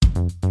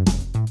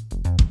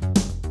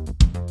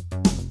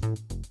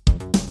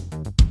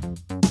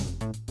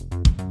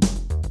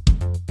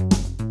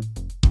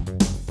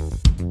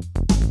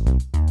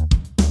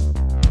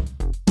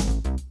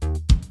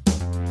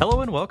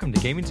Hello and welcome to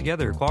Gaming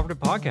Together, a cooperative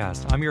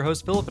podcast. I'm your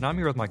host, Philip, and I'm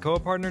here with my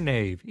co-op partner,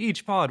 Nave.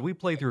 Each pod, we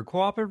play through a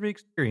cooperative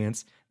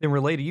experience, then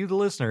relay to you, the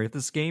listener, if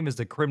this game is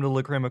the creme de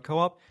la creme of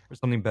co-op or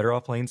something better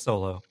off playing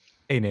solo.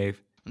 Hey, Nave.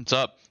 What's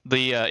up?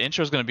 The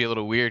intro is going to be a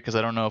little weird because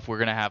I don't know if we're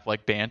going to have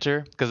like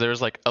banter because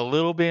there's like a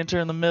little banter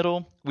in the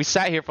middle. We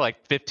sat here for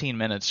like 15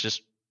 minutes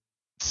just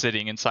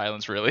sitting in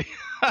silence, really.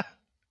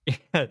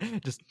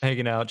 Just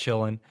hanging out,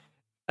 chilling.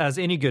 As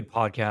any good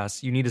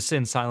podcast, you need to sit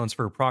in silence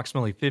for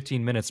approximately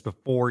 15 minutes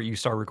before you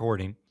start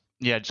recording.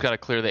 Yeah, just got to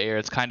clear the air.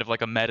 It's kind of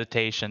like a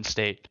meditation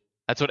state.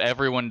 That's what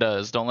everyone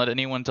does. Don't let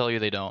anyone tell you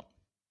they don't.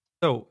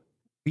 So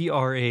we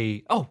are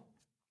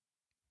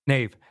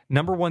Nave,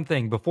 number one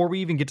thing, before we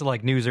even get to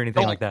like news or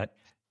anything like that.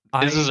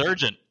 This is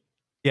urgent.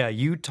 Yeah,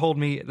 you told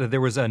me that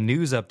there was a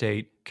news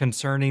update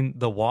concerning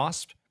the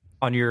wasp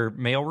on your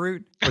mail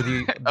route for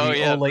the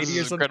old lady this or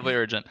is something. incredibly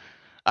urgent.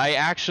 I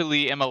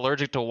actually am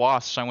allergic to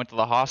wasps. So I went to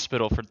the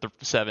hospital for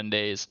 7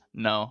 days.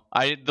 No,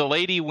 the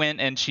lady went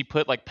and she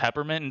put like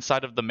peppermint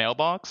inside of the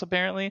mailbox.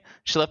 Apparently,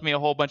 she left me a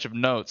whole bunch of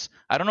notes.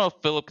 I don't know if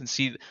Philip can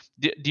see.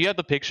 Do you have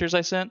the pictures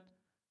I sent?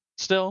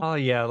 Still? Oh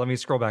yeah, let me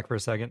scroll back for a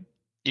second.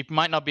 You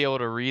might not be able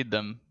to read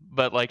them,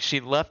 but like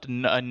she left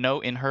a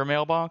note in her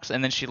mailbox,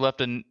 and then she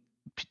left an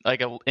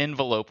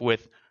envelope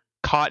with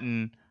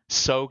cotton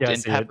soaked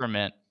in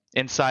peppermint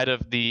inside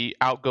of the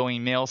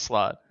outgoing mail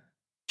slot.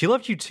 She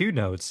left you 2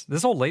 notes.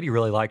 This old lady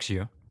really likes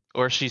you.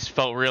 Or she's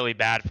felt really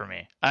bad for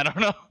me. I don't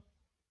know.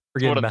 For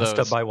getting messed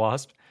up by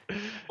wasp.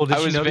 Well, did I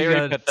she was know very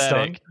that you got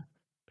pathetic.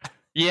 stung?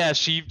 Yeah,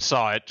 she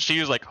saw it. She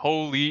was like,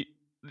 holy...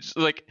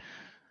 Like,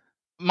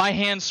 my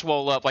hand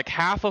swole up. Like,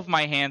 half of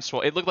my hand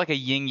swole. It looked like a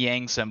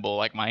yin-yang symbol,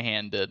 like my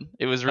hand did.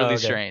 It was really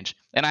strange.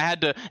 And I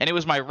had to... And it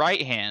was my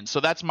right hand, so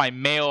that's my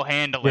mail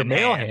handling Your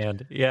mail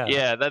hand, yeah.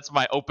 Yeah, that's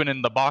my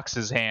opening the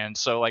boxes hand.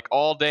 So, like,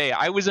 all day,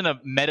 I was in a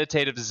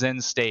meditative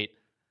Zen state.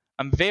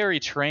 I'm very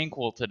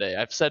tranquil today.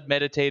 I've said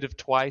meditative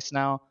twice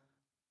now,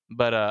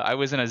 but I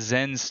was in a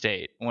Zen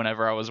state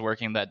whenever I was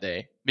working that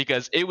day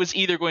because it was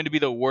either going to be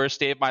the worst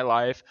day of my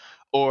life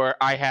or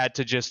I had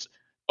to just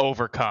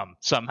overcome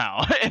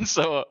somehow. And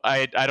so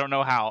I don't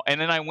know how. And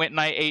then I went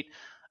and I ate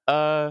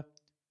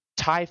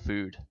Thai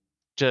food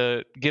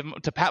to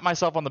pat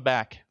myself on the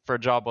back for a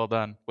job well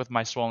done with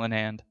my swollen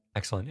hand.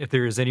 Excellent. If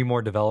there is any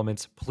more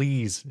developments,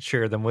 please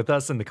share them with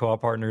us and the co-op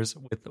partners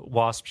with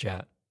Wasp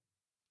Chat.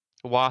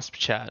 Wasp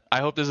Chat. I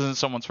hope this isn't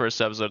someone's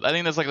first episode. I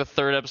think that's like the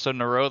 3rd episode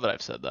in a row that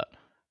I've said that.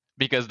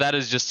 Because that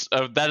is just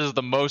that is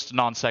the most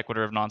non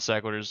sequitur of non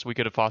sequiturs we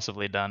could have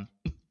possibly done.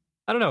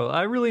 I don't know.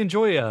 I really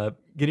enjoy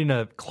getting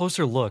a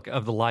closer look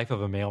of the life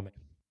of a mailman.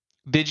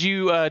 Did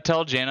you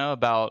tell Jana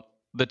about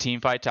the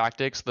teamfight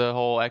tactics, the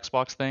whole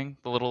Xbox thing,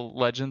 the little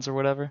legends or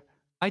whatever?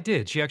 I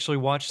did. She actually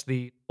watched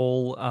the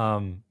whole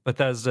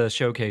Bethesda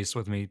showcase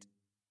with me,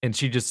 and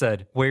she just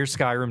said, "Where's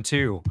Skyrim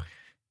 2?"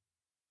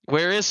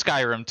 Where is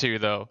Skyrim 2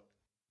 though?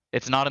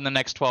 It's not in the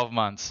next 12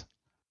 months,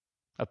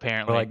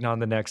 apparently. Or like not in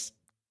the next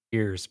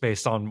years,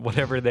 based on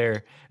whatever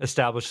their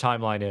established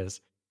timeline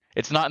is.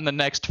 It's not in the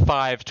next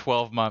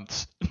 12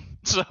 months.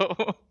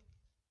 So,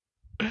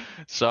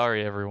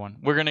 sorry everyone.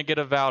 We're going to get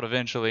Avowed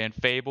eventually, and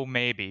Fable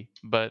maybe,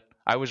 but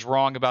I was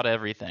wrong about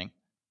everything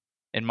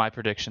in my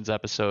predictions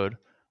episode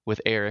with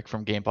Eric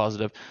from Game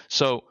Positive.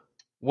 So,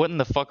 what in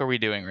the fuck are we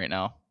doing right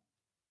now?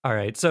 All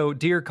right, so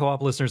dear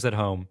co-op listeners at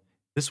home,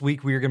 this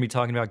week we are going to be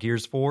talking about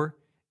Gears 4.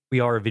 We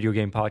are a video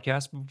game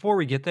podcast. But before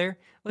we get there,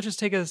 let's just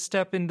take a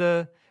step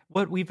into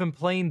what we've been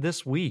playing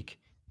this week.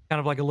 Kind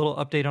of like a little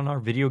update on our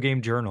video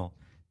game journal.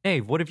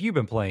 Dave, what have you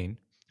been playing?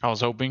 I was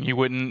hoping you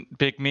wouldn't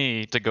pick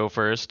me to go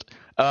first.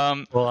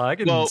 Well, I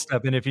can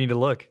step in if you need to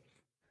look.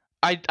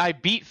 I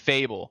beat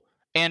Fable,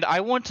 and I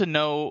want to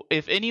know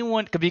if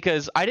anyone,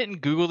 because I didn't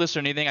Google this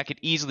or anything. I could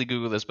easily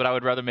Google this, but I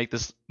would rather make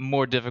this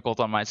more difficult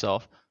on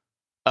myself.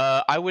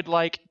 I would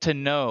like to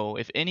know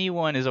if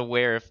anyone is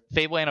aware if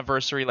Fable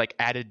Anniversary like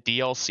added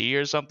DLC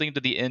or something to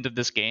the end of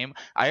this game.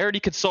 I already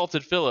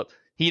consulted Philip.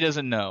 He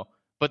doesn't know.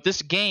 But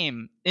this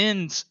game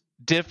ends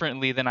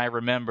differently than I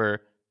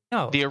remember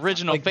the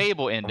original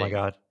Fable ending. Oh my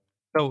god.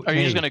 So, are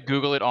you just going to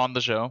Google it on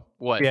the show?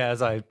 What? Yeah,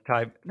 as I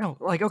type. No,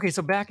 okay,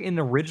 so back in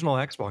the original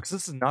Xbox,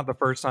 this is not the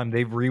first time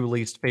they've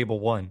re-released Fable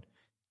 1.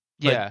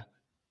 Yeah.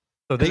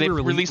 So they've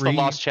released the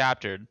Lost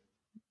Chapter.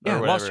 Yeah,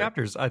 Lost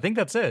Chapters. I think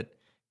that's it.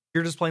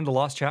 You're just playing the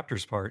Lost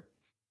Chapters part.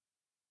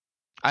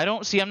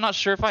 I'm not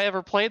sure if I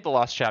ever played the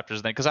Lost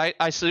Chapters then, because I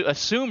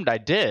assumed I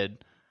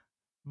did.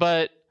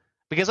 But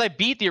because I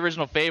beat the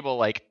original Fable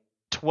like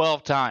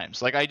 12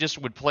 times. Like I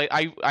just would play.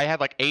 I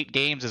had like 8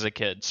 games as a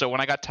kid. So when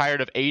I got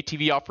tired of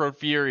ATV Off-Road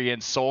Fury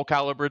and Soul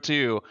Calibur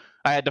 2,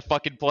 I had to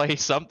fucking play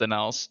something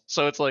else.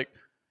 So it's like,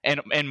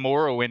 and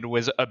Morrowind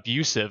was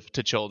abusive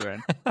to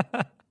children.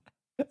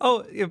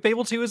 Oh,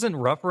 Fable 2 isn't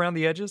rough around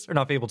the edges? Or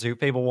not Fable 2,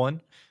 Fable 1?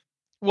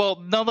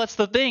 Well, no, that's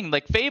the thing.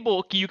 Like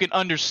Fable, you can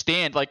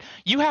understand. Like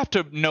you have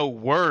to know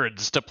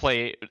words to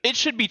play. It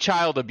should be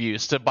child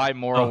abuse to buy Oh,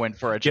 Morrowind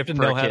for you have to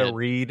for a know how to kid.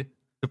 read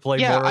to play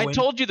Yeah, I Morrowind.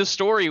 told you the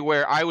story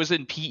where I was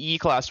in PE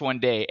class one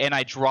day and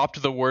I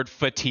dropped the word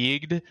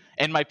fatigued,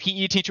 and my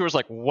PE teacher was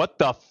like, "What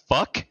the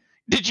fuck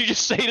did you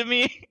just say to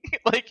me?"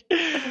 Like,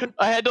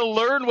 I had to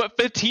learn what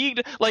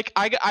fatigued. Like,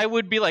 I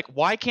would be like,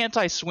 "Why can't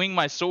I swing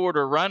my sword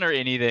or run or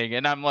anything?"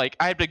 And I'm like,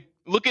 I have to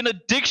look in a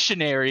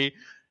dictionary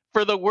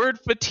for the word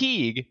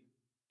fatigue.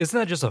 Isn't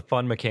that just a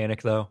fun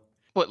mechanic though?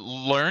 What,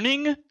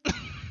 learning?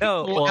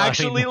 No, well, I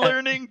Actually mean,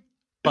 learning?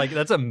 like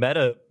that's a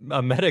meta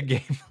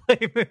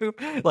gameplay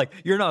move. Like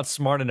you're not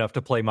smart enough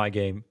to play my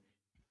game,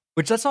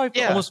 which that's how I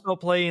Yeah. almost felt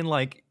playing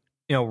like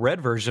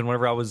red version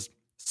whenever I was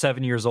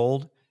 7 years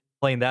old.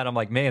 Playing that, I'm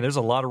like, man, there's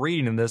a lot of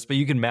reading in this, but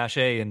you can mash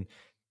A and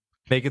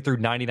make it through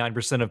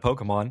 99% of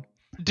Pokemon.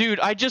 Dude,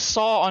 I just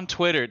saw on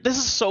Twitter. This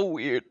is so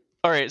weird.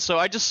 All right, so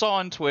I just saw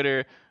on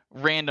Twitter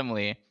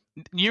randomly.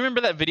 You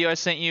remember that video I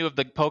sent you of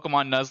the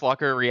Pokemon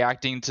Nuzlocker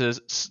reacting to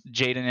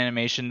Jaden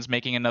Animations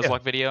making a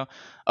Nuzlocke video?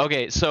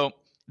 Okay, so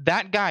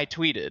that guy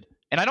tweeted,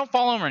 and I don't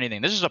follow him or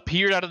anything. This just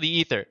appeared out of the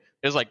ether.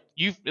 It was like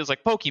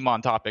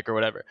Pokemon topic or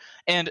whatever,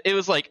 and it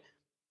was like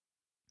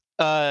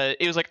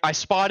I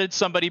spotted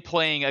somebody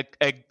playing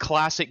a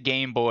classic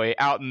Game Boy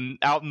out in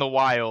the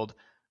wild.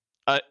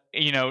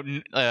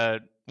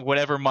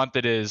 Whatever month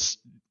it is,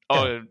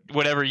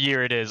 whatever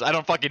year it is, I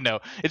don't fucking know.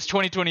 It's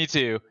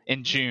 2022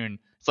 in June.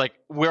 It's like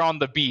we're on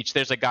the beach.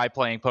 There's a guy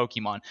playing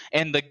Pokemon,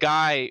 and the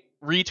guy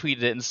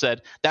retweeted it and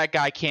said that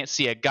guy can't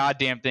see a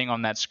goddamn thing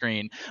on that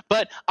screen.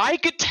 But I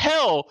could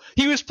tell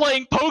he was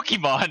playing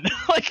Pokemon.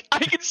 Like I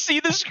could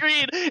see the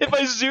screen if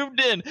I zoomed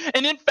in,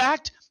 and in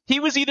fact, he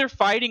was either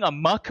fighting a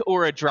Muck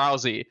or a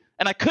Drowsy,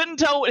 and I couldn't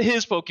tell what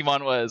his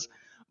Pokemon was.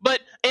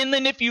 And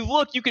then if you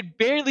look, you could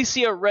barely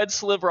see a red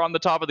sliver on the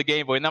top of the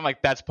Game Boy, and I'm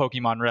like, that's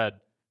Pokemon Red.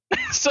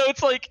 So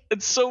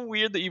it's so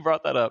weird that you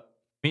brought that up.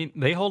 I mean,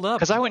 they hold up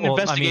Because I went in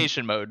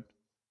investigation mode.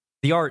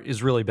 The art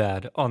is really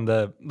bad on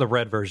the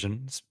red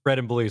version, red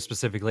and blue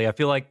specifically. I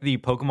feel like the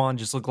Pokemon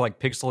just look like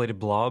pixelated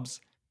blobs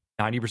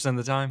 90% of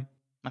the time.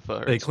 My foot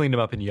hurts. They cleaned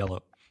them up in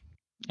yellow.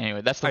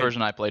 Anyway, that's the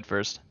version I played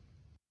first.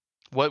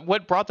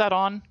 What brought that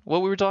on?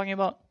 What we were talking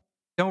about?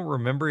 Don't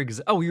remember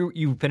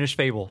you finished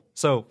Fable.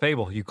 So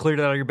Fable, you cleared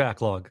it out of your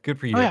backlog. Good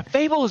for you. Oh yeah,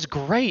 Fable is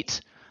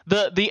great.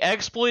 The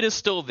exploit is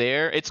still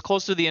there. It's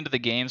close to the end of the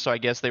game, so I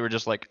guess they were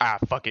just like,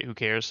 fuck it, who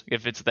cares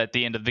if it's at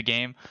the end of the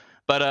game.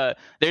 But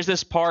there's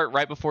this part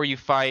right before you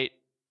fight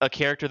a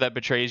character that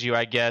betrays you,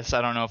 I guess.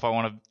 I don't know if I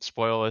want to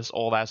spoil this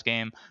old ass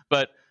game,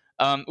 but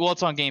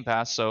it's on Game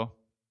Pass, so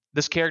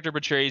this character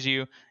betrays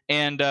you,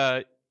 and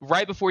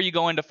right before you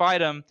go in to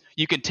fight him,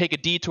 you can take a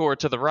detour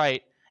to the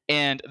right,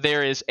 and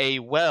there is a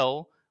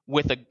well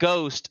with a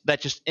ghost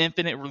that just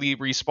infinitely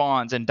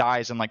respawns and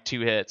dies in like 2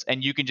 hits,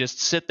 and you can just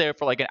sit there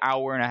for like an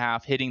hour and a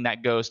half hitting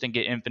that ghost and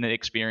get infinite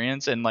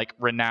experience and like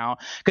renown,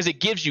 because it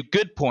gives you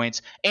good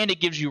points and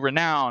it gives you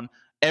renown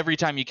every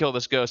time you kill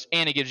this ghost,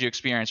 and it gives you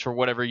experience for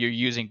whatever you're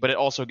using, but it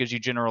also gives you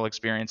general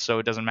experience, so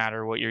it doesn't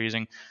matter what you're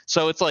using.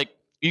 So it's like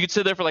you could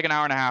sit there for like an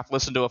hour and a half,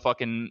 listen to a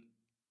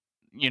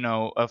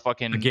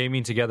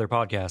Gaming Together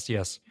podcast.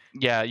 Yes.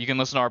 Yeah, you can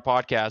listen to our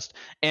podcast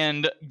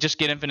and just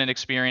get infinite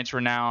experience,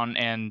 renown,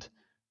 and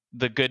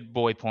the good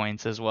boy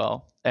points as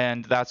well.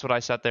 And that's what I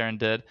sat there and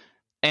did.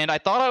 And I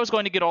thought I was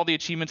going to get all the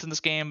achievements in this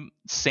game,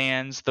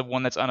 sans the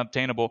one that's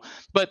unobtainable.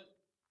 But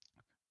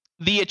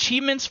the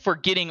achievements for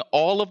getting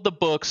all of the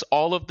books,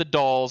 all of the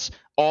dolls,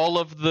 all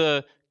of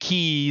the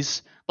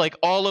keys, like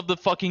all of the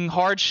fucking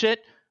hard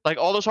shit, like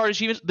all those hard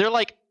achievements, they're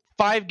like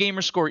 5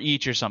 gamer score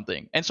each or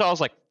something. And so I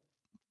was like,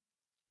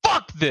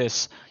 fuck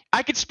this.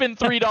 I could spend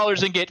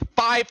 $3 and get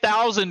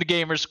 5,000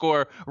 gamer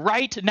score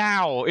right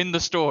now in the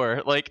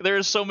store. Like,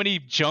 there's so many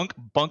junk,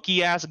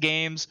 bunky ass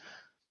games.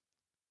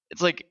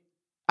 It's like,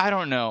 I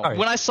don't know. Right.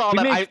 When I saw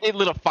that, it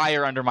lit a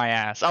fire under my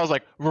ass. I was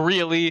like,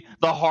 really?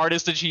 The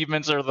hardest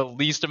achievements are the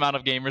least amount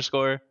of gamer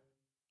score?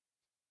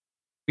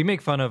 We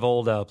make fun of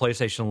old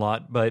PlayStation a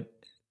lot, but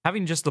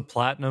having just the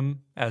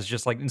platinum as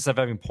just like, instead of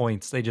having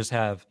points, they just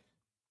have,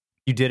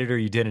 you did it or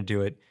you didn't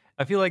do it.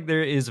 I feel like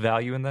there is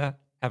value in that,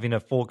 having a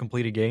full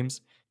completed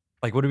games.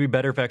 Like, would it be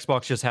better if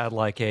Xbox just had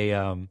like a,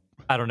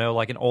 I don't know,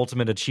 like an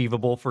ultimate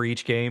achievable for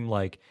each game?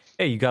 Like,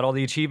 hey, you got all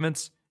the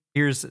achievements?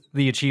 Here's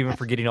the achievement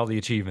for getting all the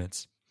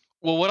achievements.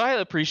 Well, what I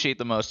appreciate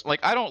the most,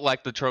 like, I don't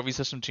like the trophy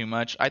system too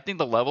much. I think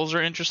the levels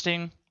are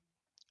interesting.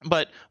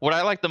 But what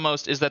I like the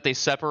most is that they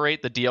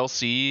separate the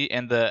DLC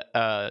and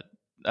the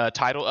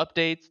title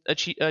update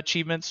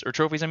achievements, or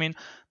trophies, I mean,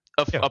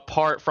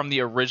 apart from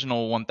the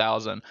original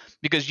 1,000.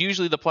 Because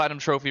usually the Platinum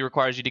Trophy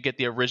requires you to get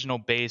the original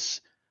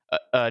base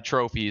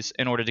trophies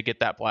in order to get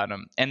that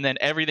platinum, and then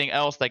everything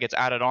else that gets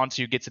added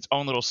onto gets its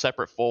own little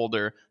separate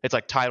folder. It's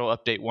like title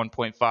update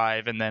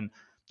 1.5, and then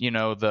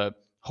the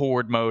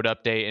horde mode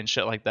update and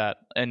shit like that.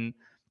 And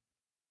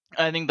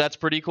I think that's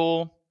pretty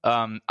cool.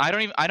 I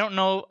don't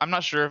know, I'm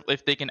not sure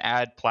if they can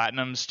add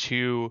platinums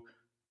to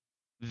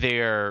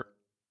their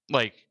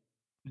like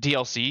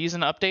DLCs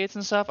and updates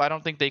and stuff. I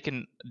don't think they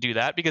can do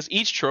that because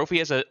each trophy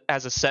has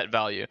a set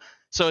value.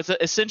 So it's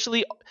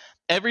essentially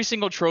every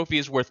single trophy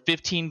is worth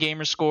 15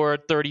 gamer score,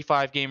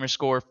 35 gamer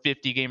score,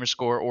 50 gamer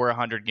score, or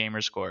 100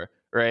 gamer score,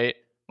 right?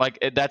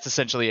 Like that's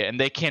essentially it, and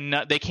they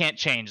can't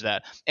change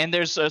that. And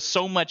there's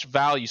so much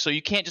value, so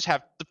you can't just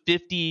have the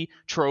 50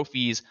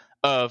 trophies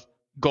of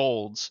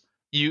golds,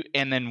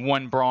 and then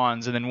one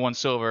bronze and then one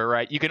silver,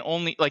 right? You can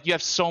only like you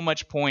have so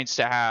much points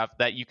to have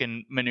that you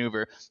can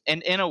maneuver,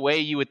 and in a way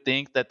you would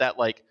think that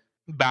like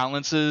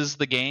balances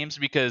the games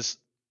because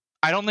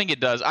I don't think it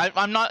does.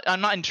 I'm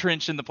not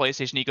entrenched in the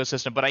PlayStation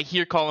ecosystem, but I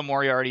hear Colin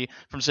Moriarty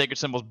from Sacred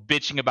Symbols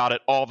bitching about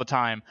it all the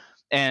time,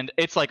 and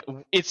it's like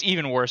it's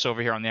even worse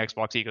over here on the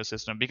Xbox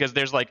ecosystem because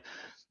there's like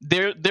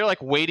they're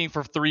like waiting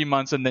for 3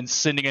 months and then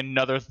sending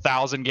another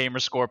 1,000 gamer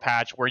score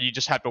patch where you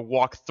just have to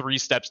walk 3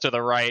 steps to the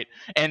right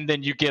and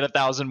then you get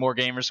 1,000 more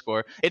gamer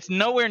score. It's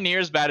nowhere near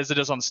as bad as it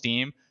is on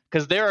Steam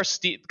because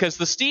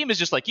the Steam is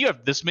just like you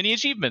have this many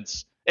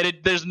achievements and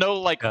there's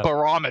no like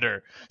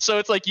barometer. So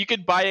it's like you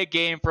could buy a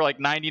game for like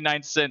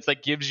 99 cents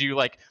that gives you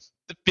like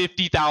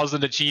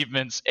 50,000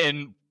 achievements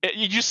and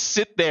you just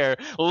sit there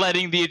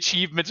letting the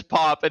achievements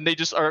pop and they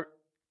just are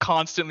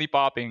constantly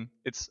popping.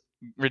 It's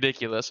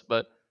ridiculous,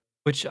 but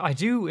which I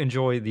do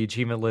enjoy the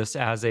achievement list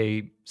as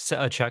a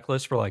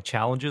checklist for like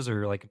challenges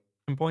or like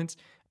points.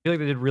 I feel like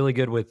they did really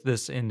good with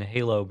this in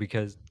Halo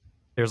because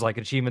there's like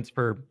achievements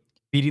for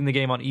beating the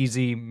game on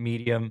easy,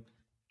 medium,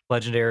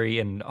 legendary,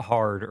 and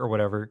hard or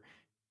whatever.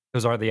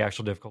 Those are the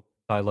actual difficulty,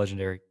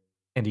 legendary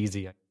and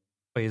easy.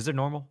 Wait, is it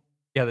normal?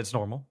 Yeah, that's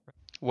normal.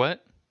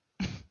 What?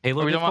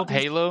 Halo. Are we talking about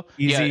Halo?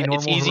 Easy, yeah, normal,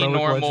 it's easy,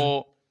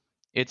 normal.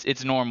 Legend.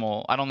 It's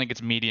normal. I don't think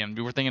it's medium.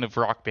 We were thinking of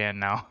Rock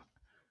Band now.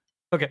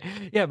 Okay,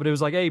 yeah, but it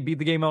was like, hey, beat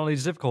the game on all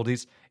these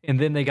difficulties, and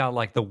then they got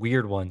like the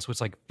weird ones,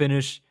 which like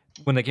finish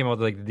when they came out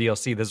with like the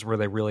DLC. This is where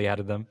they really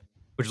added them,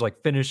 which is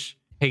like finish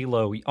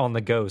Halo on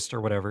the Ghost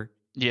or whatever.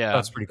 Yeah,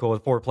 that's pretty cool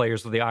with 4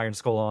 players with the Iron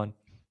Skull on.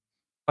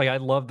 Like I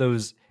love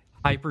those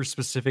hyper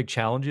specific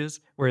challenges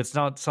where it's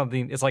not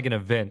something. It's like an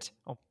event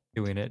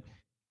doing it.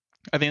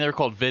 I think they were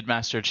called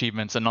VidMaster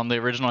achievements, and on the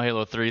original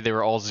Halo 3, they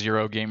were all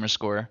 0 gamer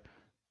score.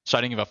 So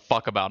I didn't give a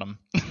fuck about them.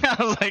 I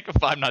was like,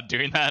 I'm not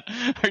doing that.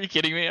 Are you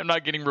kidding me? I'm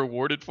not getting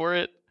rewarded for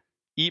it.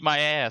 Eat my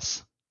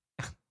ass.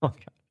 Oh, all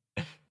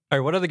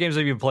right, what other games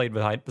have you played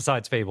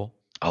besides Fable?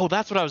 Oh,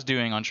 that's what I was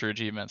doing on True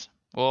Achievements.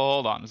 Well,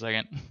 hold on a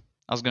second.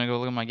 I was going to go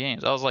look at my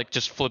games. I was like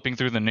just flipping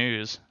through the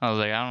news. I was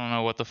like, I don't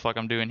know what the fuck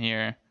I'm doing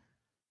here.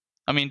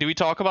 I mean, do we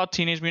talk about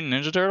Teenage Mutant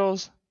Ninja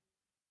Turtles?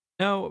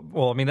 No.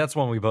 Well, I mean, that's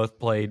one we both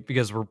played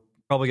because we're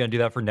probably going to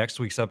do that for next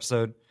week's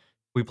episode.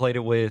 We played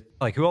it with,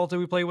 like, who else did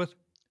we play with?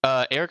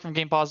 Eric from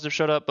Game Positive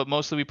showed up, but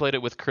mostly we played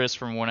it with Chris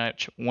from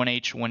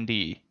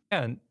 1H1D.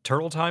 Yeah, and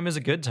Turtle Time is a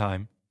good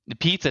time. The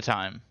pizza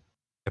time.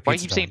 Why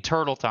do you keep saying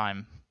Turtle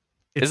Time?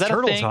 It's is that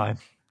Turtle a thing? Time.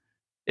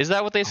 Is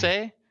that what they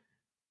say?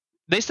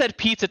 They said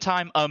pizza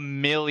time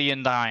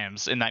 1,000,000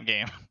 times in that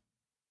game.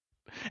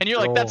 And you're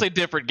like, that's a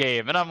different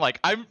game. And I'm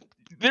like,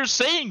 they're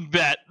saying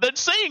that. They're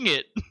saying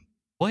it.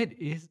 What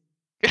is...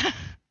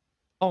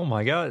 Oh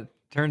my god.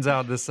 Turns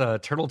out this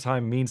Turtle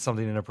Time means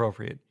something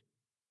inappropriate.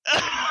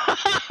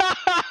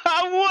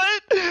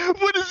 What?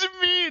 What does it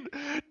mean?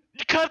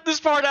 Cut this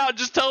part out.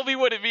 Just tell me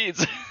what it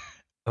means.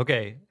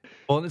 Okay.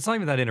 Well, it's not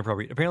even that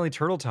inappropriate. Apparently,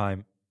 Turtle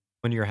Time,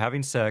 when you're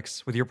having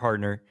sex with your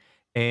partner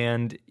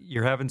and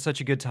you're having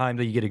such a good time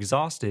that you get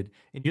exhausted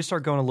and you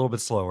start going a little bit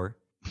slower.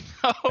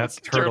 Oh, that's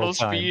turtle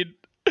time. Speed.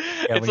 Yeah,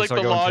 it's like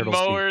the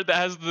lawnmower that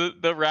has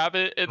the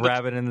rabbit and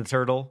rabbit and the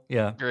turtle.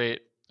 Yeah.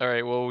 Great. All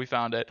right. Well, we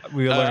found it.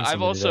 We learned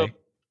something today.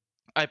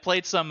 I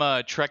played some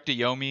Trek to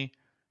Yomi.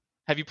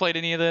 Have you played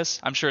any of this?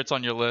 I'm sure it's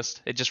on your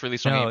list. It just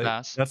released on Game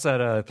Pass. That's that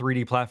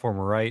 3D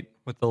platformer, right?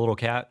 With the little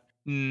cat?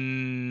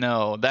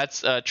 No,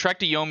 that's Trek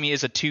to Yomi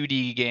is a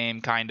 2D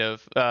game, kind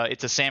of.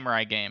 It's a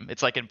samurai game.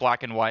 It's like in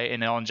black and white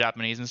and all in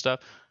Japanese and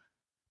stuff.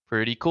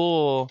 Pretty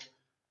cool.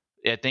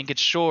 I think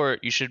it's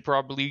short. You should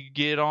probably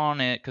get on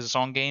it because it's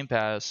on Game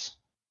Pass.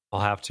 I'll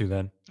have to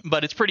then.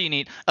 But it's pretty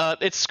neat.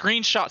 It's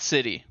Screenshot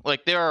City.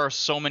 Like there are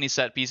so many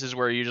set pieces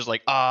where you're just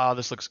like,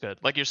 this looks good.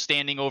 Like you're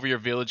standing over your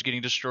village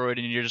getting destroyed,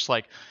 and you're just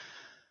like,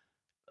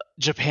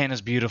 Japan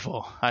is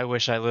beautiful. I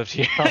wish I lived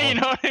here. You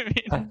know what I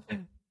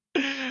mean?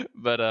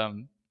 But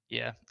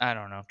yeah, I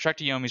don't know. Trek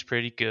to Yomi's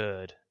pretty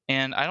good,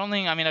 and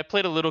I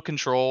played a little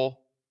Control.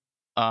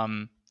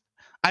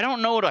 I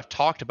don't know what I've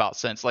talked about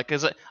since, like,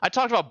 cause I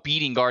talked about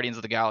beating Guardians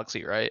of the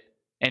Galaxy, right,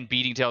 and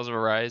beating Tales of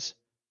Arise.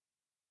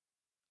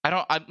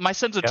 My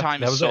sense of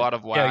time is so out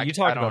of whack. Yeah, you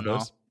talked about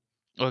those.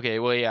 Okay,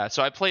 well, yeah.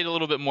 So I played a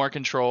little bit more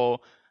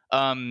Control.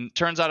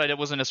 Turns out I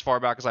wasn't as far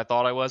back as I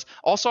thought I was.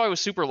 Also, I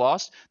was super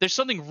lost. There's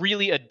something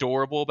really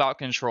adorable about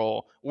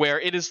Control, where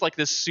it is like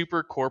this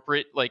super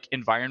corporate like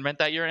environment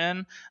that you're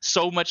in.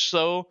 So much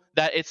so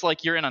that it's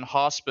like you're in a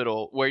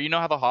hospital, where you know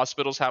how the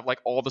hospitals have like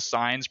all the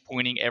signs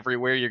pointing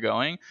everywhere you're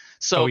going.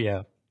 So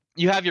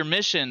you have your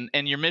mission,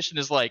 and your mission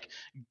is like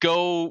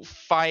go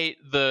fight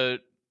the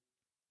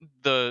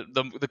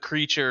the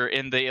creature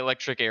in the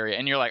electric area,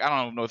 and you're like, I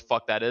don't know what the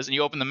fuck that is, and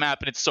you open the map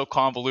and it's so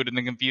convoluted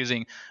and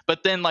confusing.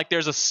 But then like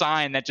there's a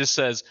sign that just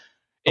says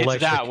it's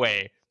Electric. that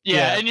way.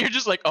 Yeah, and you're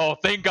just like, oh,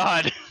 thank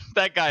God,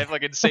 that guy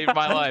fucking saved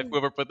my life.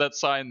 Whoever put that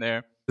sign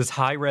there. This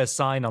high-res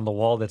sign on the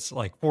wall that's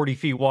like 40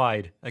 feet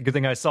wide. A good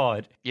thing I saw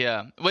it.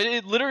 Yeah, but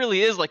it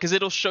literally is like, because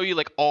it'll show you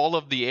like all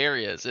of the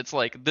areas. It's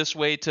like this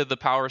way to the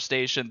power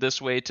station,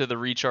 this way to the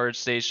recharge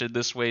station,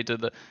 this way to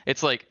the.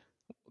 It's like,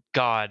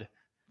 God,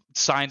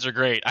 signs are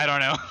great. I don't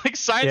know, like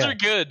signs are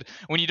good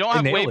when you don't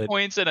have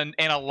waypoints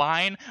and a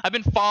line. I've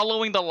been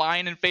following the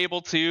line in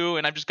Fable 2,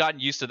 and I've just gotten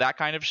used to that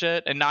kind of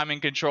shit. And now I'm in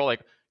control,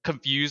 like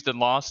confused and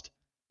lost,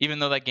 even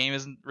though that game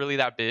isn't really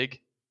that big.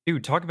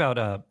 Dude, talk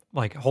about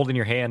like holding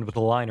your hand with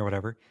the line or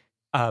whatever.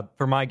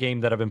 For my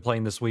game that I've been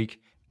playing this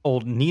week,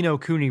 old Ni no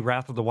Kuni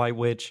Wrath of the White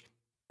Witch.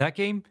 That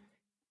game,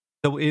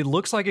 though it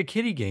looks like a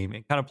kiddie game,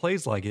 it kind of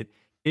plays like it.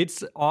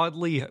 It's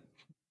oddly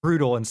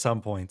brutal in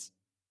some points.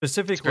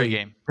 Specifically,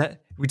 game.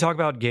 We talk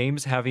about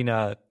games having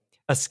a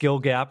skill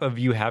gap of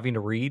you having to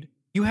read.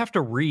 You have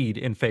to read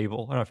in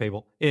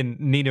in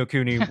Ni no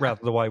Kuni Wrath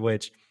of the White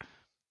Witch,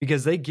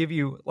 because they give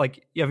you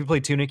like. Have you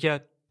played Tunic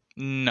yet?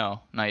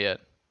 No, not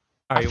yet.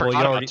 All right, I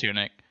forgot about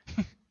Tunic.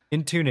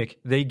 In Tunic,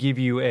 they give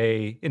you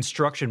a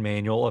instruction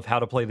manual of how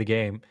to play the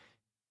game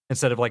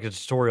instead of like a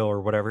tutorial or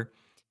whatever.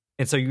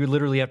 And so you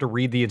literally have to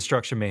read the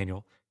instruction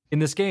manual. In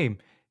this game,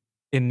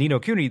 in Ni no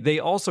Kuni, they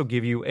also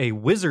give you a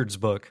wizard's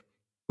book,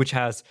 which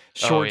has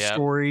short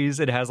stories.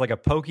 It has like a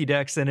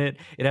Pokédex in it.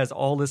 It has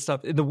all this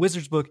stuff. The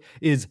wizard's book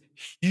is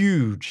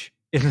huge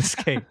in this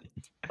game.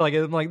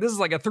 I'm like, this is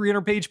like a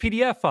 300-page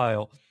PDF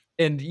file.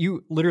 And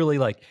you literally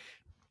like...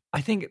 I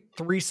think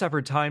 3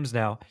 separate times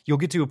now, you'll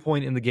get to a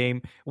point in the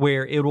game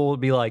where it will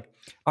be like,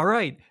 all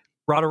right,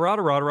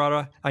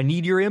 rada, I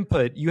need your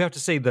input. You have to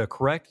say the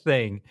correct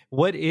thing.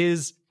 What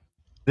is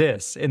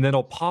this? And then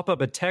it'll pop up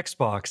a text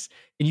box,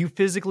 and you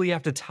physically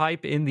have to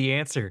type in the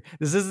answer.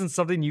 This isn't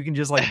something you can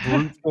just like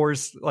brute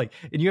force, like,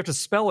 and you have to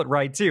spell it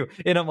right too.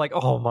 And I'm like,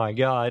 oh my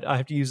God, I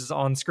have to use this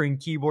on-screen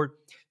keyboard.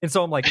 And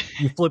so I'm like,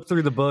 you flip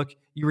through the book,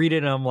 you read it,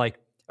 and I'm like,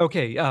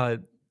 okay,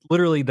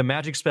 literally the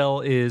magic spell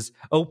is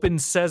open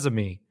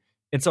sesame.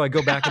 And so I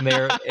go back in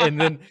there, and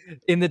then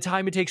in the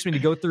time it takes me to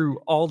go through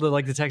all the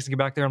like the text and get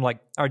back there, I'm like,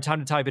 all right, time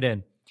to type it in.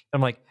 And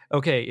I'm like,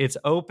 okay, it's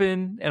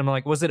open. And I'm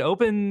like, was it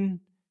open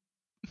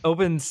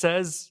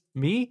says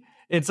me?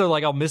 And so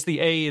like I'll miss the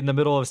A in the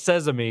middle of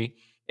sesame.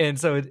 And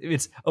so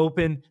it's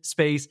open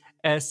space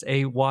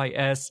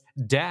SAYS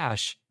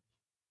dash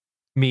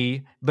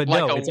me. But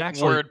like no, it's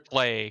actually word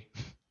play.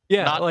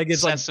 Yeah, not like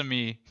it's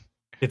sesame. Like,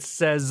 it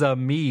says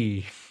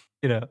me.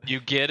 You know, you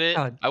get it.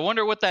 God. I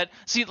wonder what that.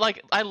 See,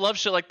 like I love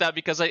shit like that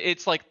because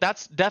it's like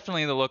that's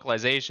definitely the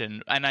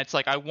localization, and it's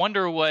like I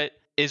wonder what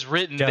is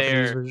written Japanese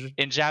there version.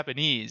 In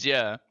Japanese.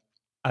 Yeah,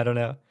 I don't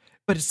know,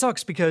 but it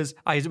sucks because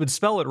I would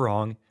spell it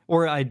wrong,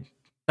 or I'd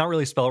not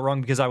really spell it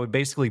wrong because I would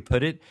basically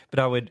put it, but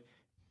I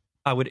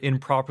would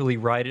improperly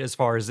write it as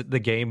far as the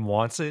game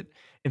wants it,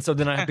 and so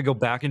then I have to go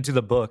back into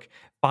the book,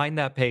 find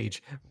that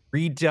page,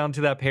 read down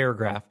to that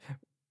paragraph.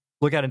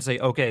 Look at it and say,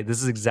 okay,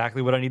 this is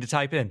exactly what I need to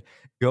type in.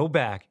 Go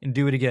back and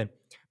do it again.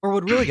 Or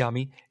what really got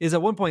me is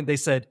at one point they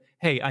said,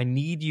 hey, I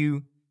need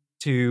you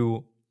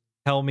to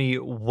tell me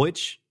what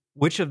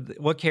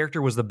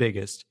character was the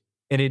biggest.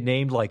 And it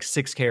named like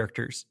 6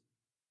 characters.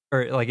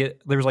 Or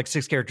like there was like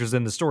 6 characters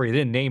in the story. It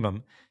didn't name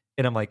them.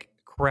 And I'm like,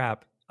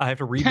 crap, I have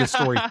to read the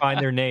story, find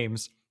their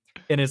names.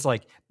 And it's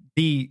like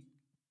the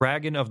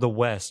Dragon of the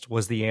West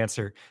was the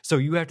answer. So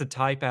you have to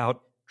type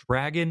out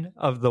Dragon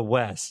of the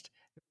West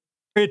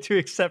to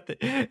accept it.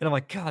 And I'm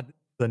like, God,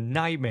 the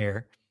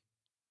nightmare.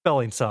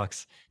 Spelling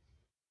sucks.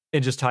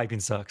 And just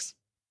typing sucks.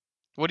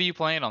 What are you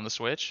playing on the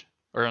Switch?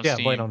 Or on Steam?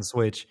 Steam? Playing on the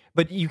Switch.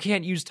 But you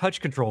can't use touch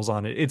controls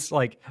on it. It's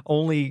like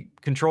only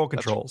controls.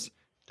 That's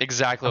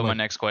exactly what my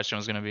next question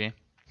was going to be.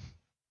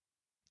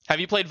 Have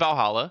you played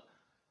Valhalla?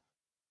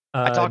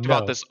 I talked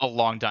about this a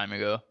long time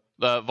ago.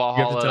 The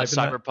Valhalla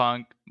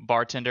Cyberpunk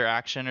bartender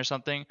action or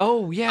something.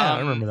 Oh yeah, I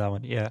remember that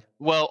one. Yeah.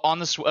 Well, on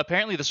the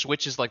apparently the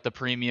Switch is like the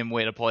premium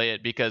way to play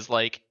it because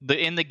like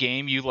in the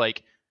game you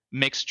like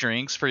mix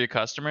drinks for your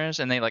customers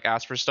and they like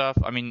ask for stuff.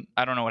 I mean,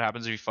 I don't know what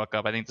happens if you fuck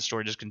up. I think the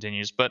story just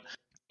continues. But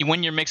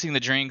when you're mixing the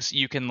drinks,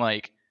 you can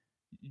like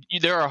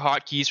there are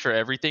hotkeys for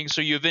everything. So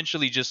you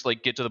eventually just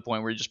like get to the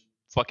point where you're just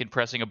fucking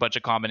pressing a bunch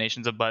of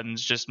combinations of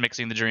buttons, just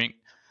mixing the drink.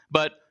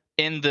 But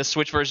in the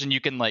Switch version,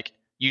 you can like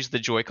use the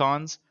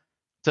Joy-Cons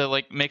to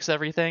like mix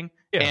everything,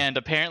 and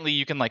apparently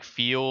you can like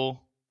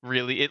feel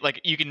really it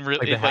like you can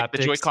really like the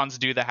Joy-Cons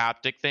do the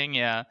haptic thing.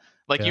 You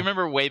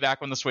remember way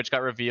back when the Switch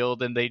got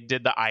revealed and they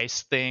did the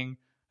ice thing,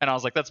 and I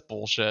was like, that's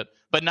bullshit.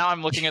 But now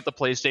I'm looking at the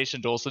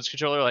PlayStation DualSense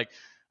controller like,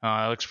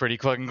 oh, it looks pretty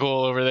fucking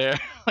cool over there.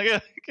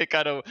 Like I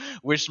kind of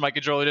wish my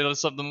controller did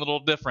something a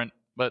little different,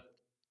 but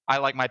I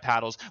like my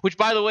paddles. Which,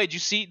 by the way, did you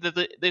see that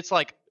it's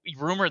like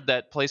rumored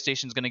that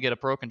PlayStation's going to get a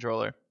Pro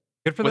controller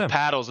Good for them. With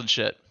paddles and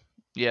shit.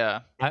 Yeah.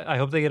 I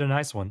hope they get a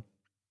nice one.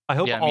 I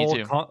hope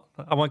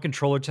I want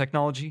controller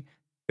technology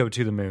go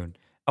to the moon.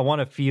 I want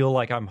to feel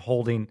like I'm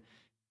holding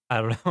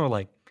I don't know,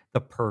 like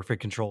the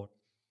perfect controller.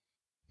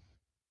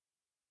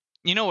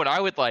 You know what I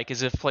would like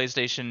is if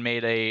PlayStation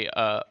made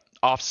a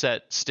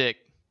offset stick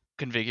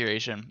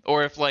configuration,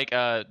 or if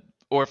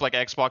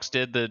Xbox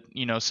did the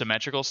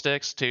symmetrical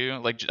sticks too.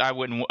 Like I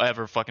wouldn't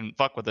ever fucking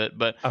fuck with it,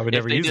 but I would if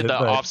never they use did it, the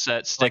but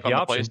offset stick like the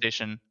on the option.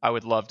 PlayStation, I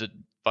would love to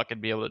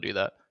fucking be able to do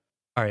that.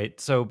 All right,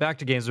 so back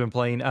to games I've been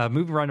playing.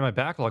 Moving right to my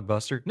backlog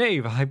buster.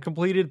 Nave, I've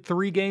completed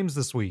 3 games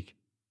this week.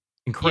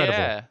 Incredible.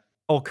 Yeah,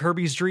 Oh,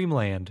 Kirby's Dream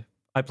Land.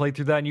 I played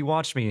through that and you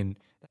watched me, and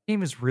that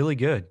game is really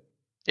good.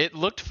 it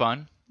looked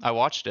fun. I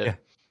watched it. Yeah.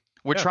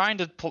 We're Yeah.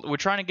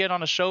 trying to get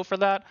on a show for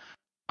that.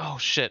 Oh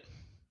shit.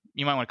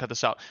 You might want to cut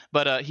this out.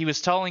 But he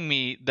was telling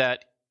me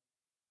that.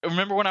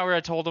 Remember when I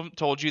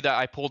told you that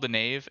I pulled a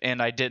Nave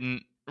and I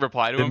didn't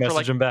reply to Didn't him for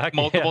message like him back?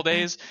 multiple Yeah.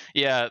 days?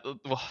 Yeah.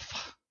 Well,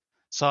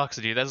 sucks,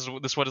 dude. This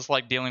is what it's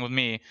like dealing with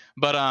me.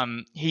 But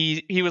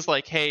he was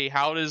like, hey,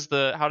 how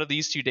do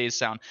these 2 days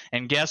sound?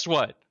 And guess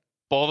what?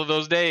 Both of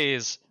those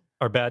days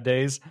Our bad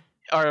days.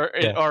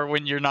 are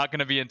when you're not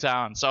gonna be in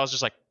town. So I was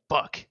just like,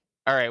 fuck.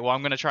 All right, well,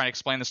 I'm gonna try and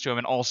explain this to him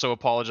and also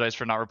apologize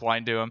for not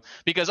replying to him,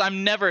 because I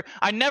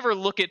never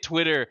look at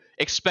Twitter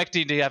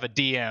expecting to have a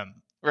DM,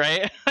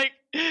 right? Like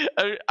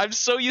I'm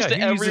so used to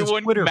he uses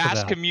everyone Twitter for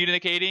mass that.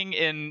 communicating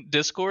in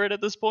Discord at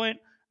this point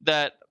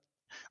that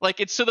like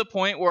it's to the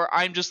point where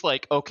I'm just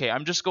like, okay,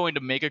 I'm just going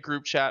to make a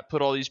group chat,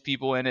 put all these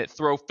people in it,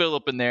 throw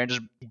Philip in there, and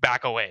just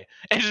back away,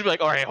 and just be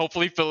like, all right,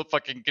 hopefully Philip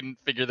fucking can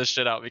figure this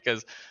shit out,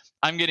 because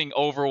I'm getting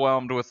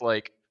overwhelmed with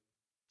like.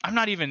 I'm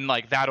not even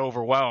like that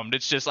overwhelmed.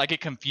 It's just I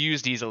get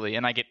confused easily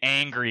and I get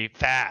angry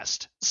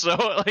fast. So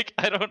like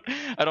I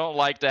don't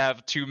like to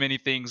have too many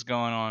things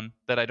going on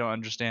that I don't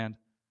understand.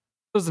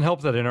 It doesn't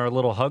help that in our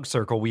little hug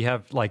circle, we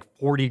have like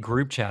 40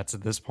 group chats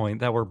at this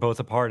point that we're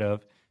both a part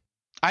of.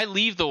 I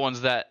leave the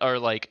ones that are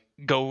like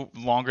go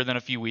longer than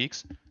a few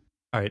weeks.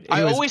 All right. I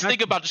anyways, always back-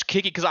 think about just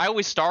kicking because I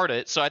always start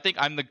it. So I think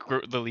I'm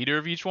the leader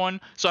of each one.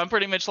 So I'm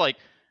pretty much like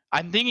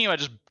I'm thinking about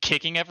just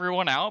kicking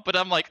everyone out. But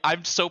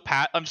I'm so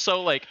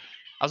like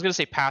I was gonna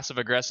say passive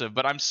aggressive,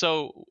 but I'm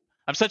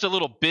such a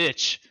little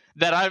bitch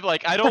that I'm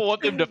like I don't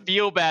want them to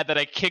feel bad that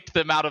I kicked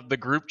them out of the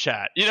group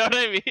chat. You know what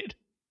I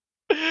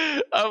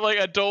mean? I'm like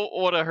I don't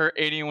want to hurt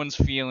anyone's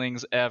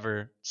feelings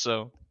ever.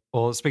 So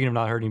Well, speaking of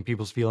not hurting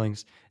people's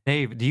feelings,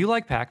 Dave, do you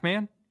like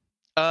Pac-Man?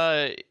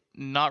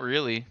 not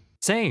really.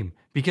 Same,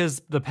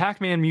 because the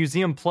Pac-Man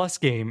Museum Plus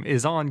game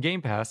is on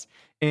Game Pass,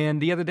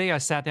 and the other day I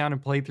sat down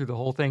and played through the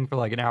whole thing for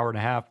like an hour and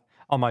a half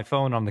on my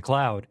phone on the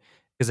cloud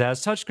because it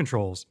has touch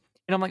controls.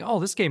 And I'm like, oh,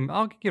 this game,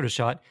 I'll give it a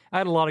shot. I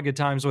had a lot of good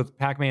times with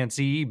Pac-Man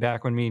CE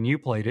back when me and you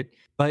played it,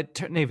 but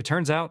Dave, it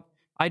turns out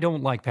I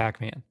don't like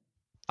Pac-Man.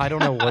 I don't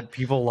know what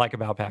people like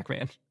about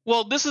Pac-Man.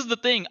 Well, this is the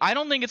thing. I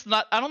don't think it's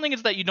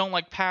that you don't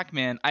like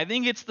Pac-Man. I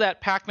think it's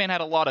that Pac-Man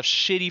had a lot of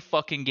shitty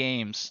fucking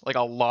games, like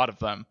a lot of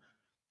them.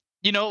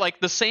 You know, like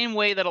the same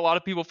way that a lot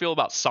of people feel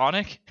about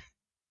Sonic.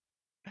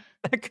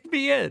 That could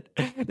be it.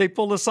 They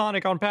pulled a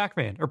Sonic on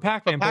Pac-Man, or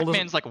Pac-Man But pulled a...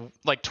 Pac-Man's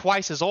like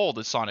twice as old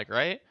as Sonic,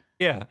 right?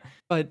 Yeah,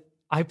 but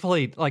I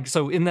played like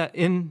so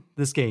in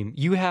this game,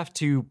 you have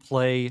to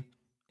play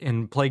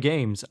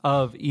games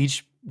of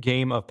each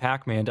game of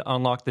Pac-Man to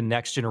unlock the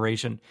next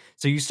generation.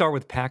 So you start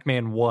with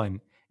Pac-Man 1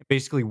 and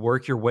basically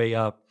work your way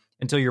up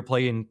until you're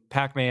playing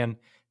Pac-Man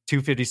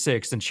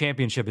 256 and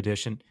Championship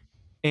Edition.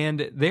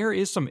 And there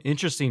is some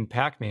interesting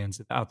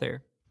Pac-Mans out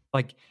there.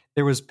 Like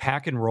there was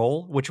Pac and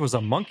Roll, which was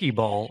a monkey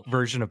ball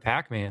version of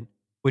Pac-Man,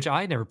 which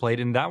I never played,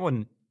 and that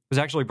one was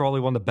actually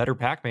probably one of the better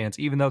Pac-Mans,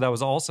 even though that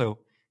was also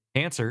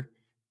cancer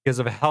because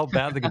of how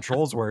bad the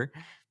controls were.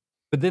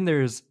 But then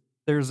there's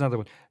another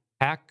one,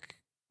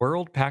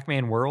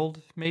 Pac-Man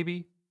World,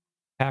 maybe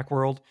Pac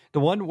World, the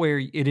one where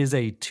it is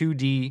a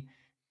 2D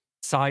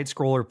side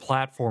scroller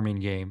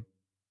platforming game.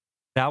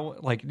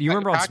 That like, do you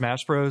remember on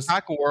Smash Bros?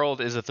 Pac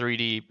World is a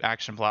 3D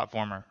action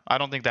platformer. I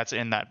don't think that's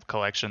in that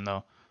collection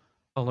though.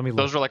 Oh, let me look.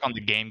 Those are like on the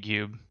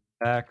GameCube.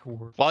 Pac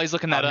World. While he's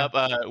looking that up,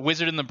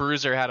 Wizard and the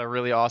Bruiser had a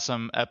really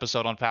awesome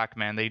episode on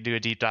Pac-Man. They do a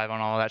deep dive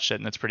on all of that shit,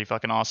 and it's pretty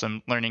fucking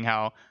awesome. Learning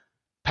how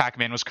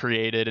Pac-Man was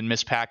created and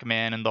Miss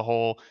Pac-Man and the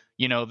whole,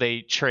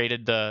 they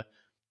traded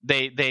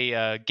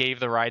they gave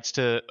the rights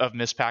of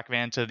Miss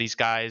Pac-Man to these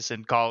guys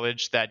in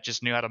college that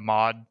just knew how to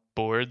mod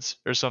boards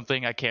or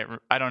something. I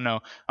don't know.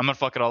 I'm gonna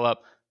fuck it all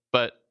up,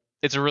 but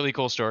it's a really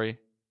cool story,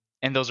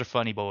 and those are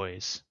funny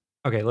boys.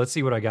 Okay, let's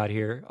see what I got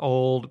here.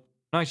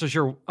 I'm not actually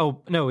sure.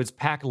 Oh no, it's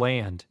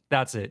Pac-Land.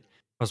 That's it.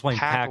 I was playing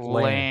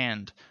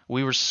Pac-Land.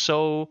 We were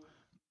so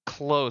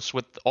close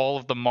with all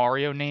of the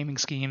Mario naming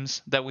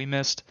schemes that we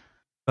missed.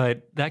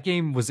 But that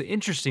game was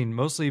interesting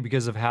mostly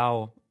because of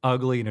how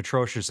ugly and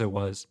atrocious it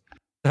was.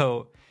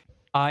 So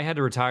I had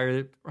to retire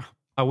it.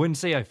 I wouldn't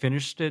say I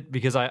finished it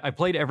because I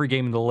played every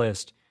game in the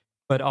list,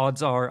 but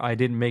odds are I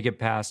didn't make it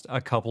past a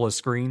couple of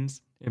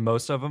screens in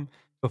most of them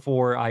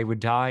before I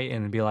would die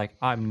and be like,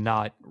 I'm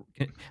not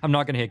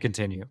going to hit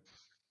continue.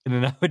 And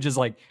then I would just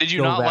like. Did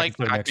you not like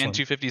Pac-Man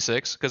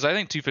 256? Because I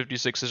think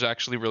 256 is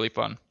actually really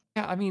fun.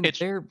 Yeah, I mean,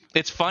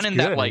 it's fun in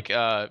that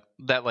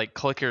like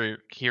clicker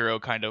hero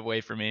kind of way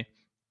for me.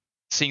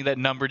 seeing that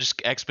number just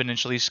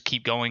exponentially just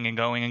keep going and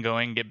going and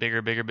going, get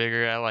bigger, bigger,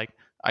 bigger.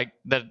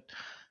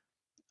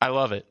 I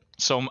love it.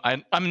 So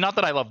I'm not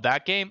that I love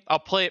that game. I'll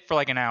play it for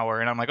like an hour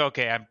and I'm like,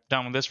 okay, I'm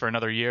done with this for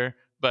another year.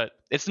 But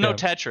it's no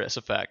Tetris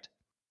effect.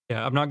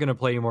 Yeah, I'm not going to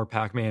play any more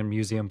Pac-Man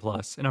Museum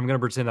Plus, and I'm going to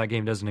pretend that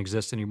game doesn't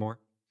exist anymore.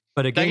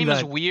 But that game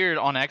was weird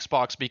on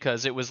Xbox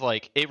because it was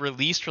like it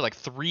released for like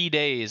 3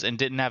 days and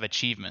didn't have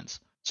achievements.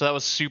 So that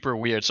was super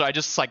weird. So I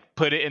just like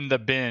put it in the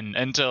bin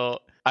until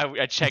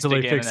I checked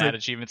again and had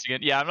achievements again.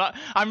 Yeah,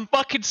 I'm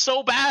fucking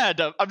so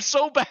bad. I'm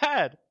so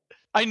bad.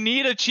 I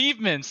need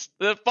achievements.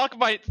 Fuck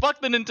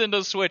the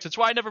Nintendo Switch. That's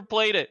why I never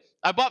played it.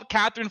 I bought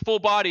Catherine Full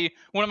Body.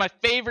 One of my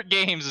favorite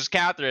games is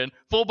Catherine.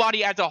 Full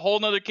Body adds a whole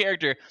nother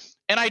character.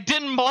 And I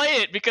didn't play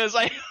it because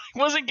I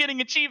wasn't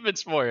getting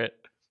achievements for it.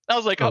 I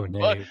was like,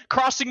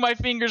 crossing my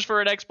fingers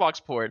for an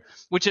Xbox port.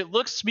 Which it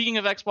looks, speaking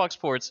of Xbox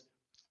ports,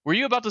 were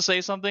you about to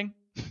say something?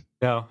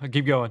 No, I'll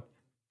keep going.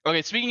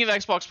 Okay, speaking of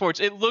Xbox ports,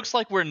 it looks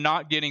like we're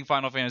not getting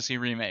Final Fantasy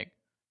Remake.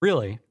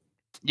 Really?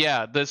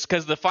 Yeah, this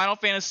because the Final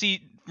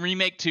Fantasy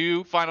Remake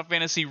 2, Final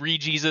Fantasy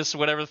Re-Jesus,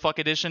 whatever the fuck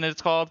edition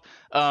it's called,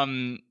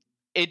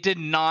 it did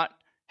not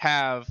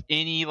have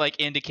any like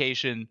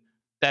indication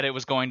that it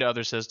was going to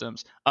other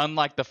systems,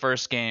 unlike the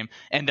first game.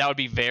 And that would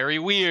be very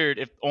weird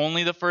if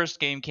only the first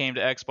game came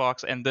to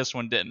Xbox and this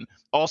one didn't.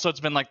 Also, it's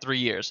been like 3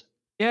 years.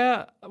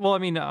 Yeah, well, I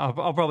mean, I'll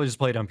probably just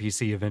play it on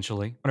PC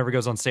eventually, whenever it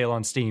goes on sale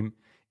on Steam.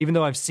 Even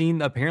though I've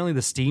seen, apparently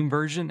the Steam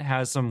version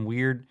has some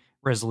weird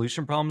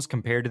resolution problems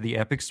compared to the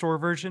Epic Store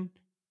version.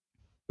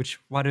 Which,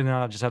 why do they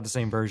not just have the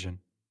same version?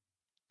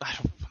 I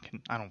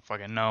don't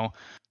fucking know.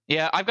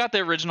 Yeah, I've got the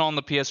original on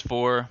the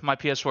PS4. My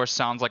PS4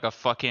 sounds like a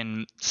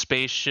fucking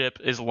spaceship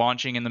is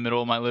launching in the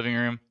middle of my living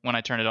room when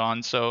I turn it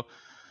on, so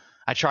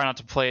I try not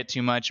to play it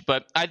too much.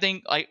 But I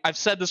think I've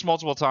said this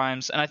multiple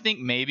times, and I think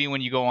maybe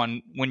when you go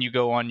on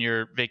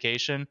your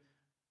vacation,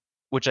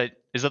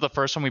 is that the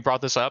first time we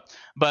brought this up?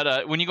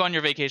 But when you go on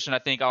your vacation, I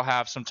think I'll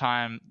have some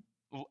time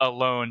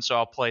alone, so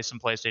I'll play some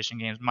PlayStation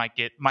games.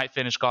 Might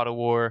finish God of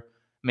War,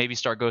 maybe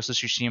start Ghost of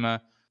Tsushima.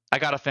 I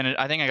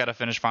think I gotta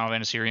finish Final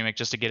Fantasy Remake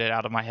just to get it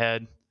out of my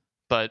head.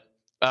 But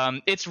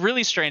it's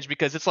really strange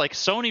because it's like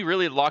Sony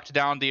really locked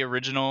down the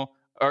original,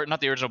 or not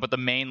the original, but the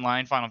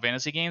mainline Final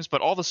Fantasy games. But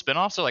all the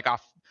spin-offs are like,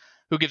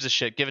 who gives a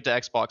shit? Give it to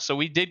Xbox. So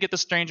we did get the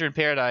Stranger in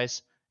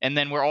Paradise, and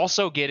then we're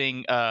also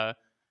getting a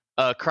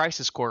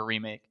Crisis Core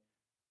remake,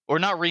 or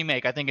not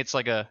remake. I think it's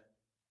like a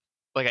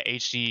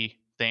HD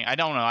thing. I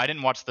don't know. I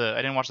didn't watch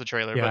the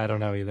trailer. Yeah, but I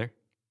don't know either.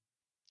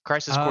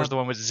 Crisis Core is the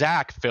one with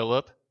Zack,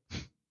 Philip.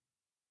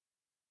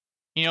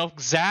 You know,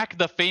 Zack,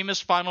 the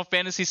famous Final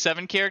Fantasy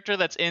VII character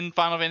that's in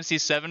Final Fantasy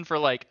VII for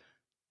like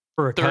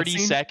 30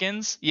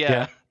 seconds.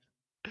 Yeah.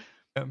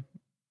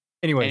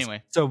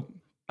 Anyway, so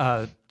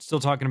still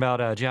talking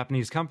about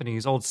Japanese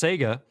companies, old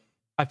Sega,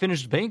 I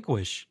finished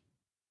Vanquish,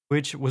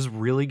 which was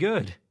really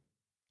good.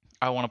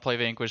 I want to play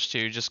Vanquish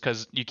too, just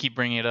because you keep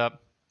bringing it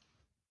up.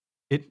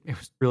 It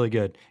was really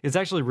good. It's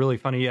actually really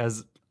funny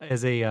as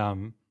a I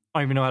don't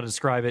even know how to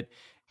describe it.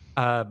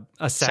 A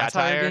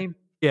satire game.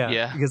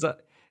 Yeah. Because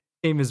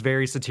game is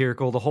very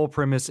satirical. The whole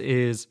premise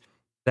is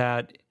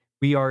that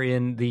we are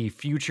in the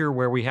future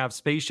where we have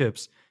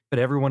spaceships, but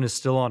everyone is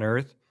still on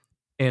Earth.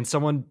 And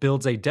someone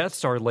builds a Death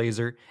Star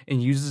laser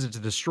and uses it to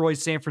destroy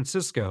San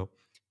Francisco.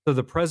 So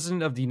the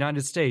president of the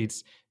United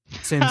States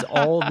sends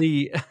all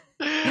the...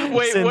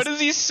 Wait, what does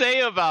he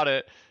say about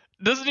it?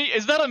 Doesn't he?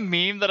 Is that a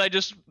meme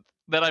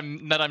that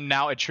I'm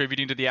now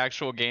attributing to the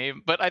actual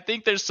game? But I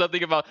think there's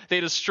something about they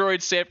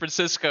destroyed San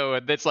Francisco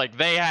and it's like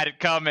they had it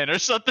coming or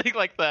something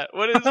like that.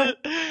 What is it?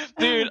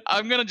 Dude,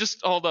 I'm gonna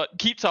just hold on.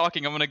 Keep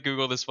talking. I'm gonna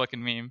Google this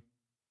fucking meme.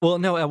 Well,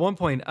 no, at one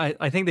point,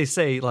 I think they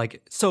say,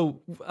 like,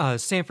 so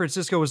San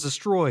Francisco was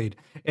destroyed.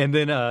 And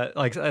then,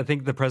 like, I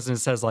think the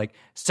president says, like,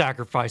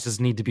 sacrifices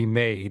need to be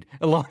made.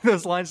 Along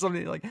those lines,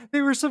 something like,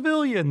 they were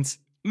civilians.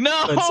 No,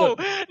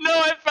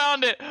 I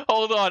found it.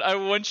 Hold on.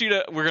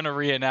 We're going to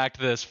reenact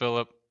this,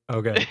 Philip.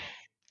 Okay.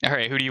 All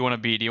right, who do you want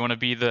to be? Do you want to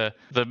be the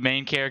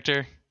main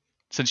character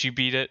since you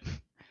beat it?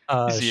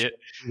 See it?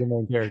 The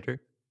main character.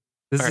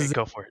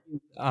 Go for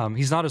it.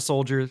 He's not a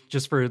soldier,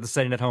 just for the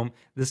setting at home.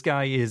 This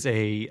guy is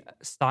a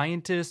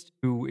scientist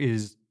who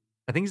is,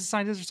 I think he's a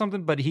scientist or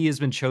something, but he has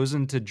been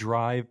chosen to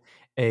drive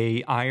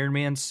a Iron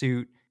Man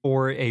suit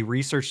for a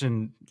research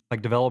and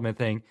like development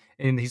thing.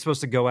 And he's supposed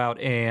to go out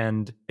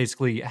and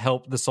basically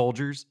help the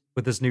soldiers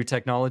with this new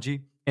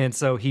technology. And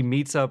so he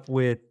meets up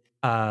with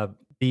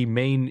the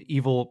main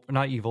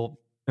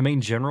the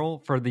main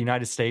general for the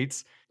United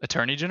States.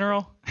 Attorney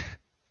General?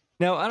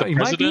 No, I don't. He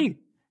might be.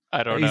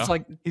 I don't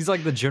know. He's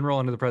like the general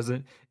under the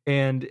president,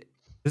 and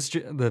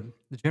the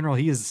general,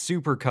 he is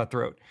super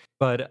cutthroat.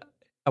 But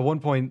at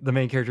one point, the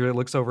main character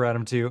looks over at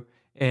him too,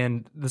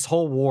 and this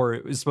whole war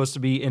is supposed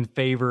to be in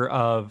favor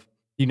of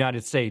the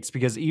United States,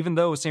 because even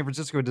though San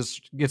Francisco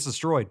gets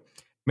destroyed,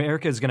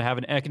 America is going to have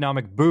an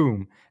economic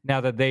boom now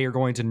that they are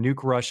going to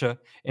nuke Russia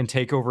and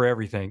take over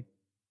everything.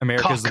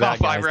 America's the bad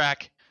guys.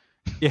 Iraq.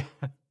 Yeah.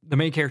 The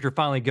main character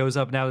finally goes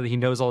up now that he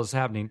knows all this is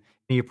happening.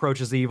 he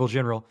approaches the evil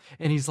general,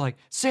 and he's like,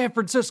 San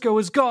Francisco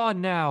is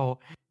gone now.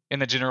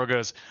 And the general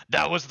goes,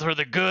 "That was for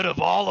the good of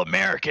all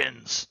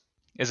Americans."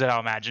 Is that how I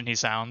imagine he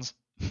sounds?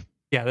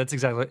 Yeah, that's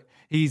exactly.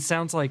 He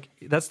sounds like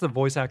that's the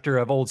voice actor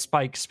of old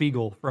Spike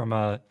Spiegel from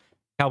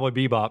Cowboy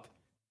Bebop,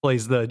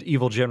 plays the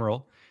evil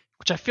general.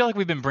 Which I feel like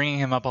we've been bringing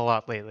him up a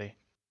lot lately.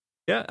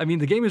 Yeah, I mean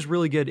the game is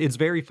really good. It's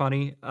very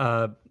funny.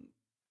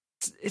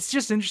 It's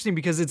just interesting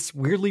because it's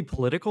weirdly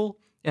political,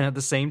 and at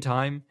the same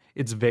time,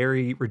 it's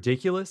very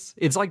ridiculous.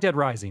 It's like Dead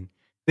Rising.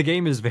 The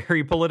game is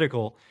very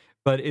political,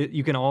 but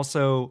you can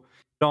also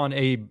put on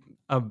a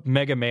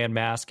Mega Man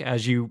mask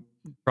as you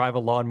drive a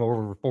lawnmower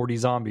over 40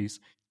 zombies.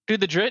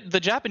 Dude, the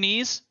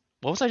Japanese.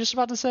 What was I just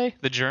about to say?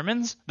 The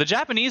Germans. The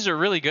Japanese are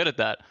really good at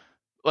that.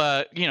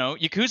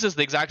 Yakuza's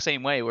the exact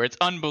same way, where it's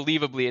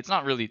unbelievably. It's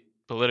not really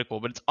political,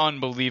 but it's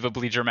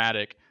unbelievably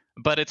dramatic.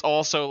 But it's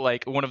also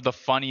like one of the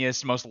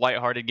funniest, most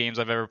lighthearted games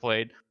I've ever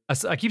played.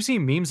 I keep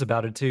seeing memes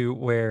about it too,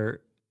 where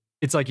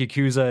it's like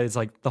Yakuza is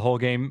like the whole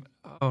game.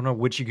 I don't know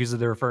which Yakuza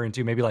they're referring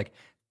to, maybe like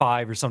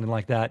 5 or something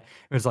like that.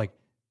 It was like,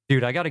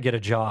 dude, I got to get a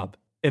job.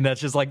 And that's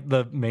just like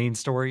the main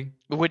story.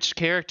 Which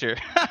character?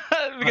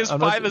 Because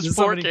 5 is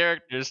 4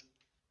 characters.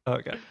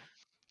 Okay.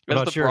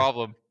 That's the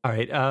problem. All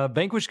right.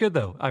 Vanquish good,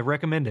 though. I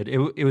recommend it.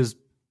 It was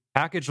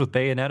packaged with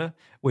Bayonetta,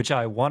 which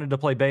I wanted to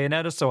play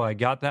Bayonetta, so I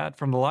got that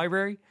from the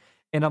library.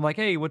 And I'm like,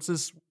 hey, what's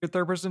this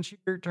third-person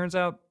shooter? Turns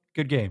out,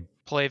 good game.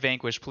 Play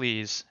Vanquish,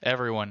 please.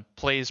 Everyone.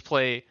 Please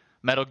play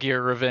Metal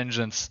Gear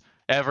Revengeance.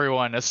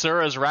 Everyone.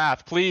 Asura's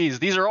Wrath, please.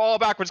 These are all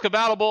backwards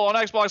compatible on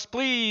Xbox.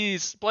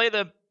 Please play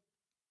them.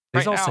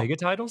 These all Sega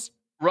titles?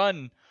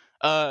 Run.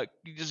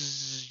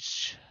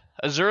 Asura's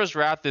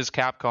Wrath is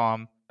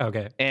Capcom.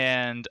 Okay.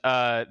 And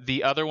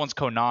the other one's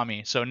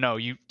Konami. So no,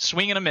 you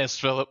swing and a miss,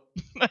 Philip.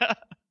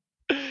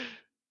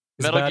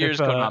 Metal Gear's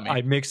Konami.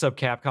 I mix up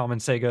Capcom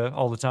and Sega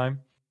all the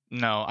time.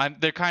 No,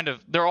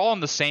 they're all in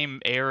the same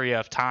area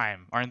of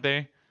time, aren't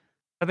they?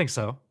 I think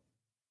so.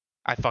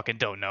 I fucking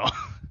don't know.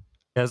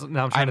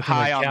 Now I'm trying to think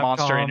high on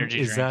Monster Energy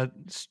drink. Is that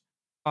Street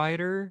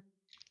Fighter?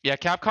 Yeah,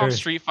 Capcom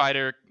Street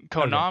Fighter.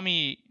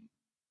 Konami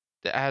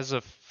has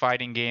a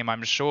fighting game,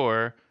 I'm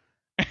sure.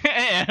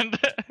 And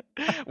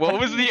what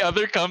was the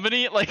other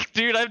company? Like,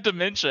 dude, I have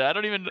dementia. I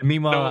don't even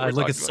Meanwhile, know I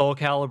look at Soul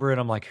Calibur and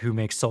I'm like, who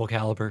makes Soul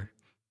Calibur?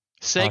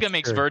 Sega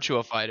makes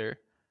Virtua Fighter.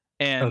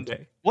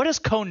 And what does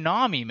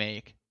Konami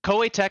make?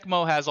 Koei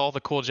Tecmo has all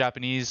the cool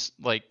Japanese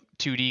like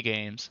 2D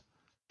games.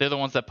 They're the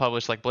ones that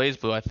publish like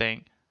BlazBlue, I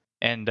think,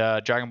 and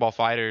Dragon Ball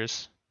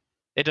Fighters.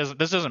 This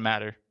doesn't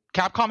matter.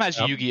 Capcom has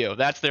Yu-Gi-Oh.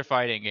 That's their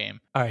fighting game.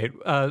 All right.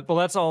 Well,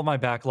 that's all my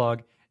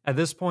backlog. At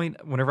this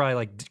point, whenever I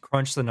like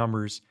crunch the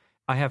numbers,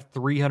 I have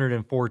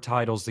 304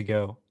 titles to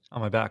go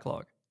on my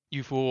backlog.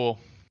 You fool.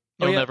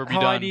 You'll never be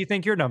done. How high do you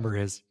think your number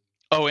is?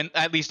 Oh, and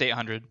at least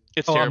 800.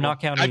 It's terrible. I'm not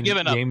counting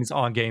games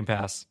on Game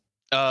Pass.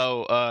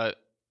 Oh,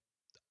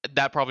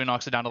 that probably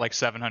knocks it down to like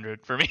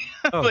 700 for me.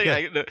 Oh,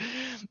 I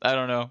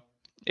don't know.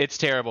 It's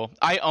terrible.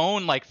 I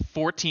own like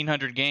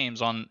 1,400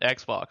 games on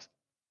Xbox.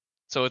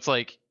 So it's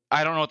like,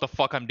 I don't know what the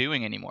fuck I'm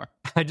doing anymore.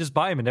 I just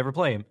buy them and never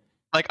play them.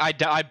 Like,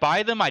 I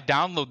buy them, I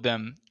download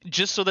them,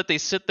 just so that they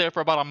sit there for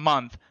about a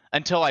month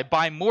until I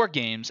buy more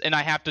games, and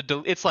I have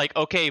to it's like,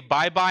 okay,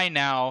 bye-bye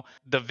now,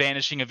 The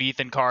Vanishing of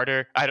Ethan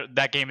Carter.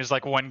 That game is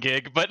like 1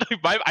 gig, but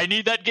I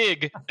need that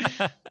gig.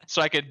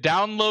 So I could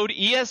download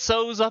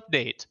ESO's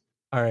update.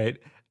 All right.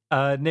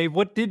 Nave,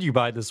 what did you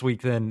buy this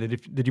week then?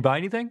 Did you buy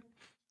anything?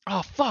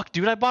 Oh, fuck,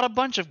 dude, I bought a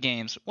bunch of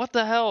games. What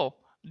the hell?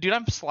 Dude,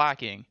 I'm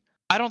slacking.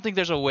 I don't think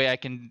there's a way I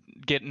can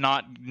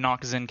knock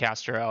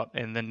Zencaster out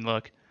and then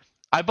look.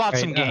 I bought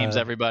some games,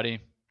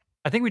 everybody.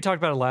 I think we talked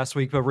about it last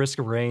week, but Risk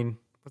of Rain.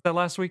 Was that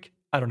last week?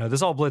 I don't know.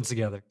 This all blends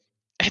together.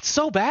 It's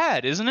so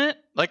bad, isn't it?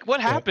 Like,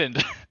 what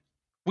happened?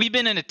 We've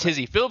been in a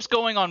tizzy. Philip's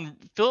going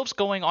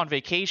on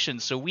vacation,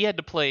 so we had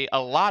to play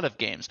a lot of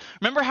games.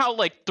 Remember how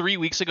like 3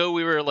 weeks ago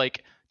we were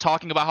like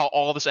talking about how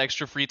all this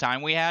extra free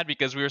time we had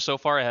because we were so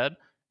far ahead,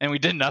 and we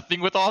did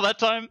nothing with all that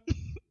time?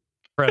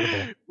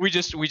 Incredible. We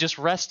just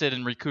rested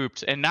and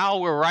recouped, and now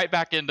we're right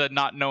back into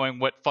not knowing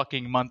what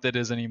fucking month it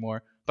is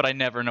anymore. But I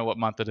never know what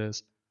month it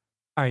is.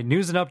 All right,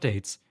 news and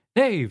updates.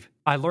 Dave,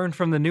 I learned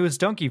from the newest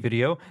Donkey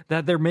video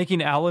that they're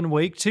making Alan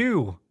Wake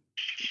 2.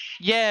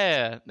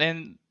 Yeah,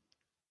 and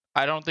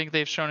I don't think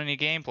they've shown any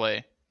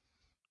gameplay.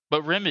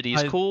 But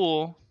Remedy's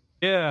cool.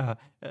 Yeah,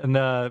 and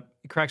it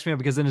cracks me up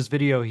because in his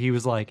video he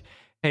was like,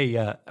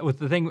 hey, with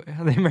the thing,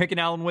 they're making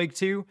Alan Wake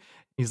 2,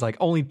 he's like,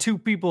 only 2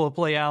 people have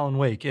played Alan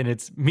Wake, and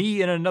it's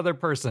me and another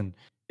person.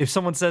 If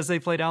someone says they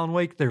played Alan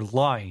Wake, they're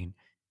lying.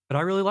 But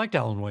I really liked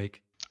Alan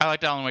Wake. I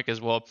liked Alan Wake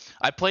as well.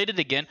 I played it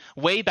again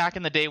way back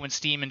in the day when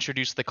Steam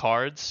introduced the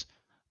cards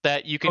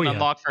that you can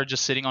unlock for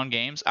just sitting on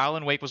games.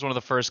 Alan Wake was one of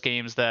the first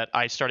games that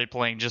I started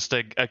playing just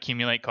to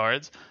accumulate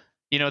cards.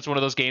 You know, it's one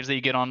of those games that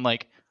you get on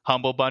like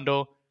Humble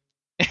Bundle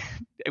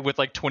with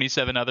like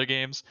 27 other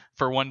games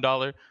for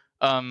 $1.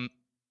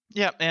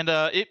 Yeah, and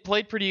it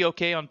played pretty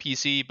okay on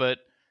PC, but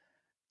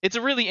it's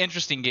a really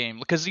interesting game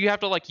because you have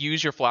to like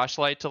use your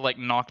flashlight to like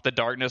knock the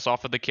darkness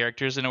off of the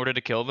characters in order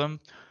to kill them.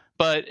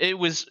 But it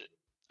was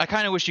I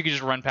kind of wish you could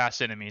just run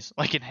past enemies,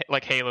 like in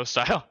like Halo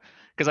style,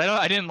 because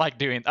I didn't like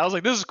doing. I was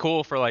like, this is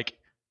cool for like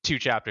 2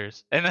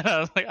 chapters, and then I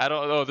was like, I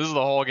don't know, this is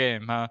the whole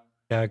game, huh?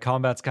 Yeah,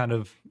 combat's kind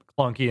of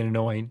clunky and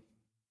annoying.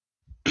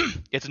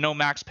 It's no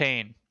Max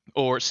Payne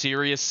or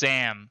Serious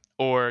Sam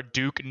or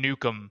Duke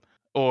Nukem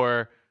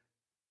or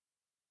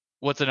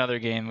what's another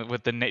game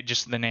with the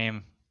just the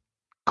name?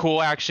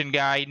 Cool action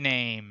guy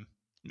name.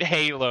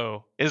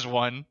 Halo is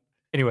one.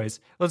 Anyways,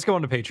 let's go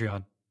on to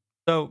Patreon.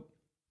 So,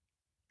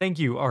 thank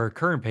you, our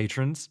current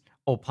patrons,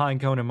 old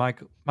Pinecone and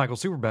Michael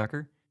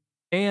Superbacker,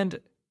 and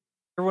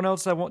everyone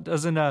else that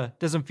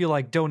doesn't feel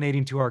like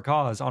donating to our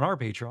cause on our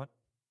Patreon.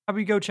 How about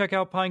you go check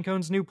out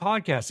Pinecone's new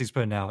podcast he's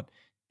putting out,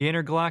 the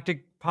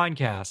Intergalactic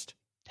Pinecast.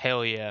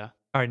 Hell yeah.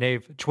 All right,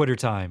 Nave, Twitter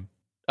time.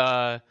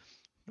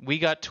 We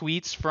got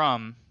tweets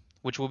from,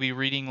 which we'll be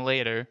reading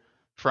later,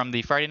 from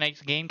the Friday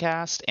Night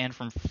Gamecast and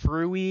from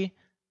Fruey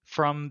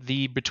from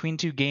the Between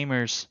Two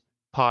Gamers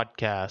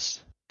podcast.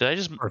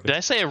 Did I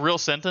say a real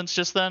sentence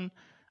just then?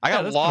 I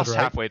got lost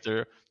halfway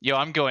through. Yo,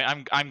 I'm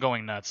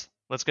going nuts.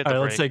 Let's get the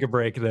break. Let's take a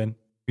break then.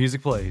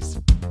 Music plays.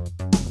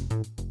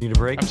 Need a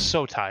break? I'm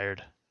so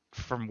tired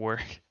from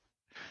work.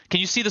 Can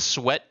you see the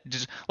sweat?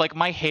 Just like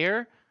my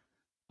hair,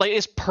 like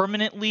is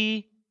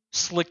permanently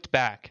slicked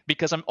back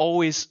because I'm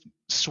always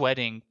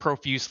sweating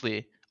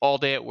profusely all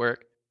day at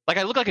work. Like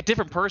I look like a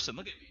different person.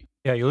 Look at me.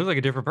 Yeah, you look like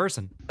a different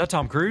person. Is that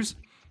Tom Cruise?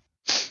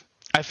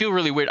 I feel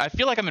really weird. I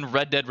feel like I'm in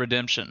Red Dead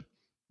Redemption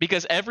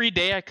because every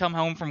day I come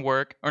home from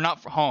work, or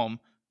not home.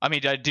 I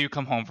mean, I do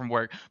come home from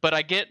work, but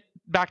I get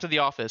back to the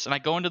office and I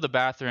go into the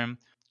bathroom.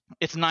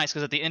 It's nice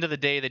because at the end of the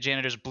day, the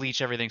janitors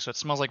bleach everything, so it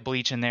smells like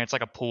bleach in there. It's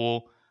like a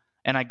pool.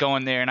 And I go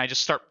in there and I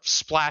just start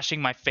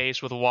splashing my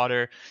face with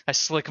water. I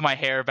slick my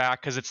hair back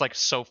because it's like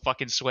so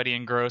fucking sweaty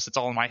and gross. It's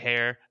all in my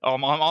hair, all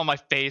my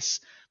face.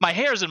 My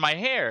hair's in my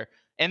hair.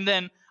 And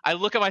then I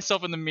look at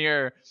myself in the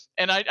mirror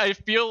and I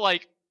feel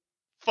like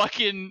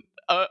fucking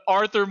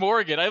Arthur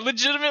Morgan. I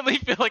legitimately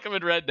feel like I'm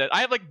in Red Dead.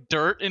 I have like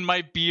dirt in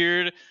my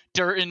beard,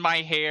 dirt in my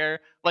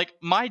hair. Like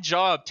my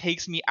job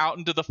takes me out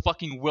into the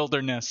fucking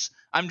wilderness.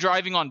 I'm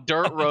driving on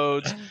dirt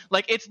roads.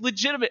 Like it's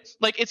legitimate.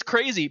 Like it's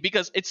crazy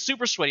because it's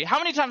super sweaty. How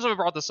many times have I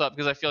brought this up?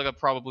 Because I feel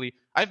like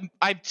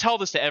I tell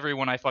this to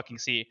everyone I fucking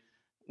see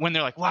when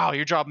they're like, wow,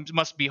 your job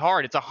must be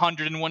hard. It's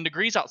 101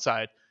 degrees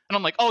outside. And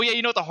I'm like, oh yeah,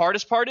 you know what the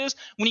hardest part is?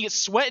 When you get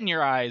sweat in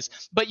your eyes,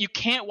 but you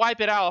can't wipe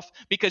it off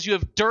because you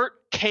have dirt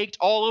caked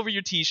all over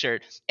your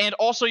t-shirt. And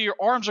also your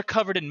arms are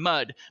covered in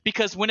mud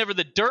because whenever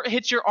the dirt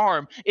hits your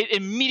arm, it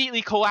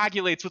immediately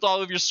coagulates with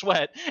all of your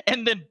sweat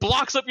and then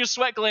blocks up your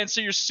sweat glands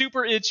so you're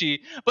super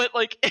itchy. But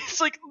like,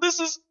 it's like,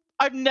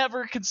 I've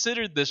never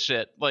considered this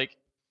shit. Like,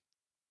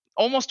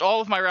 almost all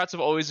of my routes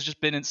have always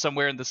just been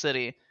somewhere in the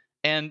city.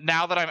 And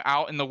now that I'm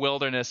out in the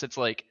wilderness, it's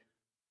like,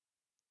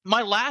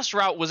 my last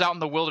route was out in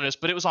the wilderness,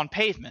 but it was on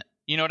pavement.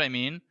 You know what I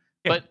mean?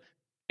 Yeah. But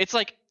it's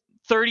like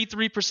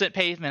 33%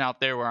 pavement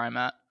out there where I'm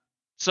at.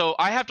 So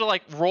I have to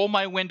like roll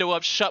my window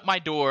up, shut my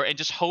door, and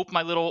just hope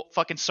my little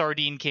fucking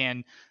sardine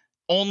can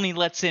only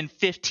lets in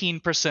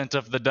 15%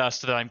 of the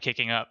dust that I'm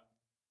kicking up.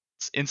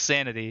 It's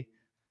insanity.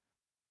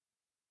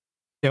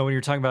 Yeah, when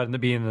you're talking about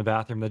being in the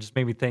bathroom, that just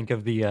made me think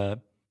of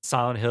the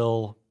Silent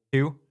Hill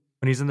 2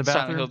 when he's in the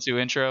bathroom. Silent Hill 2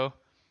 intro.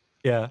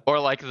 Yeah. Or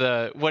like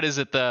the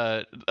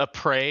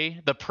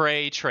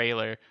Prey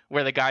trailer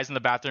where the guy's in the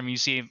bathroom, you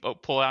see him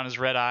pull out his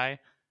red eye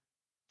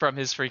from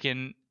his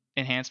freaking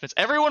enhancements.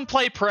 Everyone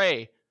play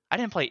Prey. I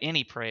didn't play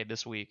any Prey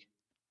this week.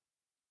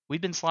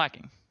 We've been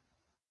slacking.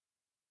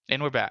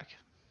 And we're back.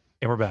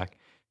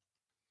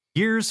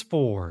 Gears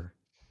 4.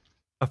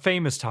 A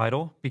famous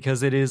title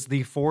because it is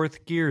the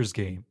 4th Gears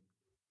game.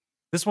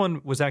 This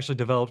one was actually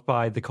developed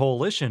by the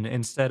Coalition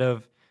instead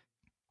of...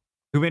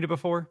 Who made it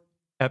before?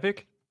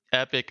 Epic?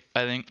 Epic,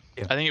 I think.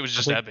 Yeah. I think it was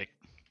just Epic.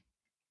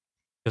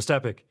 Just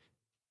Epic.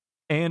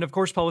 And of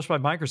course published by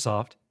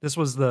Microsoft. This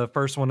was the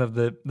first one of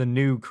the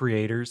new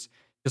creators,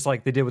 just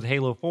like they did with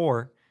Halo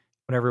 4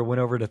 whenever it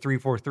went over to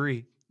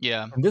 343.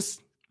 Yeah. And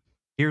this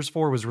Gears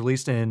 4 was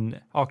released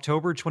in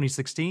October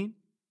 2016,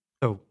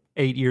 so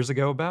 8 years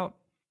ago about.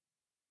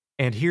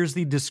 And here's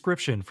the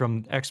description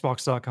from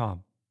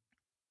Xbox.com.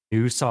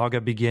 New saga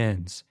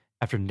begins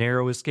after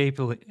narrowly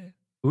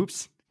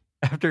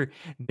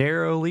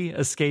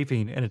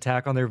escaping an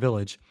attack on their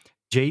village,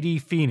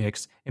 JD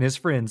Phoenix and his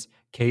friends,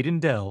 Cade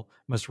and Dell,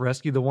 must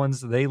rescue the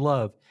ones they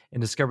love and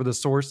discover the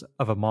source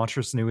of a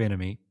monstrous new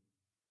enemy.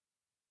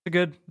 It's a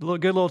good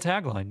little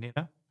tagline, you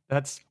know?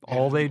 That's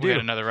all they do. We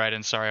got another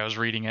write-in. Sorry, I was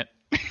reading it.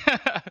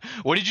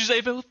 What did you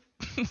say, Philip?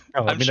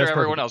 I'm sure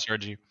everyone perfect. Else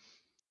heard you.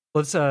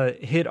 Let's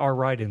hit our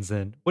write-ins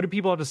then. What do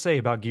people have to say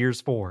about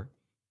Gears 4?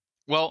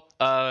 Well,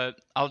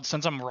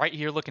 since I'm right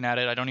here looking at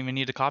it, I don't even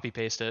need to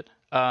copy-paste it.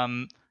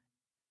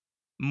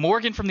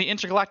 Morgan from the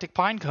Intergalactic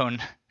Pinecone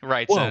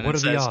writes in. What are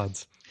the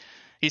odds?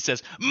 He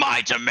says,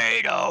 "My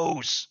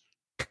tomatoes."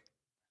 That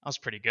was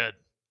pretty good.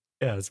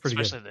 Yeah, it's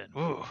pretty Especially good.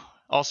 Then. Ooh.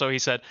 Also, he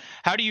said,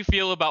 "How do you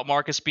feel about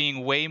Marcus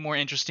being way more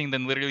interesting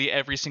than literally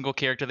every single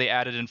character they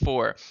added in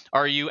 4?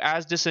 Are you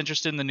as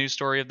disinterested in the new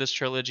story of this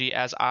trilogy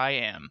as I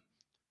am?"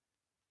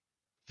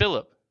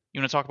 Philip,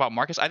 You want to talk about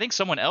Marcus? I think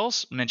someone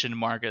else mentioned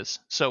Marcus,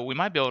 so we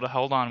might be able to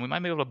hold on. We might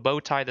be able to bow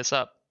tie this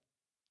up.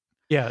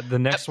 Yeah, the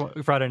next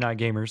one, Friday Night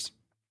Gamers.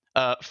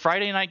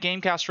 Friday Night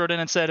Gamecast wrote in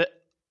and said,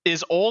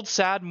 "Is old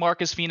sad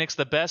Marcus Phoenix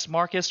the best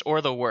Marcus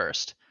or the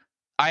worst?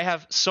 I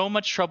have so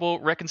much trouble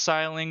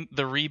reconciling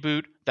the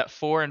reboot that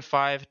 4 and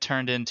 5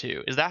 turned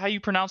into." Is that how you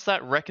pronounce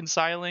that?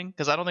 Reconciling?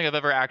 Because I don't think I've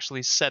ever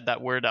actually said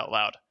that word out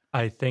loud.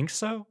 I think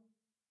so.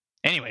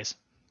 Anyways,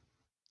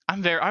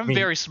 I'm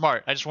very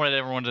smart. I just wanted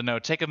everyone to know.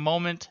 Take a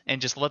moment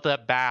and just let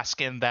that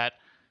bask in that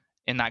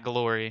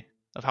glory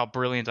of how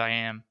brilliant I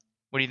am.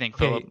 What do you think,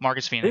 Philip?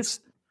 Marcus Phoenix. This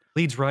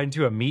leads right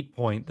into a meat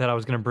point that I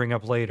was going to bring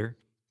up later.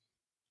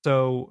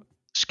 So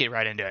just get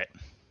right into it.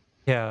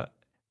 Yeah,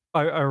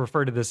 I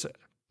refer to this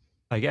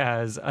like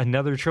as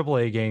another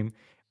AAA game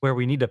where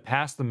we need to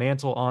pass the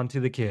mantle on to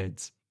the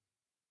kids.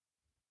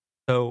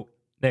 So,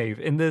 Nave,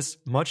 in this,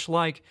 much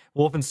like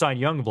Wolfenstein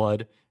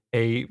Youngblood,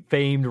 a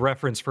famed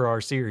reference for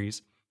our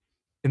series,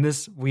 in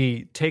this,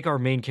 we take our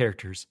main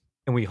characters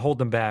and we hold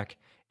them back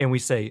and we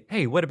say,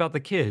 hey, what about the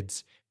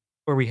kids?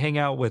 Where we hang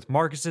out with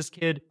Marcus's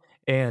kid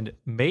and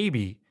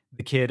maybe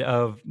the kid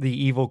of the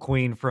evil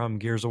queen from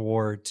Gears of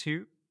War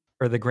 2,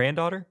 or the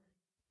granddaughter.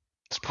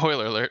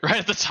 Spoiler alert, right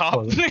at the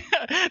top.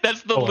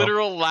 That's the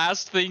literal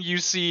last thing you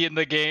see in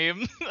the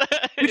game.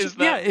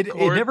 It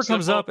never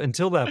comes up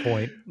until that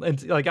point.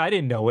 And like, I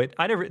didn't know it.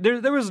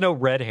 There was no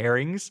red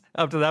herrings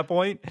up to that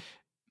point.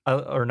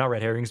 Or not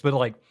red herrings, but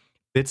like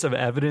bits of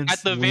evidence.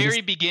 At the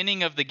very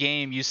beginning of the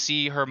game, you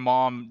see her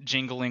mom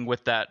jingling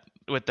with that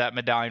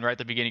medallion right at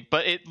the beginning.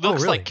 But it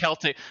looks like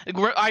Celtic.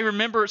 I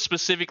remember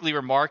specifically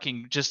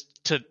remarking,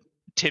 just to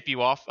tip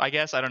you off, I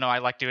guess. I don't know. I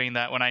like doing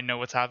that when I know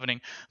what's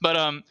happening.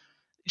 But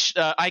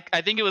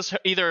I think it was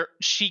either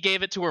she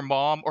gave it to her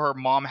mom or her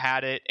mom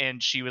had it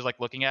and she was like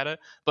looking at it.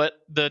 But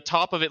the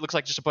top of it looks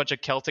like just a bunch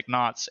of Celtic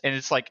knots, and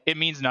it's like it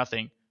means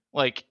nothing.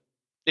 Like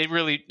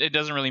it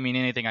doesn't really mean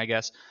anything, I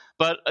guess.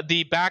 But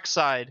the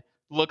backside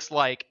looks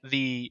like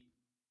the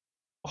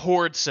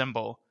Horde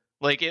symbol.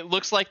 Like it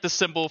looks like the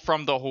symbol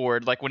from the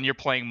Horde, like when you're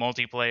playing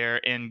multiplayer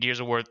in Gears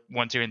of War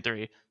 1, 2, and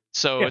 3.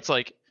 So it's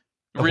like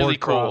really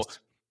cool. Cross.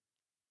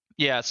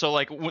 Yeah, so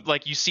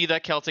like you see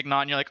that Celtic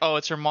knot and you're like, oh,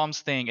 it's her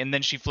mom's thing, and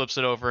then she flips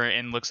it over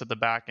and looks at the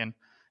back, and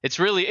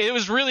it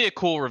was really a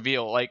cool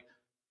reveal. Like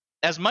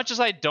as much as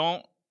I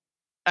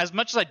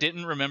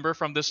didn't remember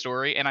from this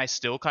story, and I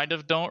still kind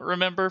of don't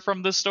remember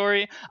from this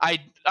story,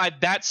 I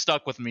that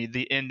stuck with me,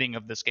 the ending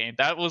of this game.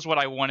 That was what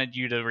I wanted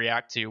you to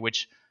react to,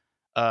 which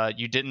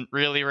you didn't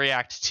really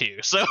react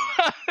to. So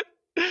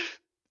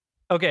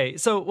okay,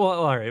 so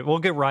all right, we'll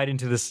get right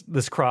into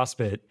this cross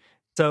bit.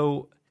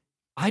 So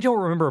I don't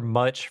remember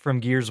much from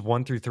Gears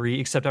 1 through 3,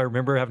 except I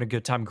remember having a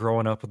good time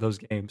growing up with those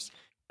games.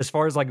 As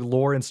far as like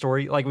lore and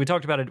story, like we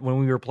talked about it when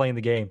we were playing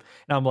the game,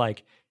 and I'm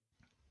like,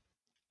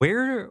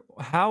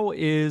 how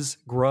is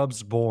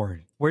Grubs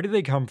born? Where did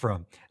they come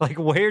from? Like,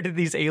 where did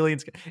these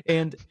aliens?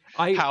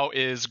 How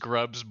is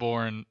Grubs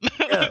born?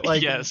 Yeah,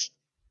 like, yes.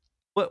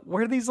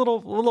 Where do these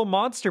little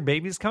monster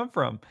babies come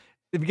from?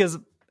 Because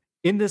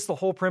in this, the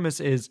whole premise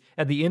is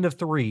at the end of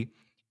 3,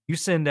 you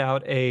send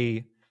out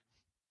a.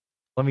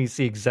 Let me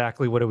see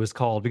exactly what it was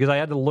called, because I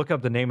had to look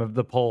up the name of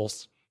the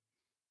pulse.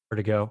 Where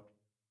to go?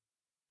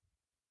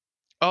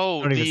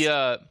 Oh,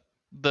 the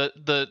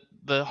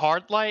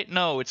hard light?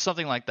 No, it's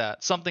something like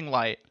that. Something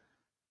light.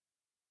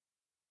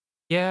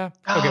 Yeah.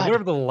 God. Okay,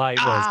 whatever the light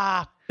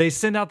was. They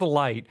send out the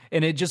light,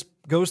 and it just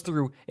goes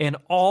through, and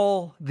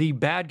all the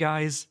bad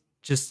guys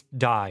just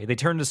die. They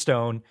turn to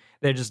stone.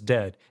 They're just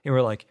dead. And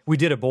we're like, we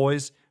did it,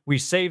 boys. We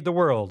saved the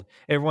world.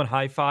 Everyone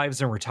high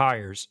fives and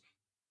retires.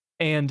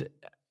 And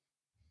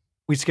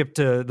we skip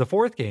to the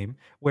 4th game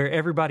where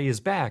everybody is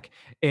back,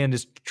 and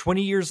it's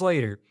 20 years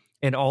later,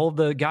 and all of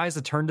the guys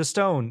that turned to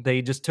stone,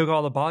 they just took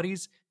all the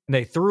bodies and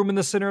they threw them in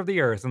the center of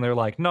the earth, and they're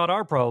like, not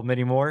our problem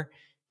anymore.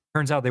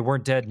 Turns out they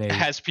weren't dead, Nate.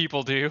 As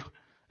people do.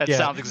 That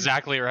sounds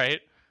exactly right.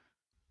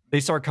 They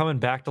start coming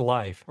back to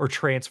life, or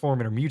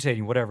transforming or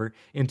mutating, whatever,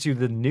 into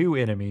the new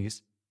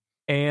enemies,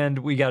 and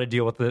we got to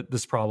deal with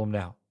this problem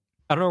now.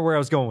 I don't know where I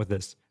was going with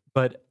this,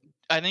 but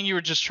I think you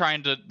were just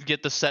trying to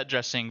get the set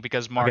dressing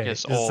because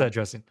Marcus old. Set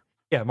dressing.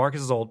 Yeah,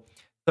 Marcus is old.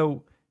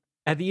 So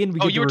at the end,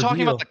 you were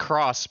talking about the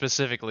cross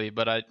specifically,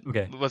 but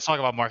let's talk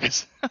about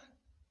Marcus.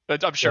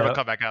 I'm sure it'll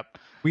come back up.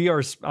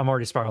 I'm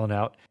already spiraling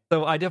out.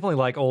 So I definitely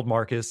like old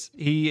Marcus.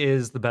 He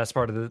is the best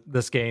part of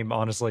this game,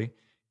 honestly.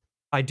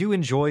 I do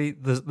enjoy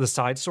the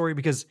side story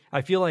because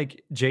I feel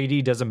like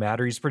JD doesn't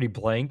matter. He's pretty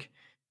blank,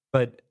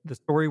 but the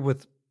story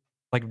with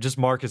like just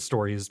Marcus'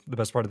 story is the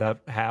best part of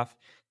that half.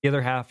 The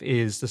other half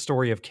is the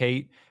story of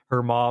Kate,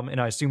 her mom, and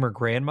I assume her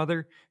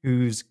grandmother,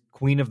 who's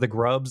Queen of the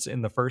Grubs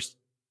in the first,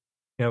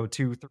 2,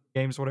 3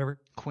 games, whatever.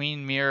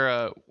 Queen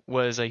Mira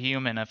was a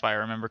human, if I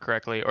remember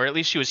correctly, or at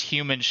least she was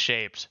human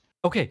shaped.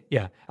 Okay,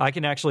 yeah, I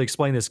can actually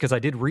explain this because I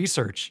did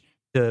research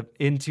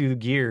into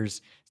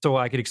Gears so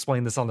I could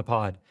explain this on the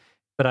pod.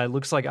 But it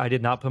looks like I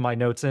did not put my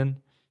notes in.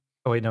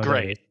 Oh wait, no.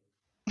 Great.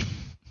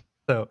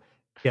 So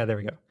yeah, there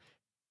we go.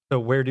 So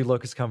where do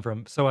locusts come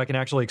from? So I can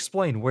actually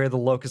explain where the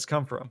locusts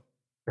come from.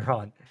 later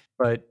on.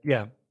 But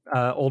yeah,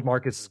 old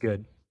Marcus is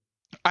good.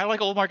 I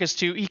like old Marcus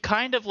too. He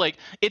kind of like,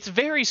 it's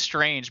very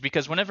strange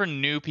because whenever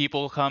new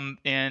people come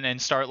in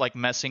and start like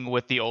messing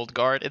with the old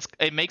guard,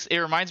 it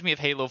reminds me of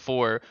Halo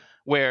 4,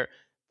 where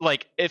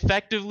like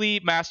effectively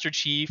Master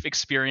Chief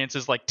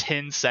experiences like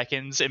 10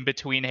 seconds in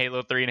between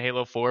Halo 3 and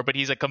Halo 4, but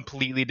he's a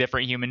completely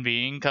different human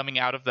being coming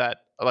out of that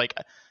like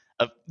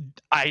a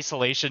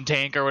isolation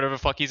tank or whatever the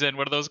fuck he's in.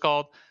 What are those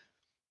called?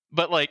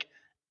 But like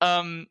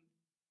in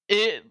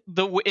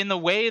the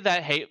way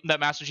that that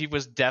Master Chief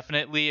was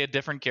definitely a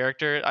different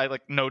character, I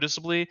like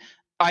noticeably.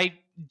 I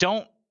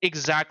don't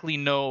exactly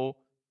know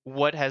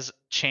what has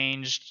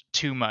changed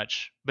too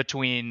much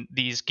between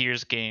these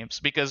Gears games,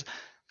 because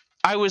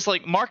I was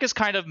like, Marcus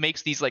kind of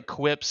makes these like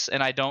quips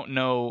and I don't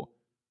know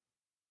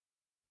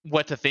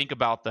what to think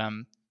about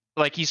them.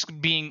 Like he's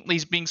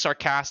being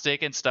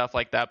sarcastic and stuff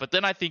like that, but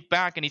then I think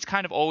back and he's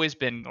kind of always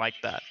been like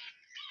that,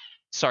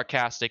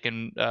 sarcastic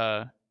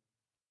and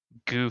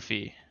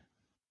goofy.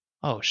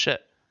 Oh shit.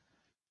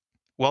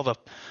 Well, the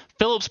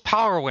Philips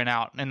power went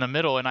out in the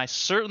middle, and I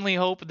certainly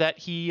hope that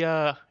he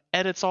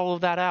edits all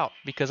of that out,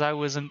 because I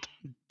wasn't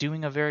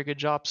doing a very good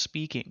job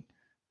speaking.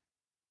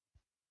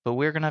 But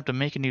we're gonna have to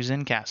make a new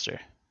Zencastr.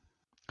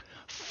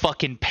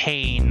 Fucking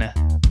pain.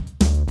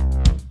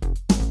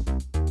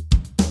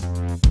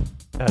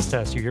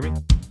 Test. You hear me?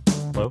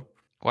 Hello?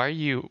 Why are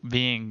you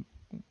being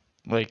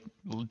like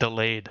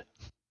delayed?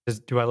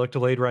 Do I look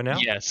delayed right now?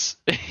 Yes.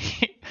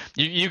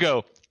 you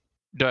go.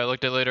 Do I look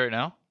delayed right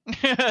now?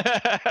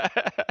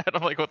 And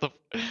I'm like, what the?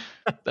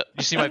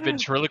 You see my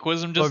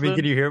ventriloquism just then?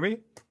 Can you hear me?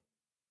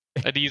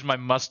 I had to use my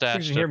mustache.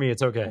 If you can hear me,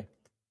 it's okay.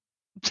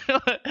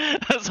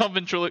 That's how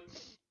ventriloquism.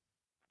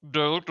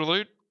 Do I look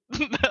delayed?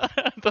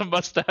 The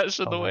mustache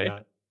in the way.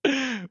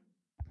 All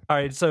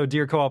right, so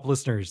dear co-op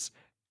listeners,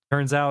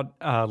 turns out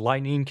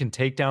lightning can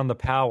take down the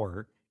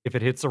power if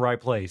it hits the right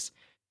place.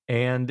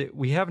 And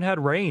we haven't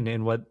had rain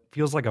in what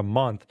feels like a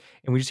month,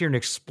 and we just hear an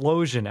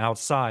explosion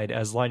outside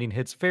as lightning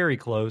hits very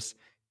close.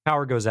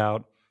 Power goes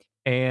out,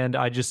 and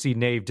I just see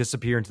Nave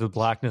disappear into the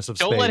blackness of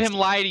space. Don't let him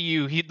lie to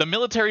you. The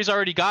military's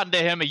already gotten to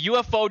him. A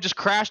UFO just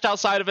crashed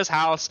outside of his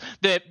house.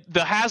 The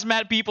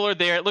hazmat people are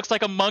there. It looks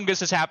like Among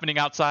Us is happening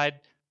outside.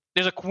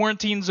 There's a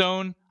quarantine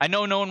zone. I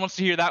know no one wants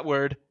to hear that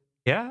word.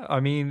 Yeah,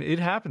 I mean, it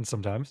happens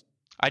sometimes.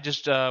 I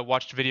just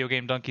watched Video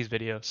Game Donkey's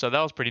video, so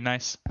that was pretty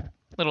nice.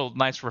 Little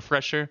nice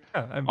refresher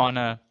on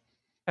a.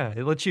 Yeah,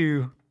 it lets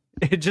you.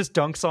 It just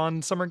dunks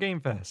on Summer Game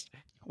Fest,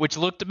 which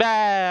looked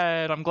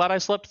bad. I'm glad I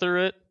slept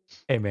through it.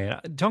 Hey man,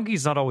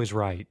 Donkey's not always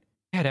right.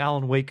 It had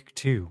Alan Wake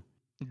 2.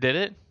 Did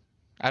it?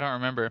 I don't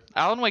remember.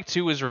 Alan Wake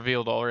 2 was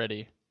revealed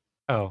already.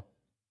 Oh,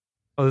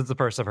 this is the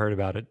first I've heard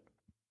about it.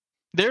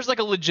 There's like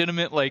a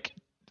legitimate like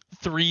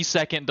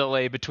 3-second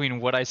delay between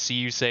what I see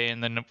you say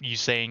and then you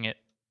saying it.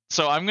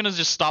 So I'm gonna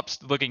just stop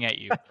looking at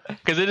you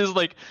because it is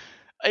like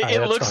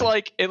it looks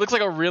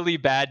like a really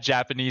bad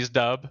Japanese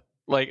dub,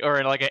 like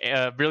or like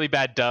a really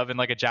bad dub in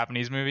like a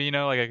Japanese movie. You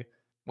know, like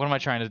what am I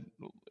trying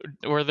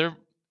to? Or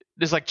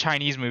there's like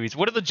Chinese movies.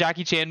 What are the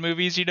Jackie Chan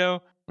movies? You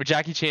know, where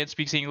Jackie Chan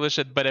speaks English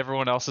but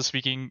everyone else is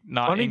speaking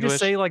not English. Why don't you just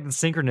say like the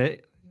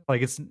synchronate?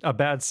 Like it's a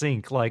bad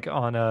sync, like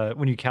on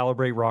when you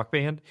calibrate Rock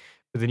Band,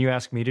 but then you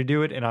ask me to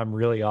do it and I'm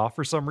really off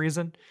for some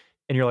reason,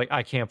 and you're like,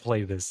 I can't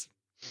play this.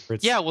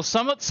 Yeah, well,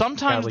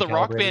 sometimes the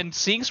Rock Band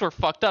syncs were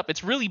fucked up.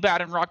 It's really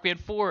bad in Rock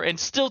Band 4, and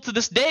still to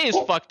this day is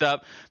fucked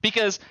up,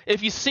 because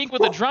if you sync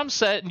with a drum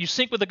set and you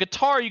sync with a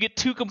guitar, you get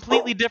two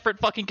completely different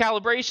fucking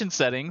calibration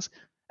settings,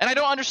 and I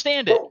don't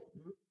understand it.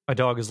 My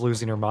dog is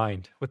losing her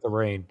mind with the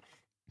rain.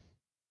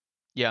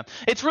 Yeah,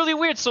 it's really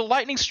weird. So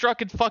lightning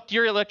struck and fucked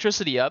your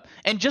electricity up,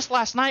 and just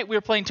last night we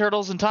were playing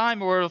Turtles in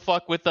Time, or whatever the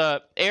fuck, with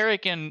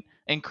Eric and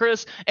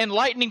Chris, and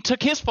lightning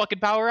took his fucking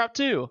power out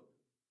too.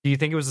 Do you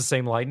think it was the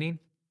same lightning?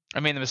 I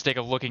made the mistake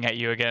of looking at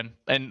you again.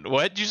 And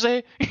what did you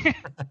say?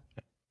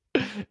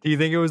 Do you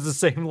think it was the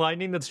same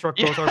lightning that struck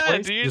both our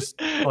places?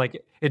 Just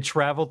like it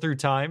traveled through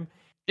time?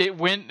 It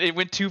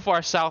went too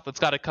far south.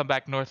 It's got to come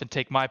back north and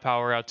take my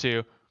power out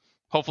too.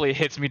 Hopefully it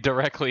hits me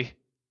directly.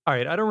 All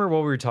right, I don't remember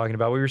what we were talking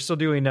about. We were still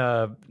doing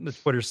the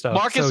Twitter stuff.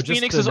 Marcus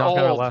Phoenix is old.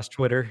 Our last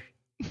Twitter.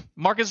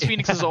 Marcus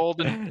Phoenix is old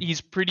and he's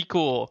pretty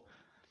cool.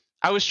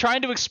 I was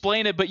trying to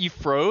explain it, but you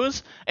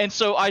froze, and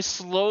so I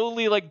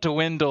slowly like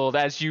dwindled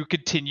as you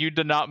continued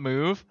to not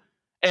move,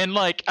 and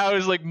like I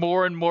was like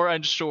more and more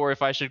unsure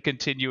if I should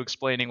continue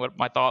explaining what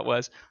my thought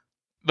was.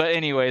 But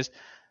anyways,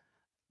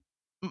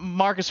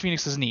 Marcus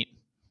Phoenix is neat.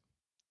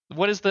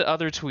 What is the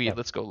other tweet? Yeah,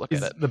 let's go look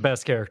at it. The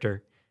best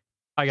character.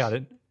 I got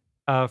it.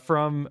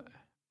 From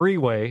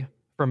Freeway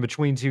from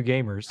Between Two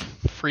Gamers.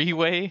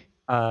 Freeway?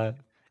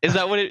 Is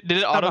that what it did?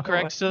 It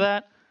autocorrect to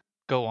that?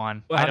 Go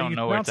on. Well, I don't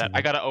know where it's at.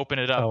 I gotta open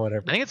it up. Oh,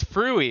 whatever. I think it's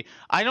Fruy.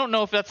 I don't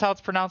know if that's how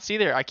it's pronounced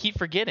either. I keep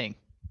forgetting.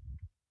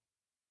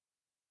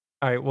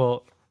 All right,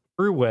 well,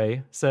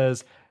 Fruway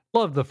says,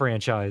 love the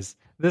franchise.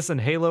 This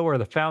and Halo are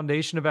the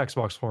foundation of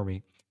Xbox for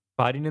me.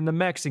 Fighting in the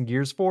mechs in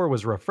Gears 4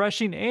 was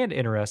refreshing and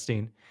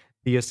interesting.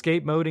 The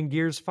escape mode in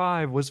Gears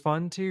 5 was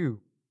fun too.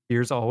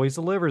 Gears always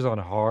delivers on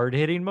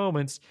hard-hitting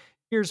moments.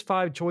 Gears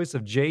 5 choice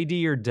of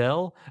JD or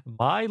Dell?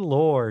 My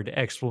lord!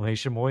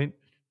 Exclamation point.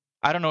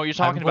 I don't know what you're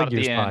I haven't talking played about at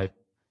Gears the end. 5.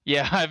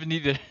 Yeah, I haven't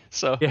either.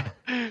 So Yeah.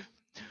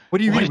 What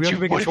do you mean? We have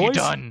to make a what have you choice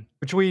done?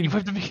 between You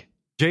have to make.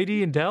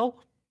 JD and Dell?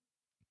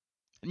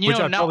 You Which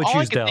know, I'd now probably all I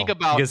choose can think Dell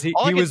about, because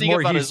all I he can was think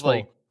more about is useful.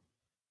 like,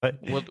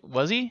 But what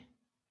was he?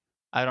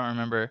 I don't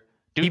remember.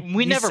 Dude,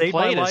 we he never saved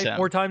played my as life him.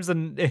 more times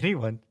than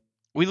anyone.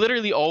 We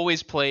literally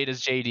always played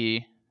as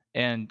JD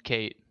and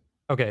Kate.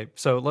 Okay,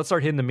 so let's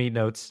start hitting the meat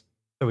notes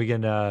so we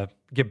can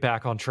get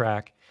back on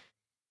track.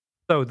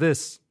 So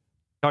this,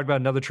 talk about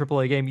another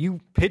AAA game.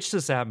 You pitched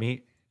this at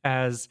me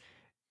as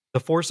The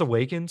Force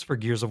Awakens for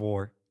Gears of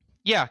War.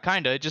 Yeah,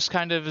 kind of. It just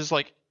kind of is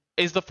like,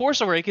 is The Force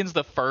Awakens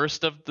the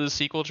first of the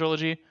sequel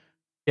trilogy?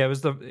 Yeah, it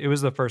was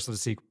the first of the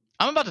sequel.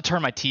 I'm about to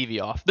turn my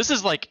TV off. This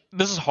is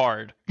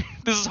hard.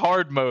 This is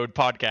hard mode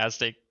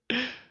podcasting.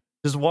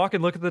 Just walk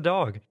and look at the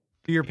dog.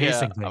 Do your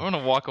pacing Yeah, thing. I'm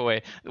gonna walk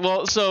away.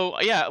 Well, so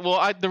yeah,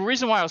 well, the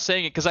reason why I was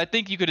saying it, because I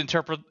think you could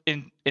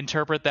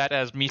interpret that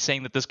as me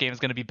saying that this game is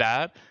gonna be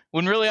bad,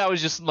 when really I was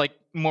just like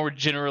more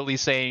generally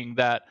saying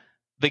that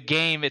the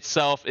game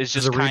itself is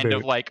just kind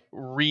of reboot. like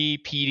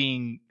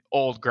repeating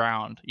old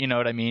ground. You know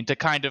what I mean? To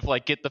kind of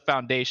like get the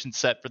foundation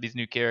set for these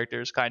new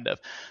characters. Kind of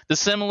the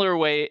similar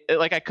way,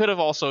 like I could have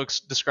also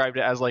described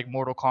it as like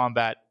Mortal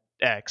Kombat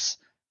X.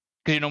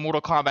 Because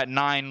Mortal Kombat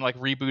 9 like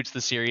reboots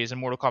the series, and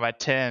Mortal Kombat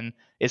 10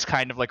 is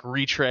kind of like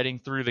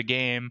retreading through the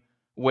game,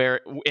 where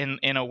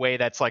in a way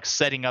that's like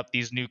setting up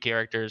these new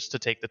characters to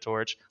take the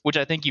torch, which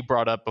I think you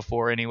brought up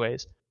before,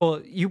 anyways.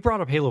 Well, you brought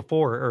up Halo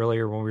 4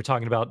 earlier when we were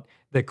talking about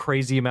the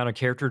crazy amount of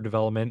character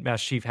development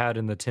Master Chief had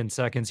in the 10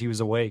 seconds he was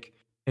awake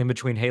in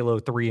between Halo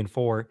 3 and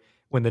 4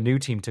 when the new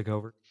team took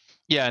over.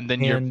 Yeah, and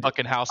then your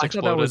fucking house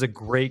exploded. I thought that was a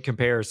great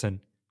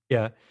comparison.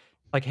 Yeah,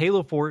 like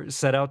Halo 4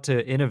 set out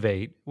to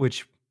innovate,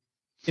 which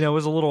it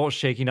was a little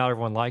shaky. Not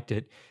everyone liked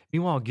it.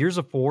 Meanwhile, Gears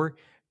of 4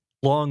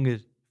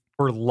 clung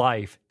for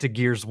life to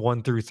Gears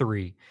 1 through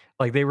 3.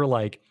 Like they were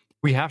like,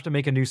 we have to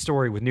make a new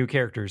story with new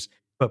characters,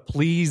 but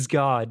please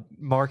God,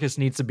 Marcus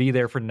needs to be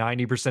there for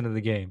 90% of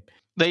the game.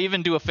 They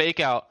even do a fake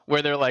out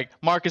where they're like,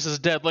 Marcus is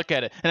dead, look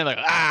at it. And they're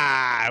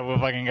like, we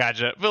fucking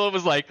gotcha. Philip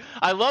was like,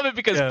 I love it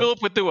because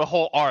Philip went through a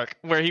whole arc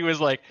where he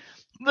was like,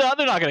 no,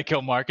 they're not going to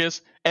kill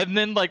Marcus. And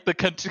then like the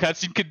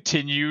cutscene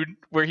continued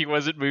where he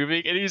wasn't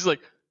moving. And he's like,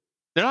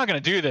 they're not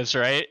going to do this,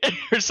 right?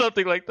 Or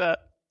something like that.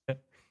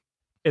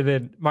 And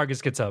then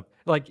Marcus gets up.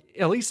 Like,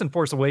 at least in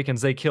Force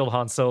Awakens, they killed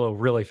Han Solo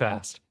really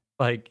fast.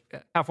 Like,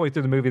 halfway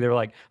through the movie, they were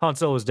like, Han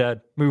Solo's dead.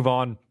 Move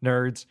on,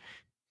 nerds.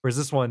 Whereas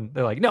this one,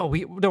 they're like, no,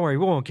 don't worry,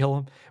 we won't kill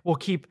him. We'll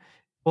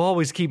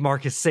always keep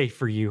Marcus safe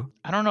for you.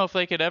 I don't know if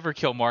they could ever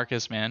kill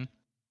Marcus, man.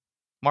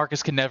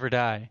 Marcus can never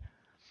die.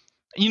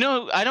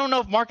 I don't know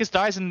if Marcus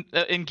dies in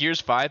Gears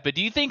 5, but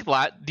do you think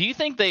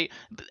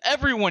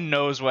everyone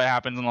knows what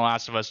happens in The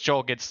Last of Us?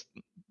 Joel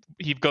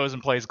he goes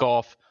and plays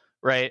golf,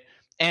 right?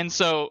 And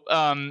so,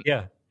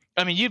 yeah.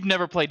 I mean, you've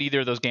never played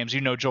either of those games.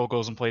 Joel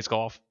goes and plays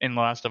golf in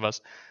The Last of Us.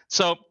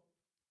 So,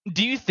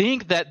 do you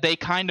think that they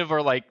kind of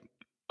are like,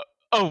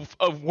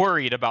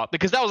 worried about,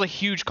 because that was a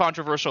huge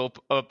controversial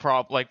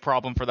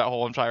problem for that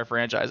whole entire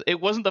franchise. It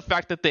wasn't the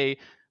fact that they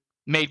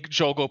made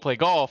Joel go play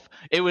golf.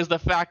 It was the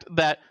fact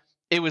that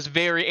it was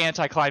very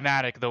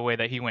anticlimactic the way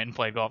that he went and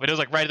played golf. It was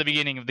like right at the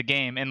beginning of the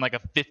game in like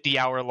a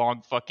 50-hour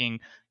long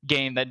fucking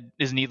game that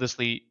is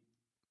needlessly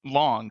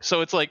long. So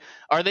it's like,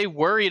 are they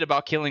worried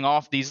about killing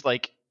off these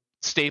like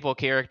staple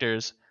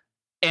characters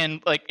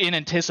and like in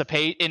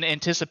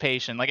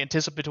anticipation, like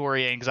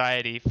anticipatory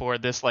anxiety for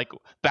this like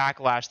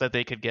backlash that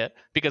they could get?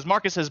 Because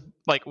Marcus is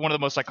like one of the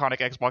most iconic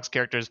Xbox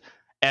characters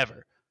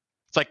ever.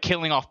 It's like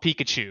killing off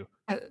Pikachu.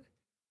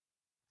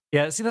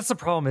 Yeah, see, that's the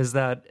problem, is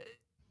that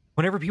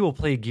whenever people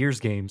play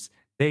Gears games,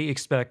 they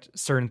expect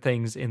certain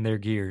things in their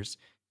Gears.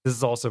 This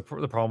is also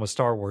the problem with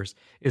Star Wars,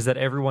 is that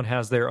everyone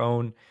has their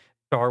own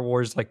Star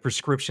Wars like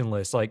prescription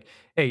list. Like,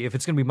 hey, if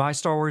it's going to be my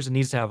Star Wars, it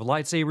needs to have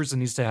lightsabers, it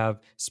needs to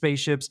have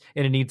spaceships,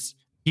 and it needs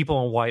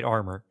people in white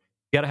armor.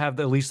 You got to have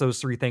at least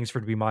those three things for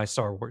it to be my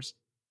Star Wars.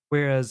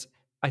 Whereas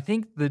I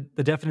think the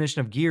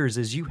definition of Gears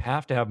is you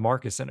have to have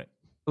Marcus in it.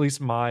 At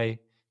least my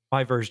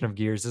version of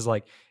Gears is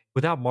like,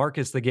 without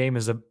Marcus, the game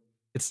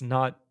it's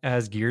not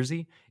as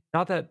Gearsy.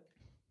 Not that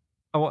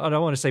I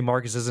don't want to say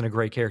Marcus isn't a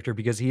great character,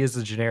 because he is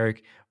the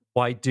generic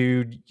white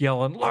dude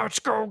yelling, "Let's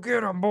go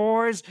get him,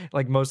 boys!"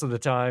 Like most of the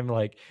time,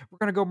 like, we're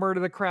gonna go murder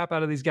the crap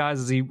out of these guys,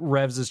 as he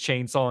revs his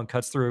chainsaw and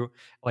cuts through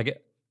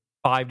like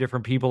 5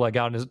 different people that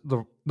got in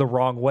the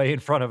wrong way in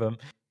front of him.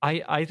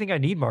 I think I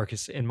need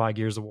Marcus in my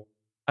Gears of War.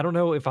 I don't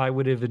know if I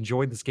would have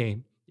enjoyed this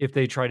game if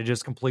they try to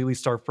just completely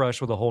start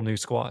fresh with a whole new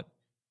squad.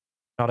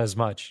 Not as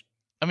much.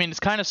 I mean, it's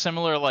kind of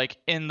similar, like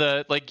in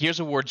the Gears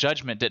of War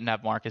Judgment didn't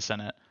have Marcus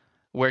in it,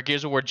 where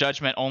Gears of War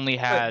Judgment only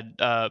had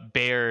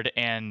Baird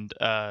and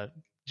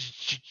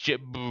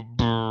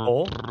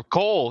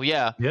Cole.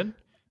 Yeah.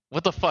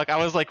 What the fuck? I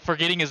was like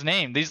forgetting his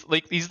name. He's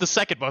the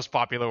second most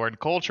popular one.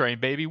 Coltrane,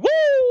 baby. Woo!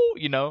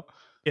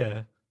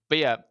 Yeah. But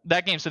yeah,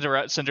 that game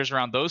centers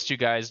around those two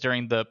guys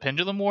during the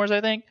Pendulum Wars,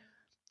 I think,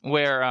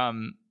 where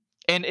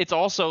And it's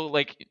also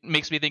like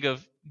makes me think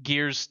of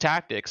Gears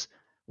Tactics,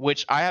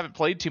 which I haven't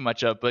played too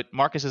much of, but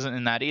Marcus isn't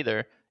in that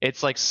either.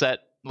 It's like set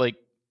like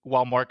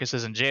while Marcus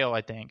is in jail,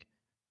 I think.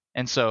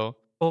 And so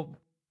Well,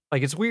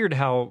 like it's weird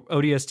how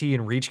ODST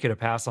and Reach get a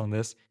pass on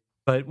this,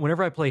 but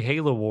whenever I play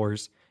Halo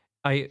Wars,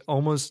 I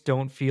almost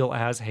don't feel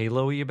as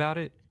Halo-y about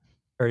it,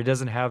 or it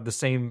doesn't have the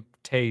same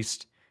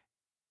tastiness.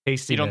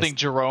 you don't think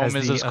Jerome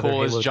is as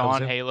cool as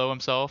John Halo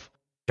himself?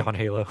 John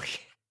Halo.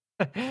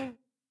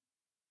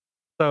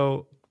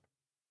 So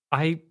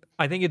I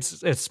think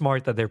it's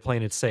smart that they're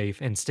playing it safe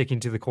and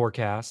sticking to the core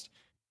cast,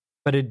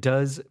 but it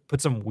does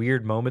put some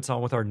weird moments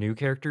on with our new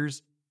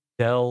characters,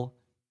 Dell,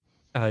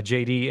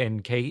 JD,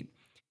 and Kate,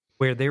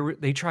 where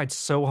they tried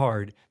so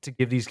hard to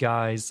give these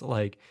guys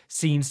like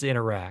scenes to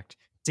interact,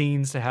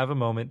 scenes to have a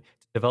moment,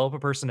 to develop a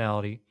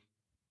personality,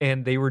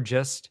 and they were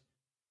just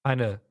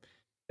kind of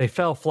they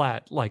fell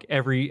flat. Like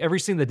every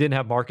scene that didn't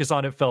have Marcus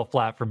on it fell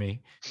flat for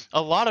me.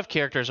 A lot of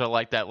characters are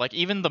like that. Like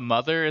even the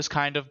mother is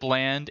kind of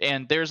bland,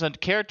 and there's a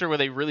character where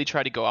they really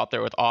try to go out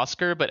there with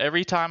Oscar, but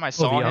every time I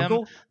saw him,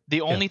 uncle?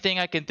 the only thing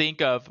I can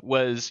think of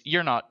was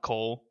you're not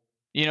Cole.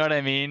 You know what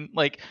I mean?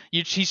 Like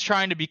he's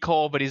trying to be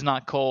Cole, but he's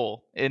not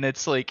Cole, and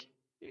it's like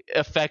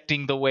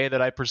affecting the way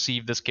that I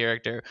perceive this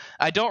character.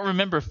 I don't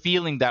remember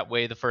feeling that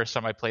way the first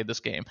time I played this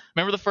game.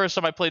 Remember the first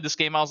time I played this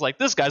game, I was like,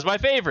 this guy's my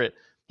favorite.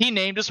 He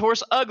named his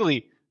horse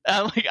Ugly.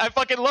 Like I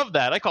fucking love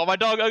that. I call my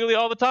dog Ugly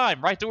all the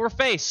time, right to her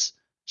face.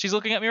 She's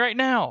looking at me right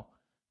now.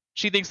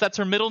 She thinks that's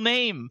her middle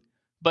name.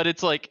 But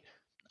it's like,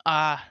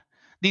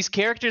 these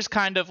characters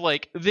kind of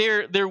like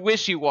they're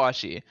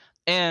wishy-washy.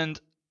 And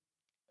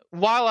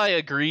while I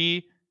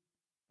agree,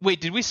 wait,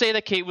 did we say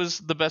that Kate was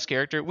the best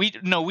character? We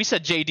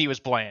said JD was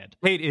bland.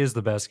 Kate is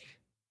the best.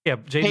 Yeah,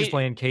 JD's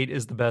playing. Kate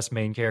is the best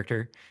main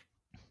character.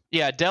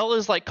 Yeah, Dell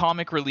is like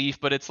comic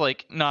relief, but it's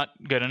like not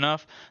good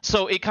enough.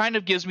 So it kind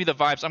of gives me the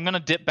vibes. I'm going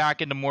to dip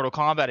back into Mortal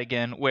Kombat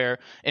again, where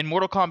in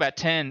Mortal Kombat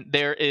 10,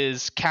 there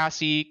is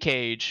Cassie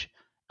Cage,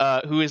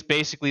 who is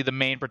basically the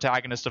main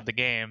protagonist of the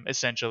game,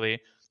 essentially.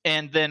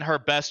 And then her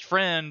best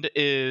friend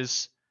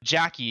is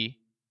Jackie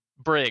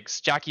Briggs.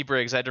 Jackie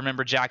Briggs. I had to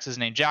remember Jax's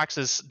name.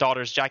 Jax's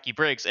daughter's Jackie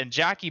Briggs. And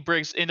Jackie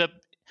Briggs ended up...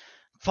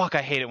 Fuck,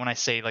 I hate it when I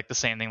say like the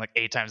same thing like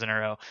 8 times in a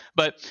row.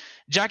 But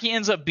Jackie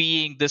ends up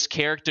being this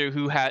character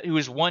who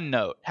is one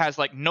note, has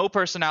like no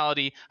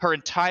personality. Her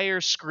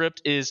entire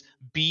script is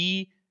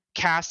be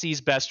Cassie's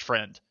best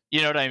friend.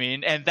 You know what I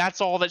mean? And that's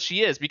all that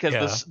she is,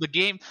 because the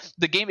game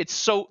it's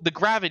so the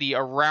gravity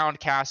around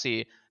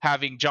Cassie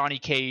having Johnny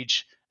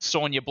Cage,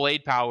 Sonya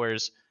Blade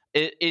powers.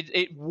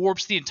 It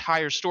warps the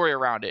entire story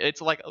around it. It's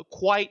like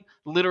quite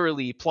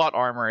literally plot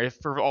armor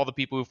for all the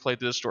people who've played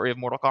through the story of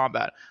Mortal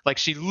Kombat. Like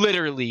she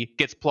literally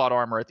gets plot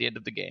armor at the end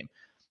of the game.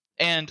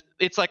 And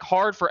it's like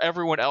hard for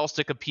everyone else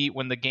to compete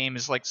when the game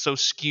is like so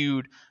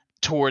skewed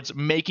towards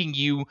making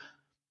you,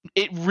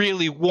 it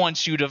really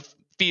wants you to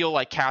feel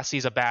like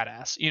Cassie's a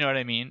badass. You know what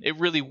I mean? It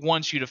really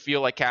wants you to feel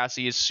like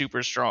Cassie is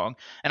super strong.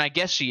 And I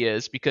guess she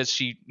is, because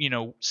she,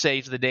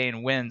 saves the day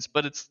and wins.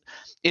 But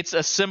it's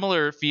a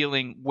similar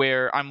feeling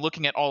where I'm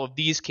looking at all of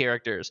these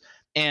characters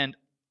and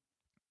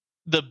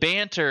the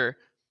banter.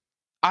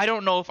 I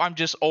don't know if I'm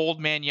just old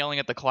man yelling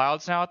at the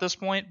clouds now at this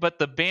point, but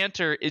the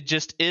banter, it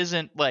just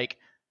isn't like,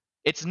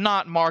 it's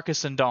not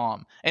Marcus and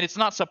Dom, and it's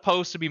not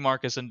supposed to be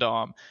Marcus and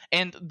Dom.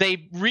 And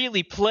they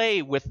really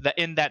play with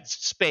in that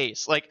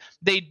space. Like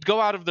they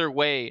go out of their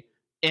way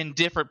in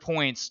different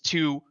points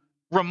to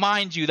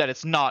remind you that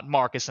it's not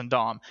Marcus and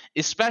Dom,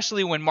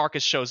 especially when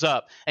Marcus shows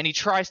up and he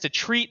tries to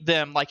treat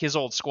them like his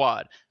old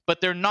squad,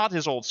 but they're not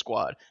his old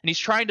squad. And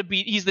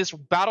he's this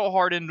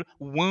battle-hardened,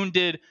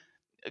 wounded,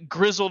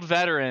 grizzled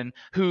veteran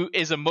who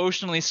is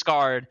emotionally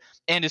scarred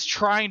and is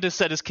trying to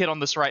set his kid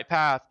on this right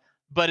path.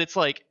 But it's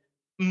like,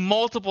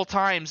 multiple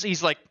times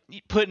he's like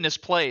put in his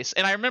place.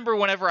 And I remember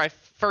whenever I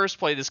first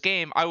played this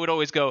game, I would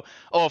always go,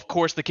 oh, of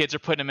course the kids are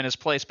putting him in his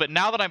place. But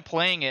now that I'm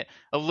playing it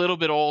a little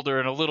bit older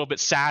and a little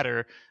bit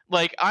sadder,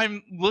 like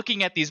I'm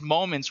looking at these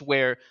moments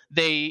where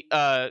they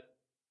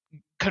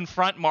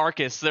confront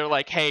Marcus. They're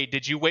like, hey,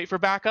 did you wait for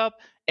backup?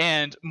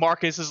 And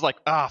Marcus is like,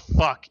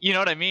 fuck. You know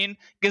what I mean?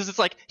 Because it's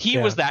like he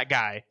was that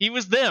guy. He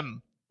was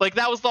them. Like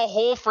that was the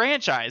whole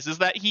franchise, is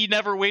that he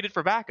never waited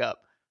for backup.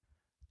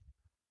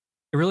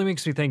 It really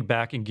makes me think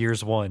back in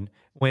Gears 1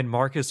 when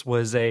Marcus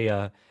was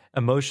a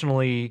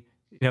emotionally,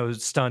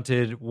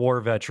 stunted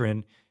war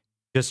veteran,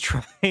 just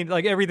trying,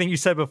 like everything you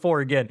said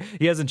before. Again,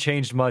 he hasn't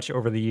changed much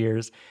over the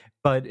years,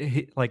 but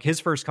his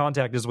first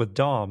contact is with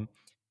Dom,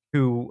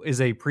 who is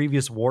a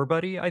previous war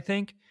buddy, I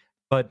think.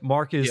 But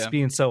Marcus,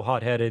 being so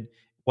hot-headed,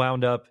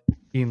 wound up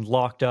being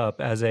locked up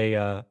as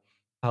not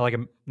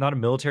a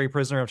military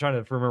prisoner. I'm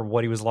trying to remember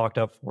what he was locked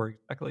up for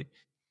exactly,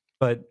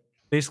 but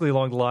basically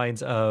along the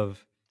lines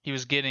of, he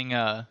was getting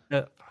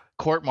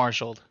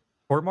court-martialed.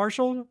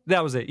 Court-martialed?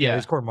 That was it. Yeah, he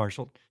was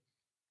court-martialed.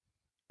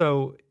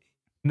 So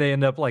they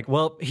end up like,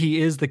 well, he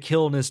is the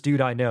killness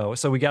dude I know,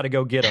 so we got to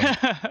go get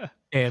him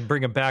and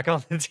bring him back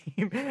on the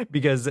team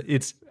because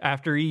it's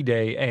after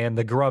E-Day and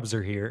the grubs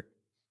are here.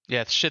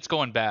 Yeah, shit's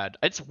going bad.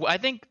 I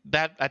think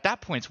that at that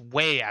point it's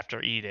way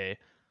after E-Day.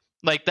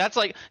 Like that's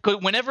like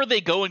 'cause whenever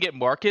they go and get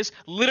Marcus,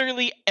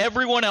 literally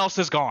everyone else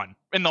is gone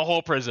in the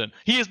whole prison.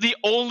 He is the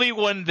only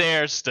one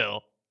there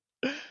still.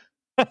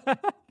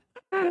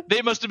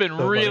 They must have been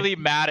So really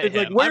mad at It's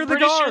him. like, where are the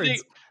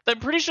guards? I'm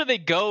pretty sure they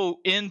go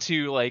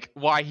into like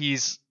why he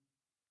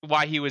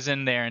was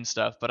in there and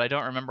stuff, but I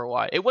don't remember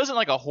why. It wasn't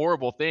like a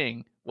horrible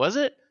thing, was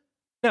it?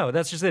 No,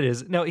 that's just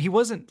it. No, he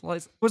wasn't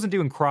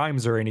doing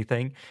crimes or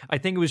anything. I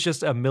think it was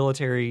just a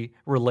military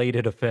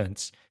related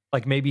offense.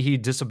 Like maybe he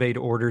disobeyed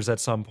orders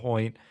at some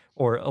point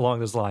or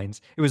along those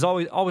lines. It was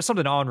always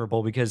something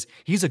honorable because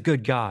he's a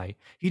good guy.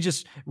 He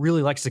just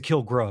really likes to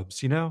kill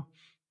grubs, you know?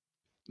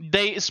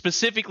 They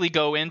specifically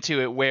go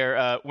into it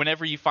where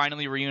whenever you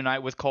finally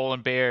reunite with Cole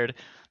and Baird,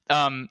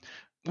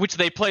 which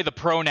they play the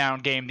pronoun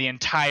game the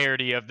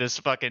entirety of this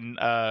fucking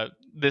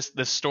this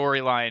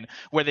storyline,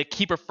 where they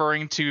keep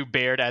referring to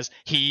Baird as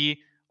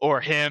he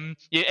or him,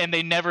 and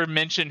they never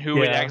mention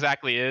who it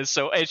exactly is.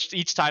 So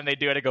each time they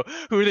do it, I go,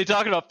 "Who are they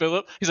talking about,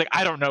 Philip?" He's like,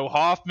 "I don't know,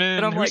 Hoffman."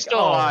 And I'm Who's like, still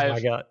oh alive?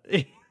 my god.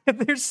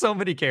 There's so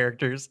many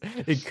characters.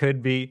 It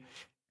could be.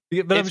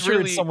 But I'm sure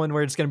it's someone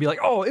where it's going to be like,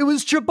 oh, it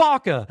was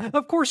Chewbacca.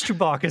 Of course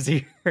Chewbacca's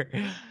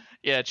here.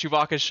 Yeah,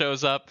 Chewbacca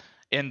shows up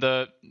in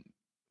the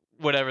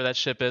whatever that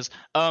ship is.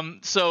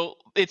 So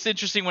it's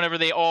interesting whenever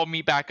they all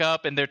meet back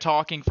up and they're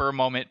talking for a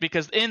moment,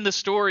 because in the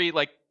story,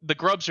 like the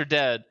grubs are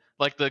dead.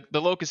 Like the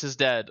locust is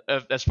dead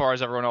as far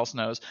as everyone else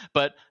knows.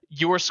 But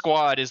your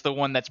squad is the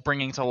one that's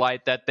bringing to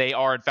light that they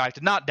are in fact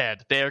not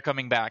dead. They are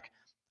coming back.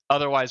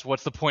 Otherwise,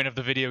 what's the point of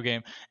the video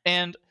game?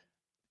 And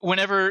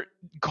whenever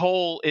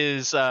Cole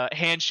is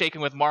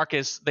handshaking with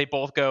Marcus, they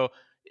both go,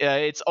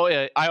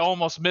 I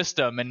almost missed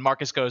him. And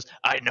Marcus goes,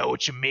 I know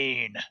what you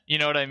mean. You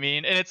know what I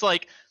mean? And it's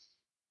like,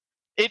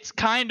 it's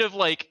kind of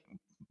like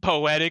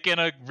poetic in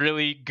a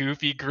really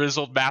goofy,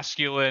 grizzled,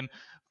 masculine,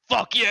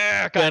 fuck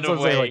yeah kind of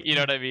way. Like, you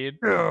know what I mean?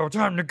 Oh,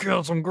 time to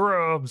kill some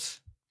grubs.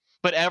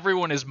 But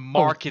everyone is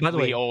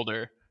markedly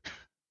older.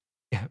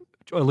 Yeah,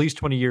 at least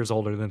 20 years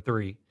older than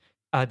 3.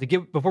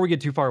 Before we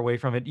get too far away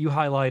from it, you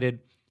highlighted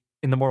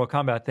in the Mortal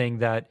Kombat thing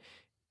that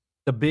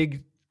the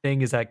big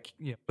thing is that,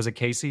 was it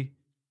Cassie?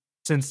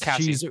 Since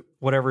Cassie. She's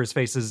whatever his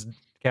face is,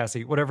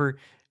 Cassie, whatever,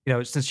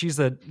 since she's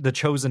the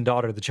chosen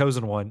daughter, the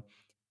chosen one,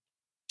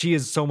 she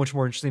is so much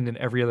more interesting than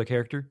every other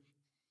character.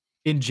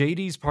 In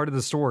JD's part of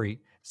the story,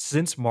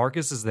 since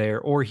Marcus is there,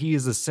 or he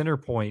is the center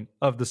point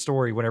of the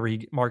story whenever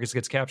Marcus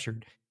gets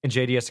captured and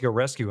JD has to go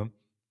rescue him,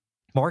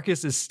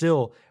 Marcus is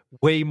still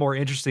way more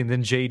interesting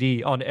than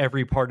JD on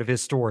every part of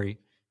his story,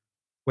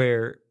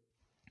 where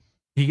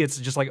he gets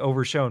just like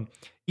overshown.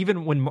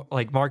 Even when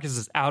like Marcus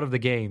is out of the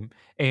game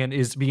and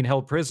is being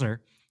held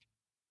prisoner,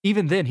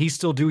 even then he's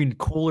still doing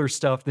cooler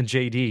stuff than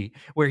JD,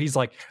 where he's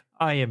like,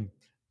 I am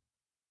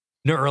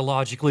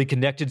neurologically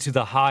connected to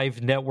the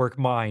Hive network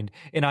mind,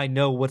 and I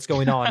know what's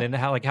going on and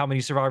how many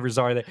survivors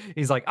are there.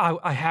 He's like,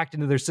 I hacked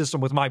into their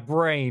system with my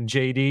brain,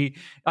 JD.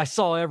 I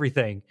saw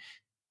everything.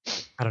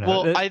 I don't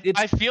know. Well,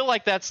 I feel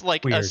like that's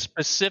like weird. A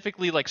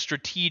specifically like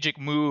strategic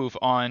move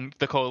on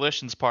the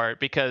Coalition's part,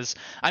 because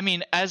I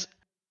mean, as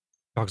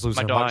dog's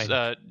losing my dog's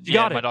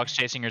my dog's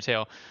chasing your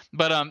tail,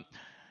 but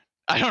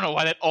I don't know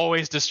why that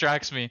always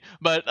distracts me,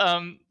 but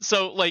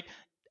so like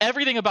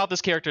everything about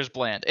this character is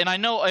bland, and I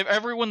know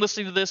everyone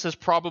listening to this has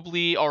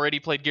probably already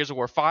played Gears of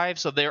War 5,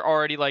 so they're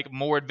already like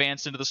more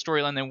advanced into the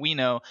storyline than we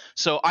know.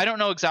 So I don't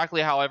know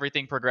exactly how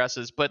everything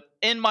progresses, but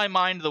in my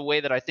mind, the way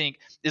that I think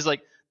is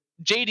like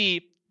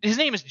JD. His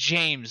name is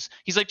James.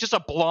 He's like just a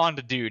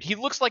blonde dude. He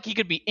looks like he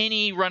could be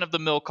any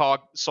run-of-the-mill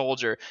COG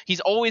soldier. He's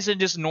always in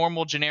just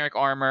normal generic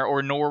armor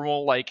or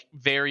normal, like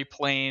very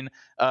plain,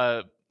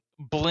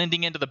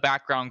 blending into the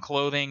background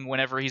clothing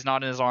whenever he's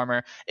not in his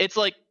armor. It's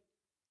like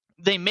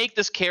they make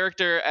this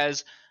character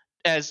as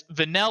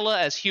vanilla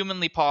as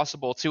humanly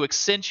possible to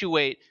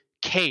accentuate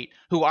Kate,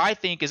 who I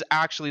think is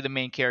actually the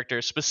main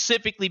character,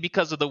 specifically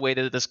because of the way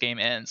that this game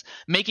ends.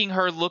 Making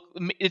her look,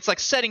 it's like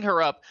setting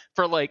her up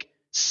for like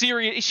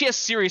serious. She has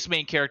serious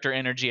main character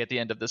energy at the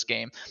end of this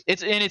game.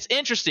 It's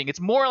interesting. It's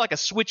more like a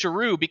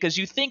switcheroo, because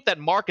you think that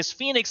Marcus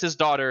Phoenix's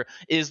daughter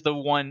is the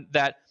one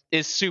that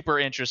is super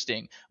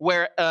interesting,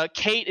 where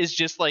Kate is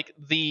just like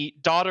the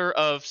daughter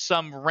of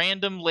some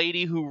random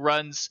lady who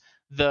runs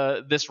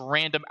this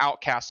random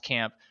outcast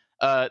camp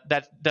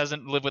that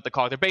doesn't live with the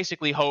COG. They're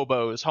basically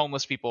hobos,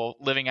 homeless people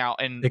living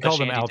out in. They call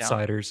them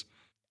outsiders.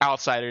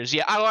 Outsiders,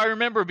 yeah. I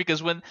remember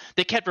because when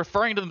they kept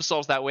referring to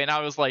themselves that way, and I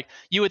was like,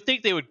 you would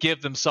think they would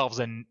give themselves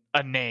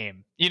a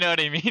name. You know what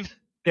I mean?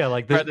 Yeah,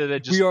 like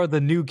we are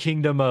the new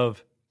kingdom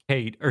of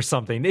Kate or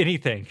something.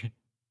 Anything.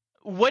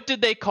 What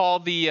did they call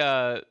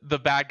the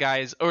bad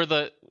guys, or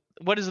the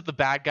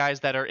bad guys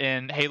that are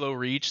in Halo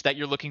Reach that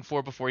you're looking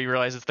for before you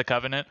realize it's the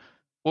Covenant?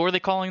 What were they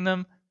calling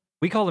them?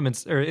 We call them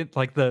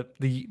like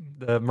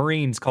the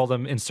Marines call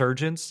them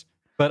insurgents,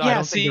 but I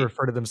don't think they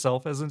refer to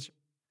themselves as insurgents.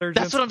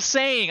 That's what I'm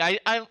saying.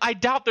 I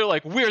doubt they're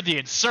like, we're the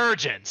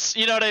insurgents.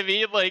 You know what I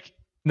mean? Like,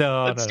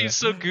 no, that seems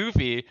so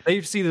goofy.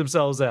 They see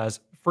themselves as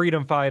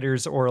freedom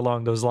fighters or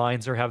along those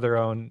lines, or have their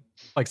own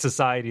like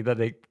society that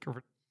they.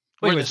 We're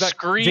Anyways, the JD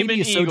Screaming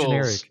is Eagles. so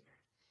generic.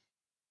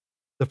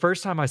 The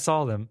first time I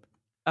saw them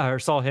or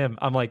saw him,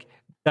 I'm like,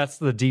 that's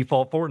the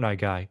default Fortnite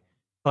guy.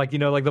 Like,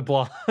 like the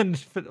blonde,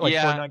 like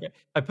Yeah. Fortnite guy.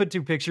 I put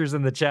 2 pictures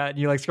in the chat and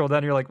you like scroll down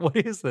and you're like, what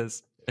is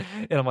this?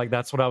 And I'm like,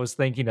 that's what I was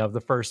thinking of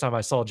the first time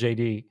I saw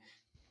JD.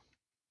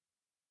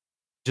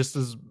 Just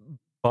this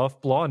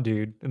buff blonde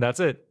dude, and that's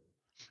it.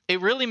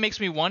 It really makes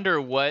me wonder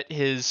what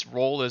his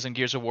role is in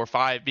Gears of War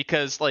 5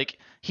 because like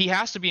he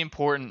has to be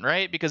important,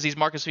 right? Because he's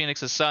Marcus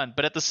Phoenix's son,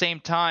 but at the same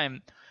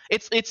time,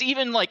 it's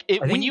even like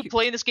when you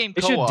play this game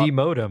They should co-op,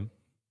 demote him.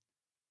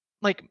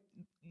 like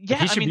Like,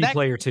 he should be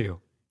player 2.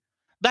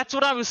 That's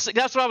what I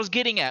was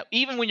getting at.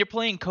 Even when you're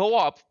playing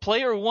co-op,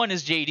 player 1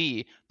 is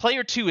JD,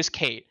 player 2 is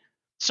Kate.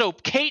 So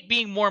Kate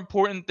being more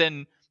important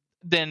than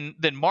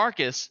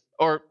Marcus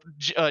or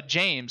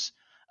James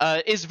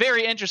is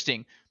very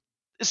interesting.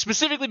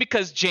 Specifically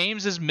because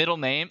James's middle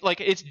name,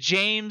 like it's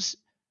James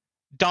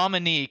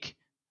Dominique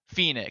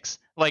Phoenix,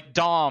 like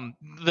Dom,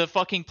 the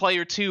fucking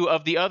player 2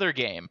 of the other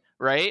game,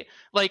 right?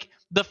 Like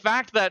the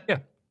fact that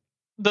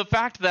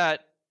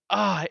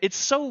it's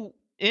so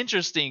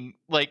interesting,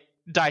 like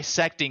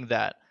dissecting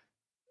that,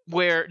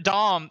 where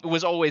Dom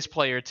was always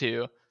player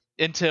 2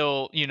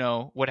 until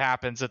what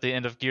happens at the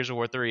end of Gears of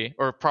War 3,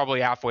 or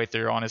probably halfway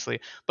through, honestly.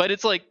 But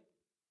it's like,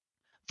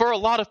 for a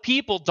lot of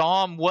people,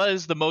 Dom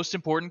was the most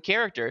important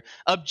character.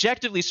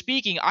 Objectively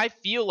speaking, I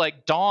feel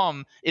like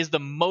Dom is the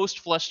most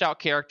fleshed out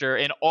character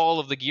in all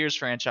of the Gears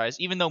franchise,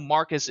 even though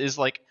Marcus is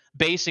like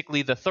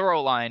basically the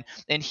thorough line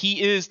and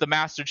he is the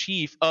Master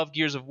Chief of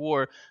Gears of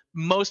War.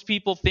 Most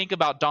people think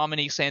about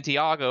Dominique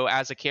Santiago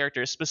as a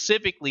character.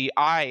 Specifically,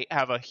 I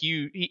have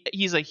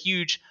he's a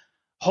huge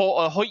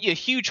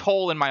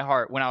hole in my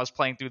heart when I was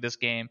playing through this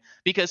game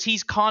because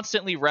he's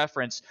constantly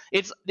referenced.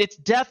 It's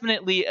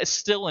definitely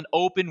still an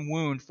open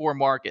wound for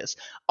Marcus.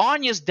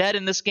 Anya's dead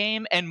in this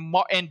game,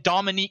 and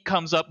Dominique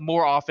comes up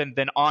more often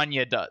than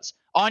Anya does.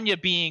 Anya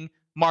being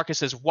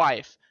Marcus's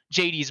wife,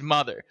 JD's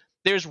mother.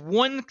 There's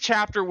 1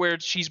 chapter where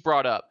she's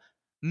brought up,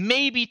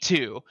 maybe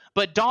 2,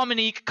 but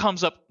Dominique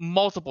comes up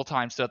multiple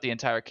times throughout the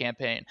entire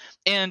campaign.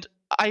 And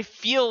I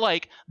feel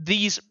like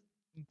these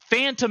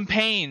phantom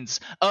pains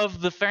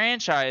of the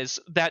franchise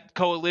that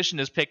Coalition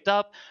has picked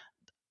up,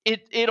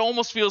 it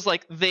almost feels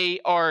like they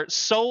are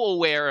so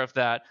aware of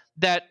that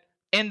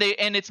and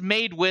it's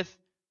made with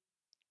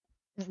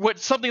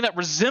something that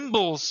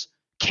resembles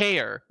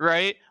care,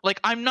 right? Like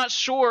I'm not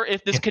sure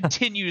if this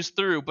continues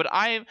through, but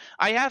I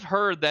have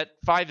heard that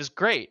 5 is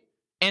great.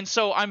 And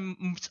so I'm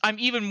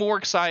even more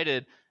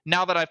excited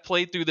now that I've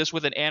played through this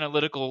with an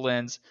analytical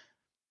lens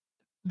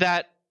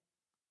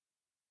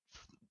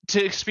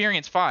to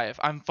experience 5.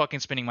 I'm fucking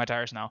spinning my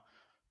tires now.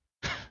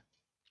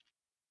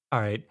 All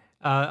right.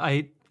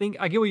 I think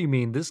I get what you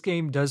mean. This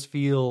game does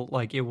feel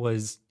like it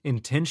was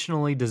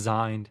intentionally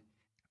designed.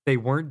 They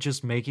weren't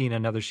just making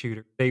another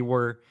shooter. They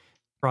were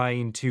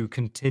trying to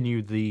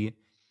continue the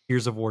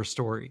Gears of War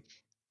story.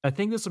 I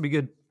think this will be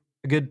a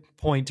good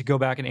point to go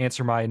back and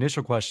answer my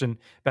initial question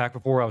back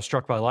before I was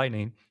struck by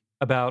lightning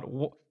about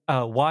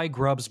why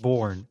Grubs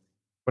Born,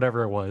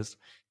 whatever it was.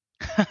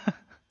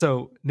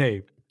 So,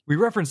 Nate, we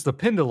referenced the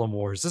Pendulum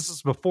Wars. This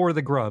is before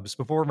the Grubs,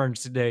 before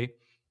Emergency Day.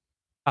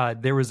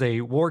 There was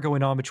a war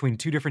going on between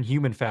 2 different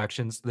human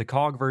factions, the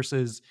Cog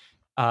versus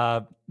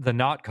the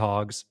not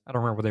Cogs. I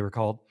don't remember what they were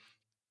called.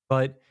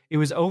 But it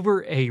was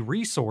over a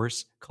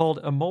resource called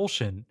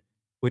Emulsion,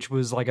 which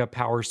was like a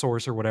power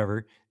source or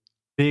whatever.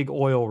 Big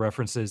oil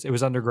references. It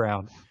was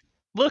underground.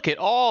 Look at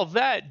all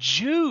that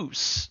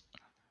juice.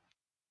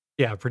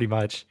 Yeah, pretty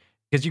much.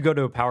 Because you go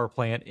to a power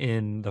plant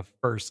in the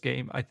first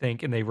game, I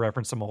think, and they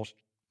reference Emulsion.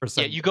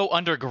 Yeah, you go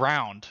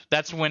underground.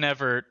 That's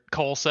whenever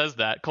Cole says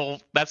that.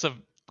 Cole, that's a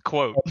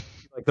quote.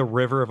 Like the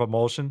river of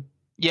Emulsion?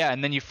 Yeah,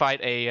 and then you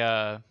fight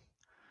a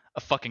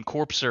fucking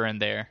corpser in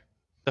there.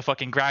 The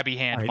fucking grabby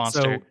hand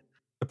monster. So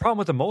the problem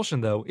with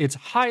Emulsion, though, it's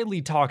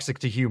highly toxic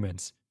to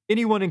humans.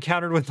 Anyone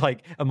encountered with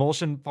like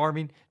Emulsion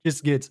farming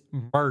just gets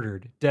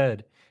murdered,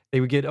 dead. They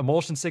would get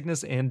Emulsion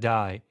sickness and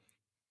die.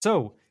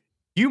 So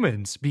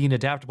humans, being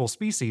adaptable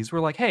species, were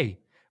like, hey,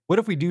 what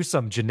if we do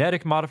some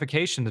genetic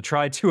modification to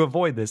try to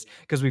avoid this?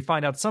 Because we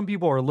find out some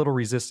people are a little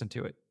resistant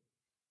to it.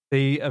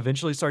 They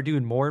eventually start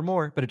doing more and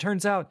more, but it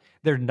turns out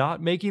they're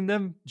not making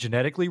them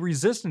genetically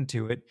resistant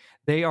to it.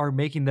 They are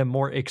making them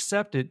more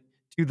accepted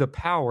to the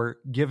power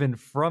given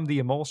from the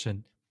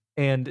Emulsion.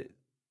 And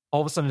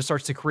all of a sudden it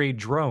starts to create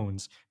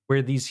drones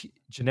where these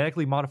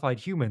genetically modified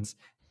humans,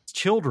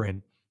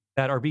 children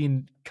that are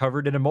being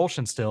covered in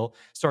Emulsion still,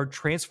 start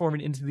transforming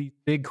into these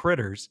big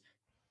critters.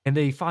 And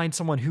they find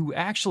someone who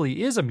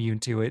actually is immune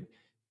to it.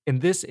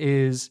 And this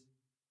is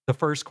the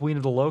first Queen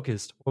of the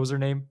Locust. What was her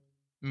name?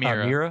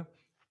 Mira.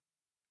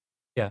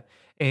 Yeah.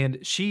 And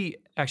she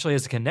actually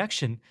has a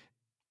connection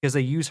because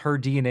they use her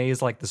DNA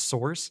as like the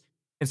source.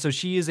 And so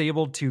she is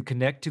able to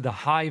connect to the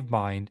hive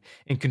mind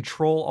and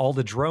control all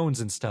the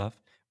drones and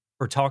stuff,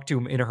 or talk to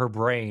them in her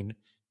brain.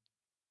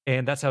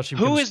 And that's how she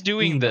becomes Who is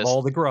doing this?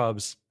 All the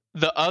grubs.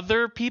 The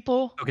other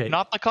people? Okay.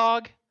 Not the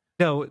Cog?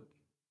 No,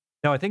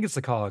 I think it's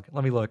the Cog.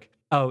 Let me look.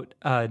 Oh,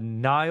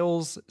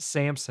 Niles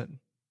Sampson.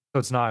 So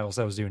it's Niles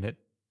that was doing it.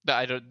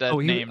 I don't. That Oh,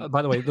 name.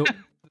 by the way,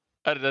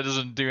 That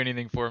doesn't do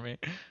anything for me.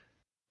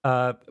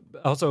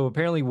 also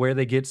apparently where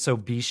they get so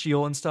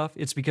bestial and stuff,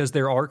 it's because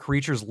there are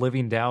creatures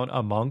living down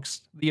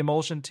amongst the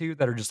emulsion too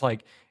that are just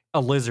like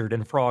a lizard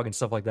and frog and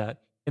stuff like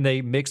that, and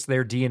they mix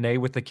their DNA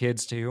with the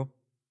kids too,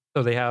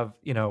 so they have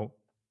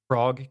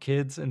frog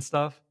kids and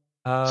stuff.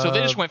 So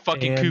they just went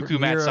fucking And cuckoo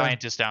mad Mira,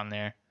 scientist down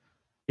there.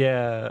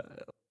 yeah.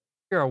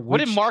 What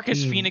did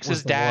Marcus team Phoenix's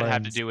was the dad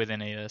have to ones- do with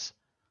any of this?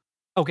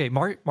 Okay,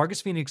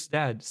 Marcus Phoenix's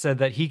dad said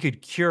that he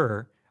could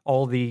cure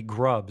all the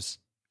grubs,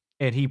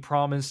 and he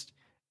promised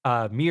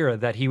Mira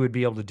that he would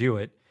be able to do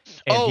it.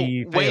 And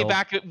he way failed.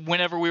 back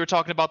whenever we were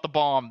talking about the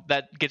bomb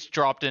that gets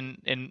dropped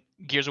in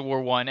Gears of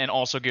War 1 and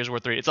also Gears of War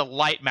 3. It's a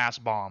light mass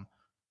bomb.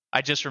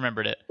 I just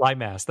remembered it. Light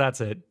mass,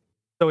 that's it.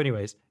 So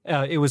anyways,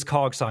 it was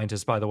Cog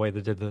Scientist, by the way,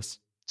 that did this.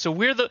 So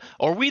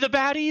are we the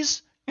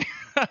baddies?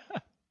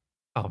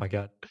 Oh my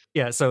god.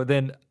 Yeah, so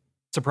then,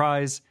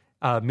 surprise,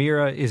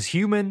 Mira is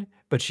human,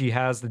 but she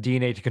has the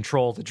DNA to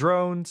control the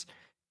drones.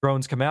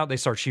 Drones come out, they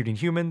start shooting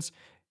humans,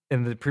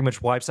 and it pretty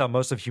much wipes out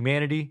most of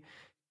humanity.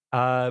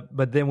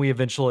 But then we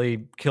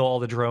eventually kill all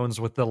the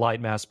drones with the light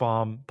mass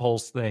bomb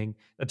pulse thing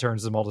that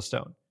turns them all to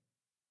stone.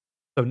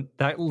 So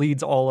that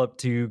leads all up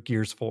to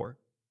Gears 4,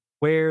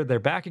 where they're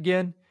back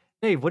again.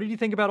 Dave, what did you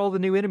think about all the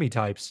new enemy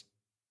types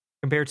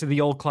compared to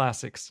the old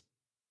classics?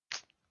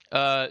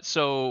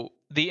 So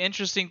the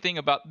interesting thing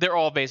about they're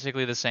all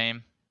basically the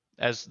same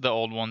as the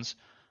old ones.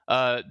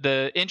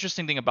 The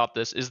interesting thing about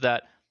this is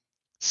that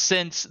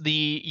since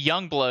the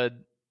Youngblood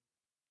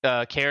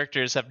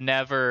characters have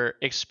never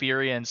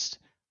experienced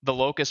the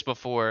Locust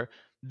before,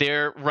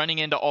 they're running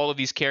into all of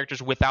these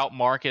characters without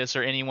Marcus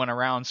or anyone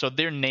around, so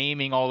they're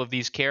naming all of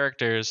these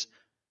characters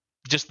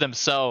just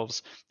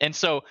themselves. And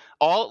so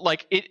all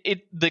like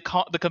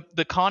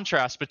the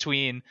contrast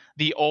between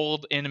the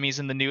old enemies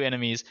and the new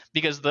enemies,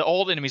 because the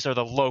old enemies are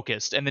the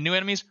Locust and the new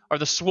enemies are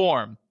the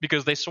Swarm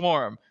because they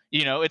swarm.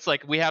 It's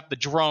like we have the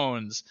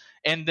drones,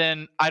 and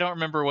then I don't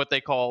remember what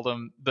they call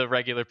them, the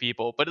regular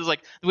people, but it's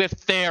like we have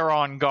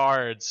Theron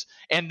guards,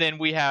 and then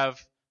we have,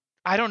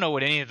 I don't know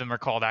what any of them are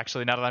called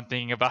actually, now that I'm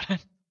thinking about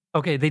it.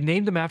 Okay, they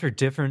named them after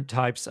different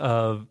types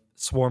of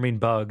swarming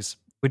bugs,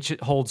 which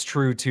holds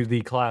true to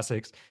the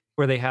classics,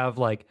 where they have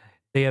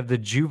the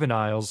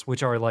juveniles,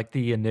 which are like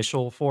the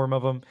initial form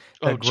of them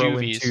that grow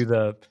Juvies. into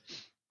the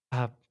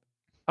I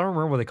don't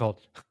remember what they called,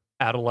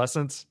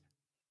 adolescents,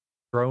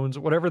 drones,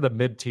 whatever the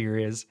mid tier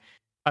is.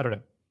 I don't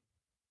know,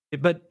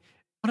 but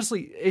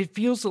honestly, it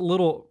feels a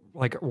little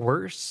like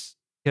worse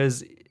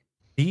because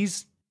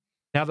these.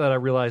 Now that I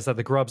realize that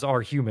the grubs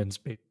are humans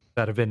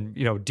that have been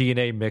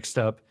DNA mixed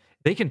up,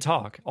 they can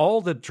talk.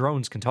 All the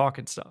drones can talk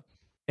and stuff,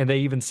 and they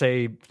even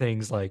say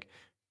things like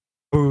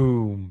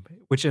boom,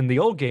 which in the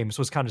old games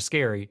was kind of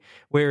scary,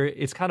 where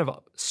it's kind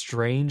of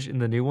strange in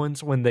the new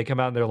ones when they come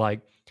out and they're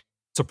like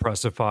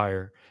suppressive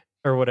fire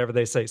or whatever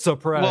they say,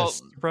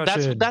 suppress. Well,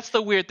 that's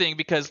the weird thing,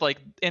 because like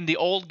in the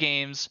old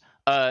games,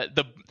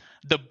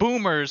 the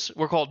boomers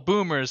were called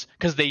boomers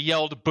because they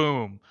yelled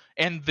boom,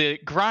 and the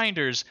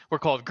grinders were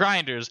called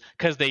grinders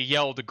because they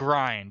yelled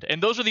grind,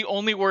 and those are the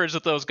only words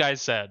that those guys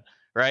said,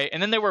 right?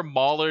 And then there were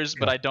maulers,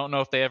 but I don't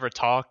know if they ever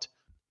talked.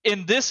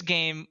 In this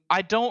game,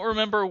 I don't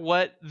remember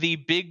what the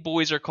big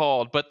boys are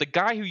called, but the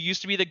guy who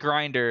used to be the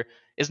grinder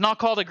is not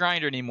called a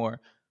grinder anymore.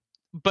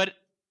 But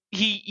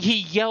he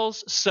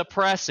yells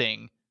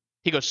suppressing.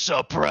 He goes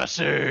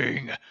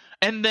suppressing,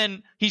 and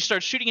then he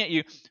starts shooting at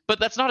you. But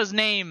that's not his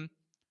name.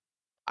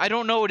 I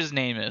don't know what his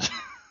name is.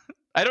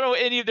 I don't know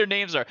what any of their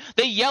names are.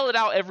 They yell it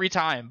out every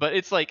time, but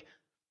it's like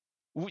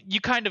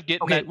you kind of get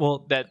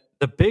that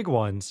the big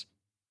ones,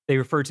 they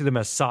refer to them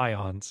as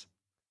scions.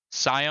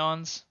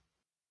 Scions.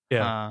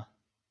 Yeah.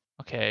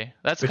 Okay.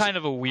 That's kind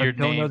of a weird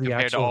name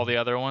compared to all the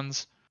other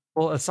ones.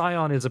 Well, a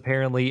scion is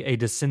apparently a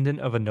descendant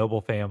of a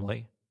noble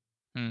family.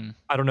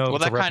 I don't know. Well,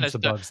 if it's a reference to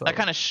bugs, that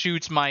kind of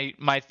shoots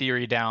my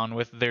theory down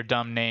with their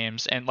dumb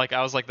names, and like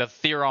I was like the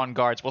Theron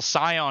guards. Well,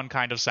 scion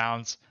kind of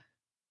sounds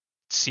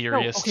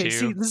serious too.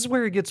 See, this is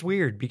where it gets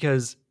weird,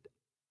 because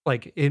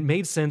like it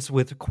made sense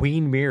with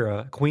Queen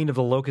Mira, Queen of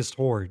the Locust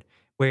Horde,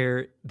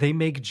 where they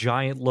make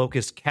giant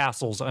locust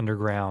castles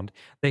underground.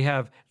 They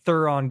have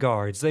Theron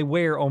guards. They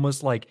wear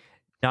almost like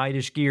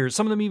knightish gear.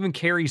 Some of them even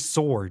carry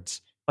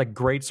swords, like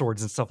great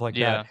swords and stuff like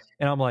that.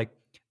 And I'm like,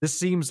 this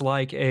seems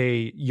like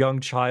a young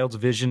child's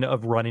vision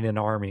of running an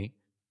army.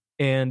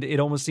 And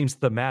it almost seems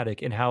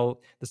thematic in how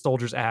the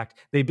soldiers act.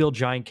 They build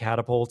giant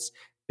catapults.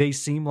 They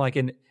seem like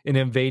an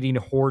invading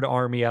horde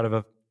army out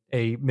of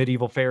a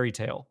medieval fairy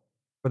tale,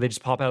 where they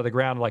just pop out of the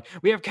ground like,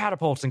 we have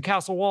catapults and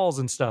castle walls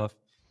and stuff.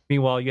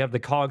 Meanwhile, you have the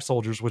Cog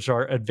soldiers, which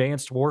are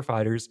advanced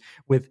warfighters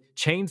with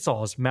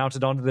chainsaws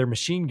mounted onto their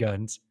machine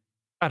guns.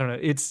 I don't know.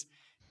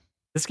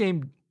 This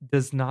game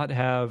does not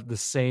have the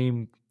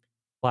same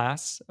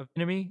class of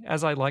enemy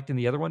as I liked in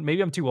the other one.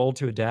 Maybe I'm too old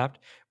to adapt,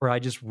 where I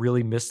just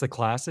really miss the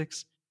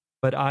classics,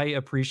 but I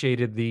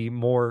appreciated the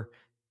more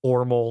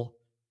formal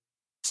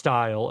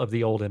style of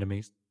the old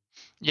enemies.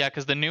 Yeah,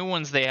 because the new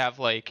ones, they have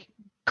like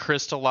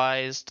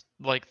crystallized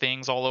like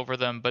things all over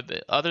them,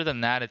 but other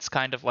than that, it's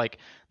kind of like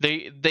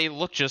they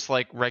look just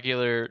like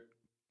regular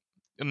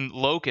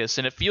locusts,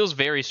 and it feels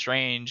very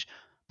strange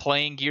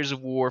playing Gears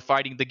of War,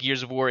 fighting the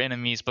Gears of War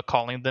enemies, but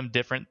calling them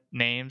different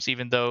names,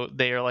 even though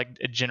they are like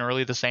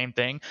generally the same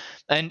thing.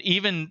 And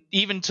even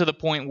to the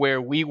point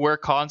where we were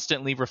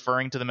constantly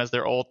referring to them as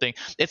their old thing.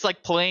 It's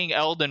like playing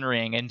Elden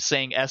Ring and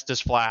saying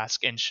Estus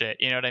Flask and shit.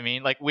 You know what I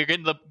mean? Like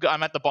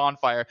I'm at the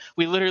bonfire.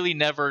 We literally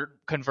never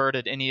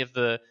converted any of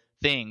the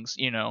things.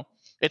 You know,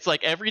 it's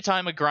like every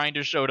time a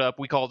grinder showed up,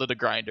 we called it a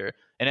grinder.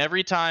 And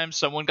every time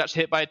someone got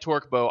hit by a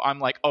torque bow, I'm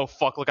like, oh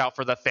fuck, look out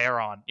for the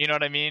Theron. You know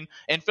what I mean?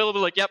 And Philip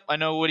was like, yep, I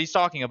know what he's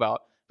talking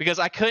about. Because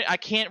I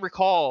can't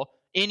recall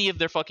any of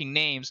their fucking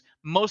names,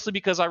 mostly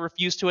because I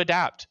refuse to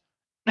adapt.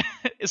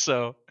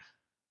 So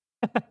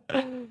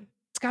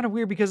it's kind of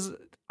weird because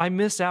I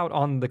miss out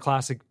on the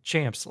classic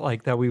champs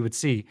like that we would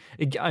see.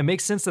 It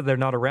makes sense that they're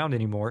not around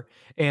anymore.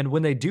 And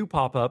when they do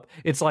pop up,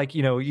 it's like,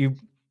 you know, you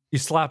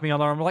slap me on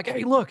the arm like,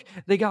 hey, look,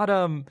 they got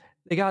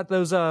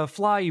those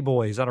fly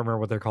boys. I don't remember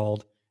what they're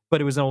called,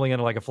 but it was only in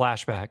like a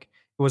flashback. It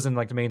wasn't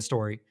like the main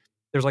story.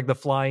 There's like the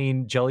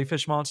flying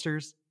jellyfish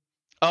monsters.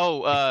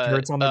 Oh,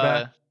 turrets on their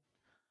back.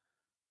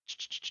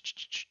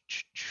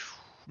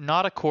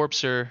 Not a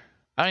corpser.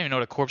 I don't even know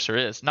what a corpser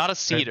is. Not a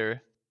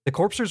cedar. The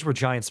corpsers were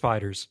giant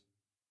spiders.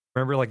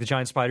 Remember, like the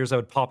giant spiders that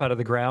would pop out of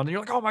the ground, and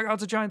you're like, "Oh my god,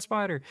 it's a giant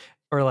spider!"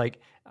 Or like,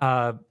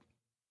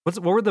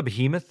 what were the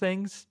behemoth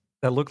things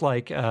that looked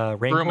like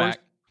rancors? Brumac.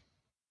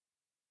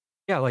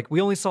 Yeah, like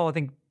we only saw I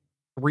think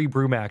 3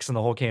 Brumacs in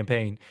the whole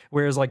campaign,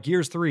 whereas like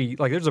Gears 3,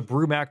 like there's a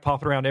Brumac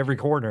popping around every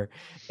corner,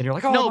 and you're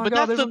like, "Oh no, my but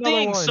god, that's there's the another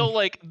thing.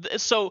 one."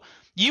 So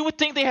you would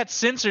think they had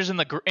sensors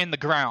in the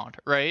ground,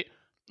 right?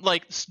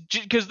 Like,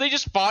 because they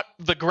just fought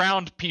the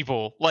ground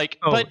people. Like,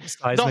 but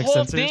the whole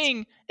sensors?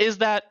 thing is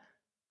that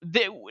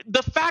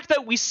the fact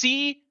that we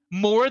see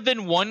more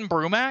than one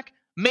Brumac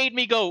made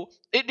me go.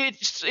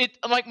 It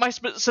like my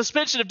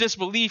suspension of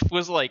disbelief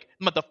was like,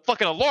 but the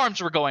fucking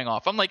alarms were going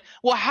off. I'm like,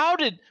 well,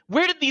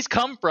 where did these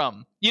come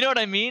from? You know what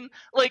I mean?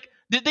 Like,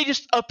 did they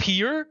just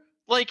appear?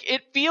 Like,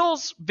 it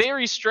feels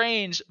very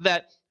strange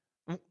that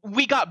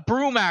we got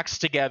Brumacs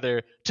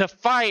together to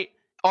fight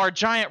our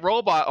giant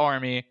robot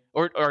army,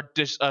 or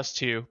just us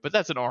two, but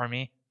that's an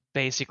army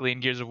basically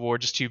in Gears of War,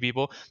 just 2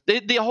 people.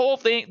 The whole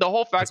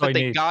fact that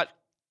they got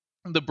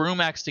the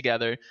Brumacs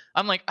together,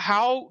 I'm like,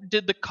 how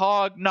did the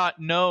COG not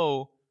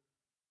know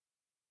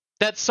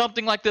that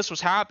something like this was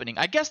happening?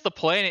 I guess the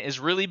planet is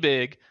really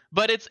big,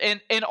 but it's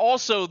and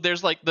also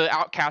there's like the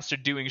outcasts are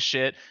doing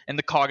shit, and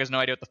the COG has no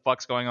idea what the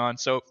fuck's going on.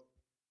 So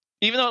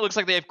even though it looks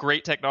like they have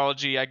great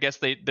technology, I guess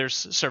their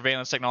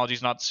surveillance technology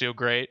is not so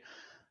great,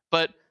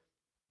 but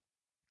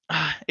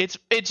it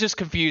just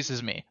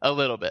confuses me a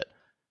little bit.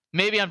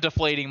 Maybe I'm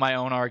deflating my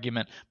own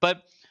argument,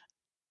 but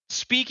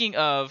speaking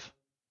of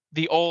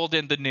the old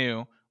and the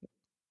new,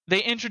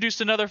 they introduced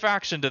another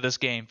faction to this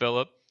game,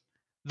 Philip.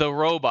 The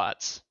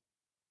robots.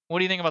 What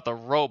do you think about the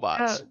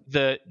robots?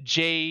 They're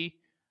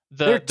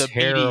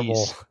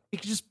terrible.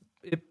 BDs.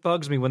 It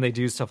bugs me when they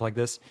do stuff like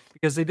this,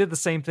 because they did the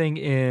same thing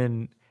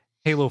in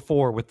Halo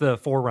 4 with the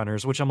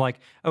Forerunners, which I'm like,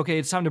 okay,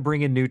 it's time to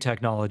bring in new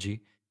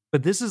technology.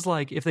 But this is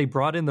like if they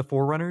brought in the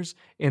Forerunners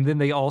and then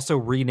they also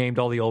renamed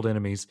all the old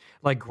enemies.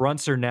 Like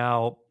grunts are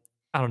now,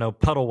 I don't know,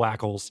 puddle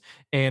wackles,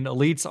 and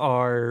elites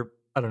are,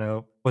 I don't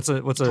know, what's a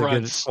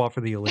good swap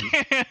for the elite?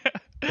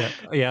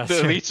 yeah, the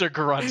elites are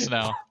grunts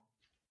now.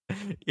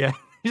 Yeah,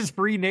 just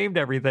renamed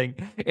everything,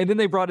 and then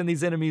they brought in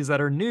these enemies that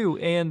are new,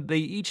 and they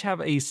each have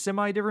a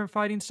semi-different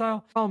fighting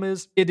style. Problem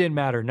is, it didn't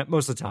matter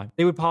most of the time.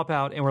 They would pop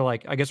out, and we're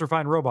like, I guess we're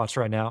fighting robots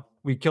right now.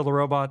 We kill the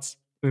robots,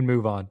 we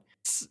move on.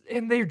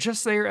 And they're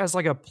just there as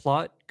like a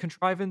plot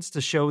contrivance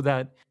to show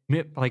that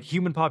like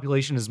human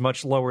population is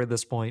much lower at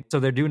this point. So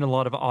they're doing a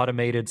lot of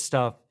automated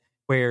stuff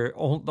where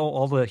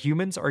all the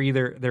humans are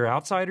either they're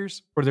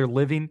outsiders or they're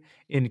living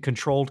in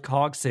controlled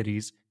COG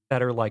cities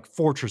that are like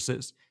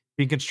fortresses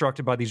being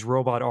constructed by these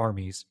robot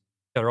armies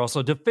that are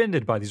also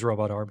defended by these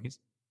robot armies.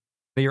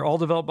 They are all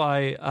developed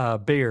by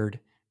Baird,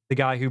 the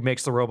guy who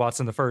makes the robots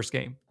in the first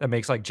game that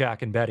makes like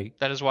Jack and Betty.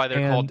 That is why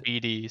they're called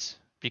BDs,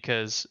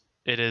 because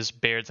it is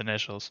Baird's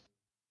initials.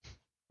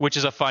 Which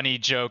is a funny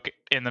joke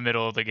in the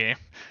middle of the game,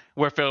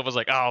 where Philip was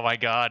like, "Oh my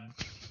god,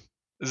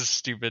 this is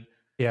stupid."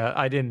 Yeah,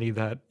 I didn't need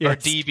that. Yes. Or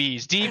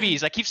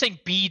DBs. I keep saying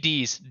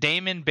BDs.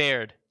 Damon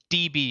Baird.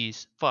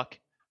 DBs. Fuck.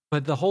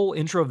 But the whole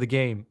intro of the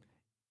game,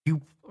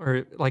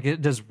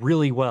 it does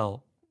really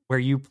well, where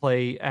you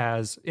play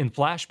as in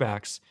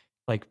flashbacks,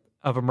 like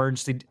of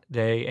Emergency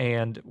Day,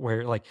 and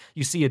where like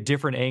you see a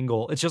different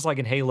angle. It's just like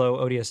in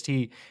Halo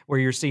ODST, where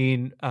you're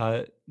seeing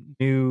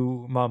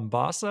New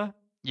Mombasa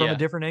from a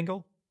different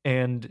angle.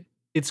 And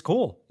it's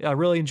cool. I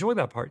really enjoy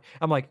that part.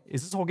 I'm like,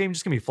 is this whole game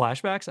just gonna be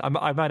flashbacks?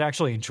 I might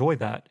actually enjoy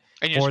that.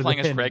 And you're just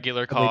playing as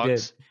regular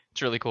COGs.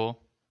 It's really cool.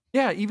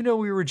 Yeah, even though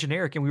we were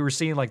generic and we were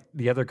seeing like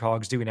the other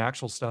COGs doing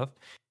actual stuff,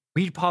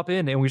 we'd pop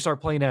in and we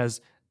start playing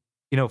as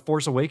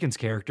Force Awakens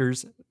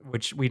characters,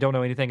 which we don't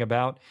know anything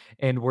about,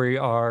 and we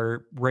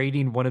are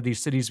raiding one of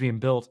these cities being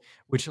built,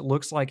 which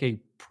looks like a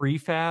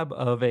prefab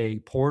of a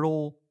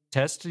portal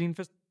testing,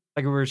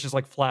 like where it's just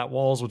like flat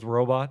walls with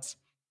robots,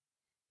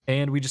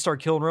 and we just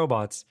start killing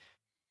robots,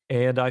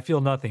 and I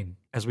feel nothing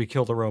as we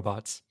kill the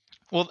robots.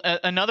 Well,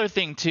 another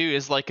thing too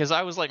is like, because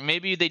I was like,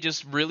 maybe they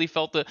just really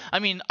felt the. I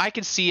mean, I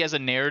could see as a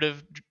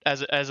narrative,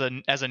 as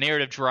a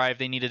narrative drive,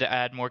 they needed to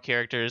add more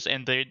characters,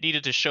 and they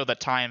needed to show that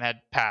time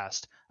had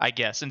passed. I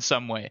guess in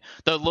some way,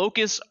 the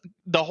locusts,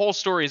 the whole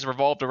story is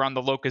revolved around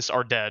the locusts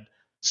are dead,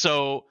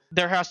 so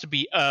there has to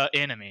be a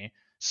enemy.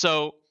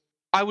 So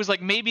I was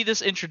like, maybe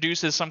this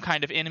introduces some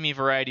kind of enemy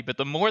variety. But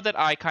the more that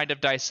I kind of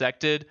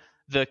dissected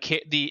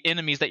the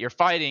enemies that you're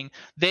fighting,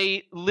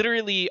 they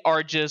literally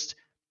are just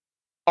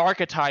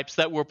archetypes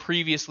that were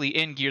previously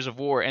in Gears of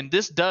War. And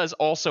this does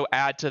also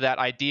add to that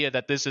idea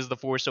that this is the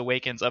Force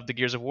Awakens of the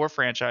Gears of War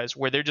franchise,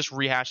 where they're just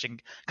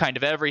rehashing kind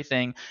of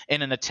everything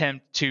in an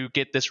attempt to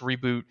get this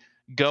reboot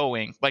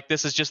going. Like,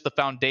 this is just the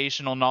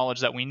foundational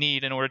knowledge that we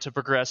need in order to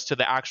progress to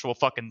the actual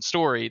fucking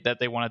story that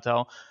they want to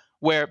tell.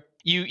 Where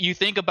you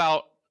think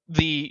about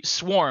the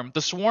Swarm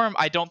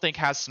I don't think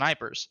has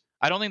snipers.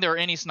 I don't think there are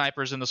any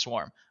snipers in the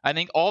Swarm. I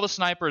think all the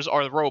snipers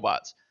are the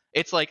robots.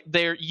 It's like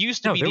there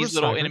used to be these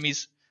little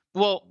enemies.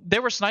 Well,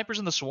 there were snipers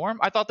in the Swarm?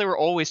 I thought they were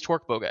always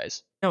torque bow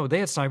guys. No, they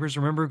had snipers,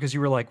 remember? Because you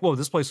were like, whoa,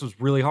 this place was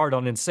really hard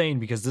on Insane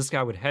because this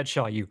guy would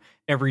headshot you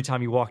every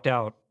time you walked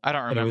out. I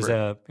don't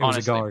remember. It was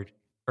a guard.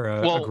 Or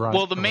a grind.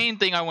 Well, the main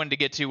thing I wanted to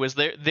get to was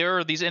there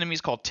are these enemies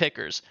called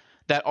tickers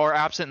that are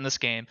absent in this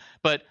game,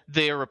 but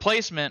their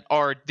replacement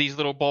are these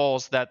little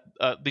balls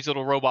these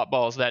little robot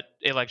balls that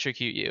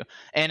electrocute you.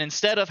 And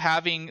instead of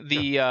having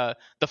the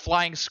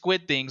flying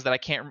squid things that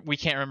we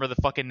can't remember the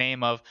fucking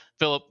name of,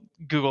 Philip,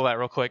 Google that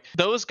real quick.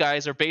 Those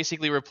guys are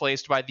basically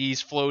replaced by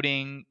these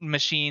floating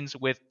machines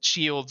with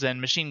shields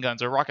and machine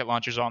guns or rocket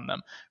launchers on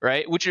them,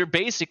 right? Which are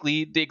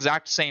basically the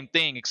exact same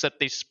thing, except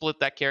they split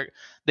that character.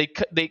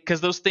 Because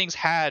those things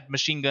had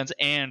machine guns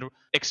and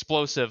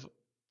explosive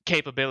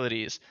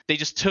capabilities. They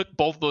just took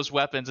both those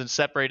weapons and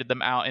separated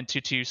them out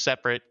into two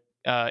separate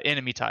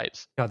enemy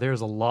types. God,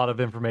 there's a lot of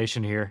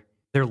information here.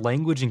 Their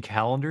language and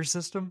calendar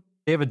system,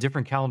 they have a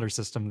different calendar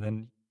system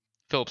than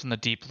Philip's in the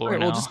deep lore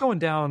now. Well, just going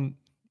down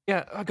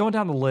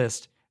the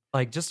list,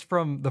 like just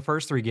from the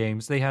first 3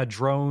 games, they had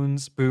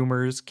drones,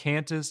 boomers,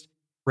 Cantus,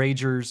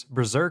 Ragers,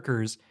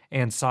 Berserkers,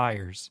 and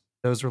Sires.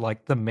 Those were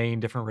like the main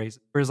different races.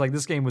 Whereas like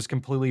this game was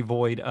completely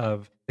void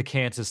of the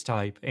Cantus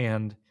type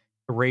and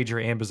the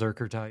Rager and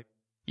Berserker type.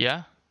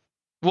 Yeah.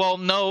 Well,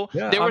 no,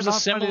 there was a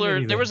similar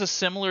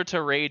to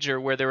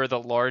Rager where there were the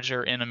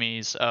larger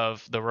enemies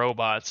of the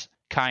robots,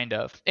 kind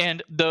of.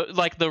 And the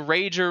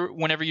Rager,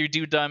 whenever you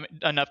do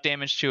enough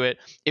damage to it,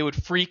 it would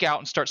freak out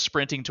and start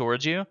sprinting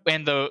towards you.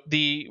 And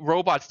the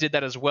robots did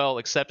that as well,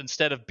 except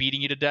instead of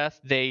beating you to death,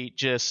 they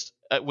just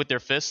with their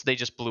fists, they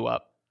just blew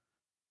up.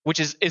 Which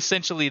is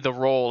essentially the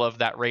role of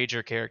that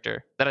Rager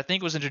character that I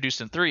think was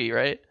introduced in 3,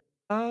 right?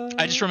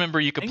 I just remember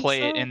you could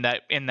play it in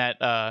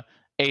that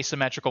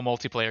asymmetrical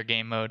multiplayer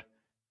game mode,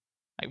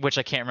 which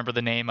I can't remember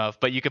the name of,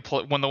 but you could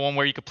play the one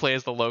where you could play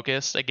as the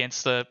Locust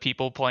against the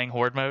people playing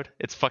Horde mode.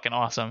 It's fucking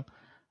awesome.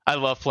 I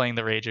love playing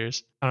the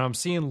Ragers. And I'm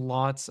seeing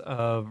lots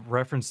of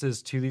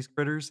references to these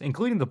critters,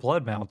 including the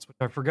blood mounts, which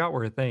I forgot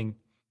were a thing.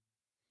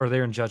 Or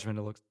they're in Judgment,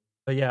 it looks.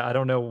 But yeah, I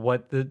don't know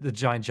what the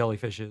giant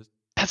jellyfish is.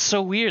 That's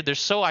so weird. They're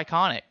so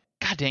iconic.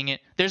 God dang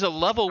it. There's a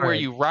level where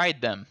you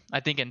ride them, I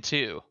think in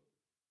 2.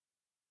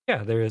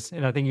 Yeah, there is.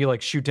 And I think you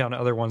like shoot down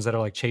other ones that are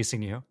like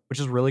chasing you, which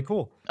is really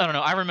cool. I don't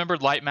know. I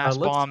remembered Light Mass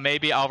Bomb.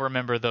 Maybe I'll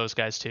remember those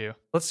guys too.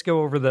 Let's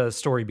go over the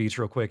story beats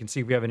real quick and see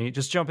if we have any.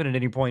 Just jump in at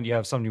any point you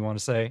have something you want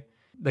to say.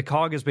 The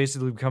COG has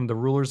basically become the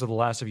rulers of the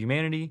last of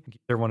humanity.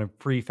 They're one of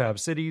prefab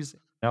cities.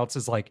 Now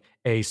it's like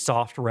a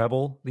soft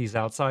rebel, these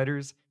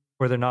outsiders,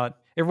 where they're not,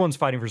 everyone's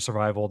fighting for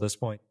survival at this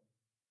point.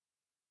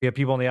 We have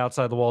people on the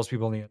outside of the walls,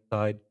 people on the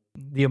inside.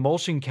 The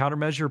emulsion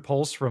countermeasure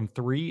pulse from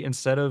 3,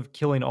 instead of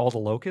killing all the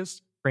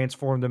locusts,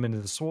 transform them into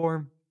the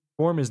Swarm.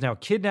 Swarm is now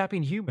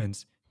kidnapping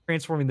humans,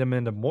 transforming them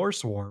into more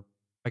Swarm.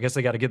 I guess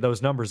they got to get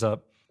those numbers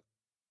up.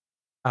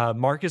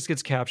 Marcus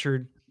gets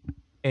captured,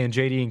 and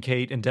JD and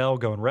Kate and Del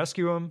go and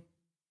rescue him.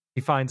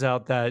 He finds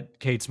out that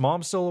Kate's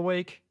mom's still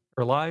awake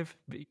or alive,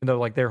 even though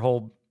like their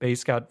whole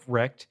base got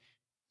wrecked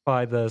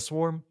by the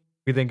Swarm.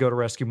 We then go to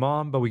rescue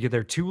Mom, but we get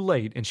there too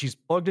late, and she's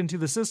plugged into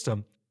the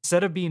system.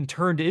 Instead of being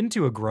turned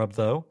into a grub,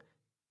 though,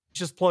 she's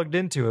just plugged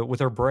into it with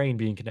her brain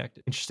being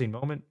connected. Interesting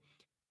moment.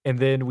 And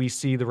then we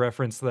see the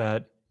reference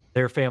that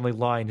their family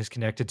line is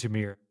connected to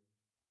Mir.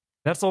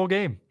 That's the whole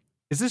game.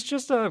 Is this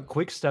just a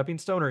quick stepping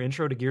stone or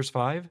intro to Gears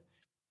 5?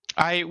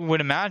 I would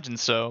imagine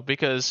so,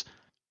 because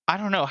I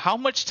don't know how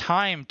much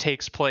time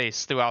takes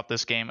place throughout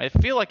this game. I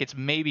feel like it's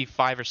maybe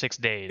 5 or 6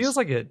 days. Feels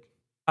like it.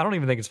 I don't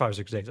even think it's 5 or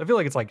 6 days. I feel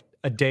like it's like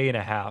a day and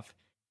a half.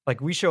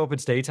 Like we show up,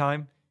 it's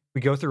daytime.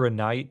 We go through a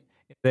night,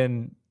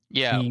 then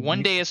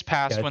one day has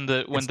passed when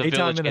the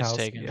village gets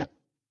taken.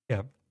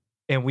 Yeah.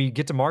 And we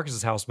get to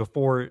Marcus's house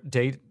before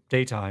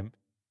daytime.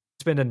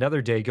 Spend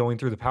another day going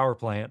through the power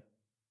plant.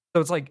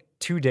 So it's like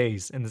 2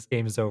 days and this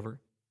game is over.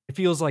 It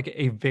feels like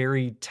a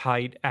very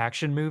tight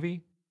action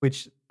movie,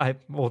 which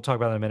we'll talk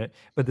about in a minute.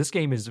 But this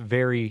game is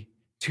very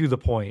to the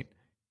point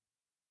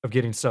of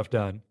getting stuff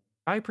done.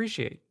 I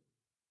appreciate.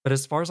 But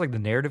as far as like the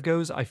narrative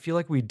goes, I feel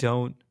like we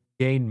don't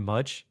gain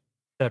much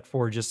except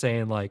for just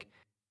saying like,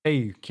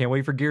 "Hey, can't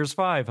wait for Gears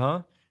 5,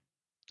 huh?"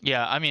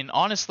 Yeah, I mean,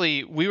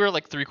 honestly, we were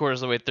like 3/4 of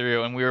the way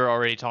through, and we were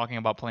already talking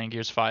about playing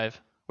Gears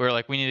 5. We were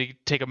like, we need to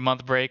take a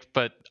month break,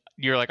 but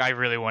you're like, I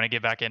really want to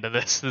get back into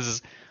this. This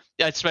is,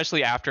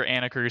 especially after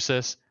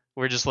Anacrusis,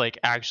 we're just like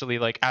actually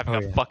like having Oh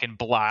a yeah. fucking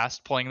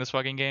blast playing this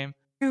fucking game.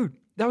 Dude,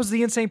 that was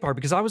the insane part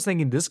because I was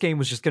thinking this game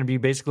was just going to be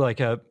basically like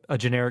a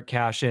generic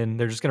cash in.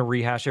 They're just going to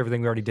rehash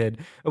everything we already did.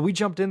 But we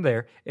jumped in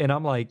there and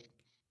I'm like,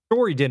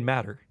 story didn't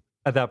matter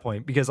at that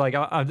point because like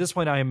at this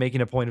point I am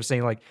making a point of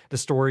saying like the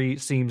story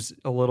seems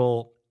a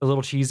little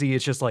cheesy.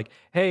 It's just like,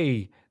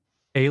 hey,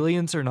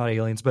 aliens or not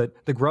aliens, but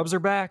the grubs are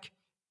back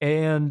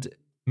and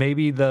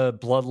maybe the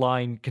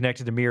bloodline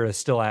connected to Mira is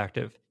still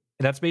active.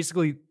 And that's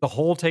basically the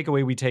whole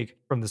takeaway we take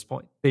from this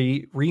point.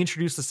 They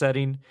reintroduce the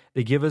setting.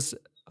 They give us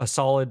a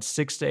solid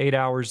 6 to 8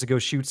 hours to go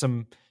shoot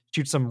some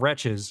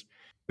wretches,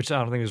 which I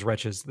don't think there's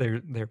wretches.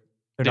 They're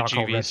not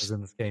called GVs. wretches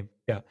in this game.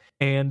 Yeah.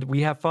 And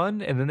we have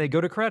fun and then they go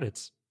to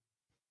credits.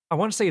 I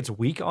want to say it's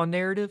weak on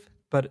narrative,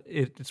 but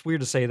it's weird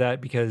to say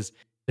that because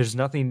there's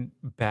nothing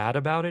bad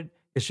about it.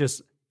 It's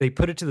just they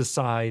put it to the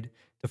side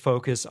to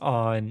focus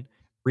on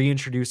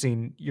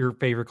reintroducing your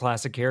favorite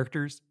classic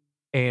characters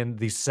and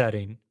the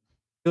setting.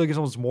 I feel like it's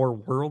almost more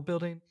world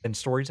building than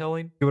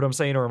storytelling. You know what I'm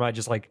saying? Or am I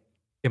just like,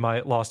 am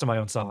I lost in my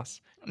own sauce?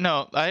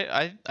 No,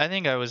 I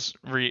think I was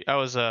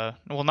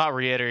well, not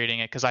reiterating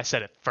it because I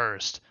said it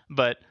first,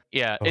 but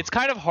yeah, Oh. it's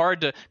kind of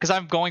hard to, because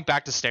I'm going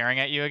back to staring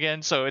at you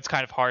again, so it's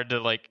kind of hard to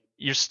like,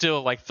 you're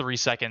still like 3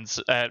 seconds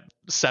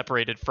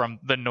separated from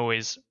the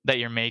noise that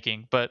you're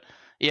making. But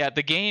yeah,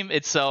 the game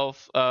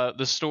itself,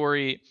 the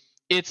story,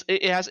 it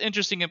has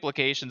interesting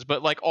implications,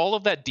 but like all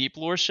of that deep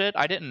lore shit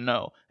I didn't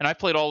know, and I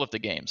played all of the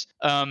games.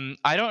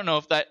 I don't know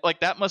if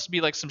that must be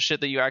like some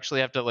shit that you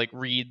actually have to like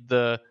read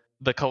the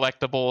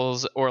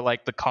collectibles or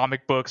like the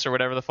comic books or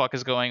whatever the fuck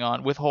is going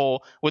on with the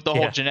whole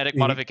genetic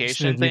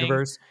modification thing.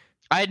 Universe.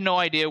 I had no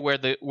idea where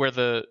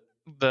the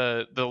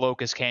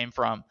locust came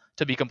from,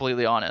 to be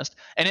completely honest.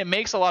 And it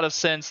makes a lot of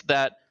sense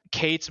that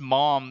Kate's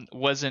mom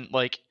wasn't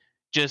like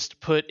just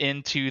put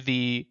into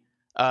the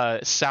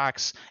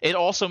sacks. It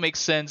also makes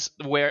sense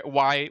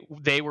why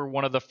they were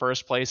one of the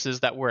first places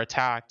that were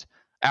attacked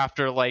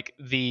after like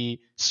the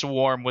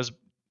swarm was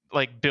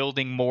like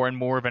building more and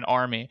more of an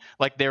army.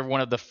 Like they're one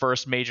of the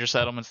first major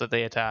settlements that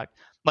they attacked.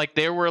 Like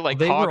there were like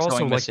They were cogs also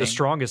going like missing. the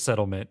strongest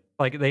settlement.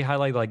 Like they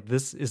highlight like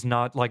this is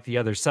not like the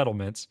other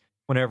settlements.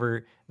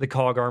 Whenever the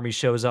Cog army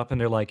shows up and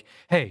they're like,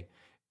 "Hey,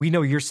 we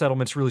know your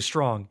settlement's really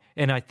strong,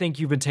 and I think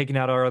you've been taking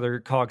out our other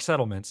Cog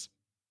settlements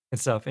and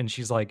stuff." And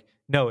she's like,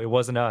 "No, it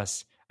wasn't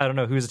us. I don't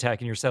know who's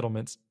attacking your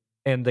settlements."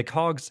 And the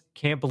Cogs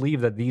can't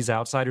believe that these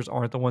outsiders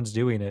aren't the ones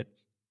doing it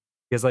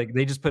because like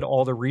they just put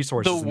all the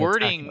resources. The into attacking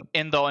wording them.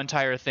 in the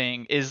entire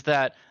thing is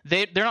that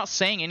they're not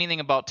saying anything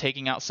about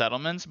taking out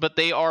settlements, but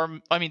they are.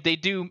 I mean, they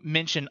do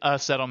mention a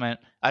settlement.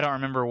 I don't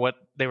remember what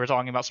they were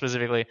talking about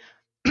specifically.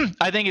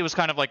 I think it was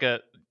kind of like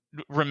a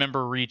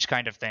remember reach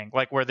kind of thing,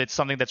 like where it's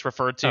something that's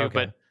referred to, Okay.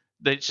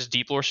 but it's just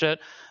deep lore shit.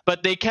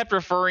 But they kept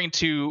referring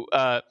to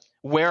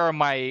where are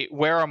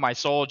my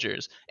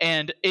soldiers,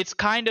 and it's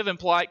kind of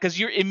implied because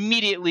you're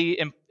immediately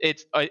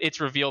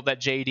it's revealed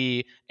that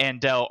JD and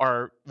Dell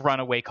are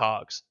runaway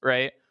cogs,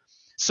 right?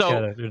 So Yeah,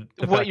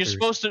 the what you're defectors.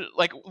 supposed to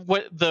like,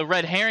 what the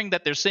red herring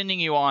that they're sending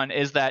you on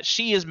is that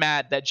she is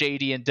mad that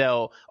JD and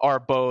Dell are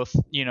both,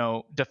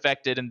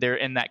 defected and they're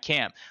in that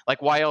camp. Like,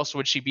 why else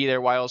would she be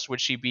there? Why else would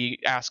she be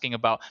asking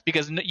about?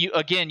 Because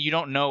you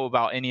don't know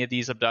about any of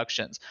these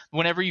abductions.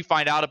 Whenever you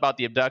find out about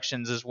the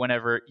abductions is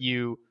whenever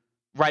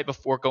right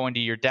before going to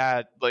your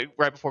dad, like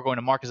right before going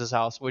to Marcus's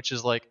house, which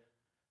is like,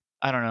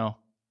 I don't know.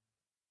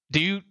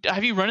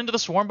 Have you run into the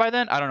swarm by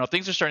then? I don't know.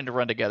 Things are starting to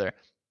run together.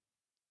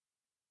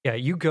 Yeah,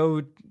 you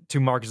go to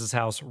Marcus's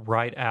house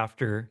right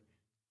after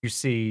you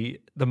see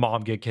the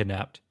mom get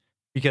kidnapped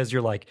because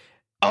you're like,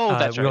 Oh,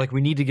 that's we're right. like, we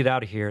need to get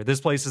out of here.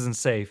 This place isn't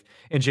safe.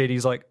 And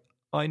JD's like,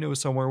 I know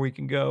somewhere we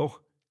can go.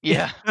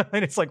 Yeah.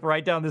 And it's like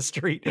right down the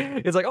street.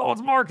 It's like, oh,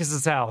 it's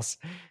Marcus's house.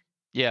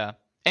 Yeah.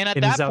 And at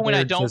And he's that out point,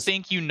 there I don't just-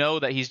 think you know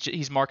that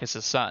he's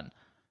Marcus's son.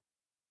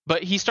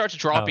 But he starts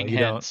dropping you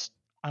don't. hints.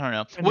 I don't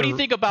know. And What do you the-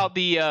 think about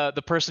the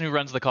person who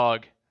runs the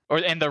cog?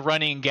 And the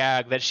running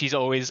gag that she's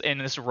always in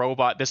this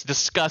robot, this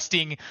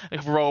disgusting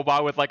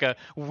robot with like a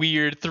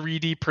weird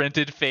 3D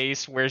printed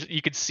face where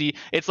you could see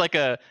it's like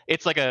a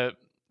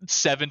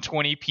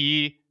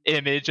 720p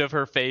image of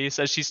her face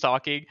as she's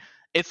talking.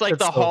 It's like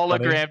That's the so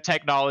funny. hologram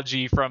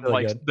technology from Really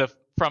like good.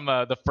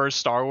 the first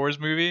Star Wars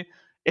movie.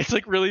 It's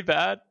like really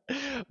bad.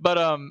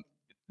 But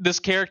this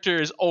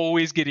character is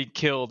always getting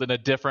killed in a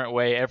different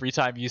way every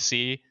time you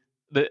see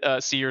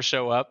her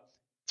show up.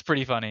 It's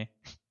pretty funny.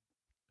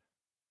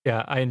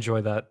 Yeah, I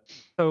enjoy that.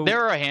 So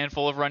There are a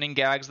handful of running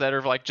gags that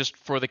are like just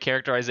for the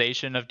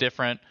characterization of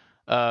different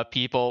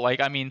people.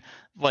 Like, I mean,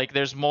 like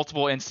there's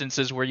multiple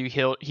instances where you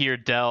hear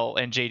Dell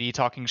and JD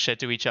talking shit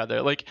to each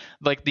other. Like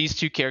these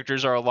two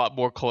characters are a lot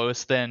more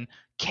close than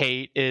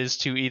Kate is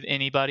to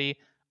anybody,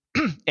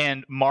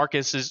 and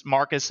Marcus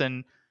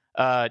and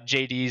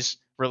JD's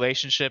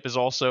relationship is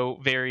also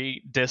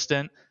very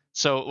distant.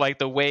 So like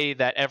the way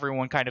that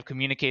everyone kind of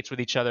communicates with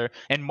each other,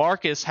 and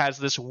Marcus has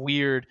this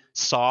weird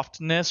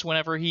softness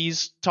whenever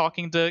he's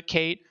talking to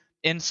Kate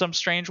in some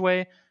strange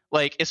way,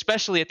 like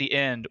especially at the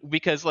end,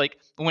 because like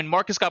when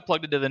Marcus got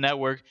plugged into the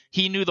network,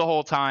 he knew the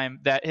whole time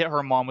that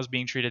her mom was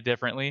being treated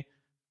differently.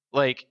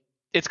 Like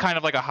it's kind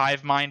of like a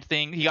hive mind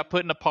thing. He got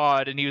put in a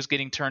pod and he was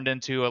getting turned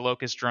into a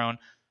locust drone,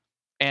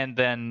 and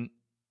then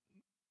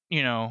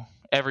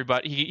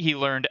everybody he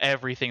learned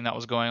everything that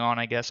was going on,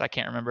 I guess. I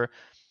can't remember.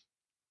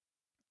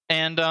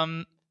 And I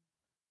don't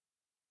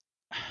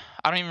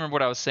even remember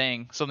what I was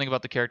saying. Something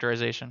about the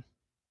characterization.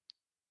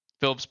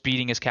 Philip's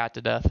beating his cat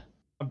to death.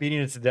 I'm beating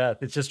it to death.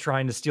 It's just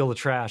trying to steal the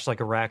trash like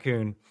a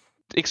raccoon.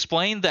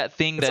 Explain that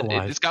thing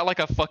it's got like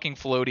a fucking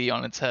floaty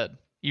on its head.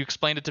 You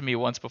explained it to me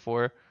once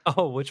before.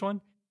 Oh, which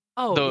one?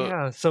 Oh,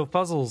 yeah. So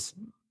Fuzzles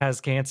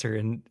has cancer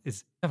and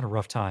is having a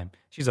rough time.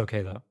 She's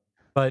okay though.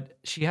 But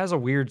she has a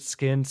weird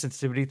skin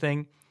sensitivity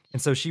thing,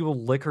 and so she will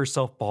lick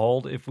herself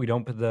bald if we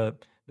don't put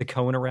the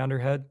cone around her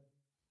head.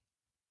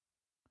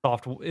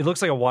 Soft. It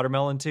looks like a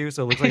watermelon too,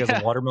 so it looks like it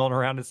has a watermelon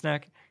around its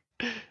neck.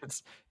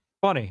 It's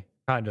funny,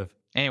 kind of.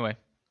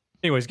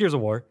 Anyways, Gears of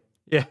War.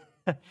 Yeah.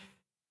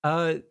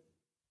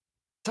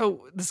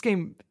 So this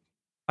game,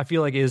 I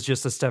feel like, is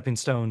just a stepping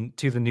stone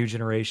to the new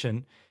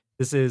generation.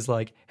 This is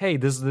like, hey,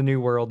 this is the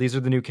new world. These are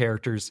the new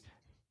characters.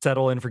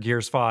 Settle in for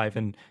Gears 5.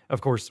 And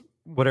of course,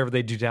 whatever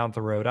they do down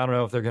the road. I don't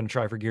know if they're going to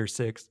try for Gears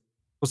 6.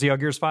 We'll see how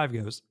Gears 5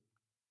 goes.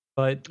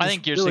 But I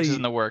think Gears 6 is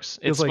in the works.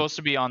 It's supposed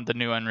to be on the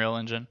new Unreal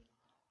Engine.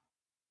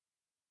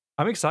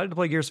 I'm excited to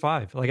play Gears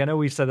 5. Like, I know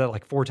we've said that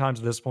like 4 times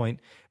at this point,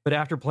 but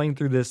after playing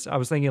through this, I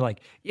was thinking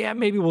like, yeah,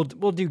 maybe we'll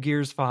do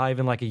Gears 5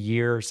 in like a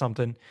year or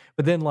something.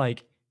 But then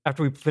like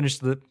after we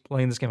finished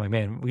playing this game, like,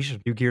 man, we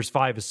should do Gears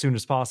 5 as soon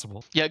as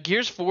possible. Yeah,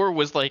 Gears 4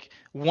 was like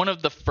one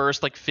of the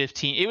first like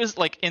 15. It was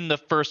like in the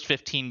first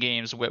 15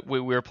 games we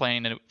were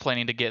planning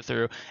to get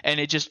through, and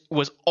it just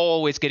was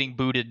always getting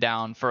booted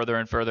down further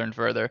and further and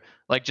further,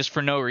 like just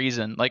for no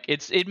reason. Like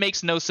it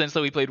makes no sense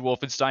that we played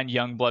Wolfenstein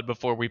Youngblood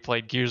before we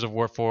played Gears of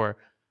War 4.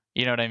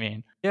 You know what I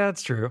mean? Yeah,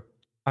 that's true.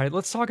 All right,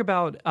 let's talk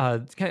about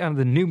kind of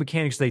the new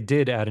mechanics they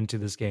did add into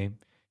this game.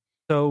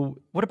 So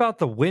what about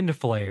the wind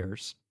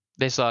flares?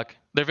 They suck.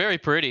 They're very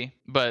pretty,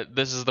 but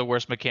this is the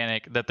worst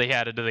mechanic that they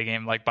added to the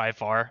game, like by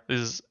far.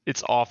 It's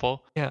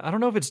awful. Yeah, I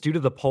don't know if it's due to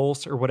the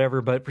pulse or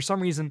whatever, but for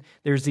some reason,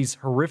 there's these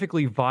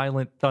horrifically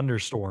violent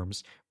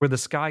thunderstorms where the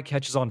sky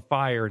catches on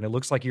fire and it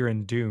looks like you're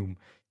in Doom.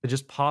 They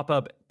just pop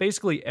up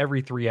basically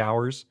every 3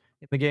 hours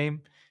in the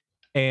game.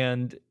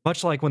 And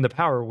much like when the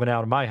power went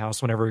out of my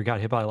house whenever we got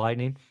hit by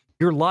lightning,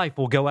 your life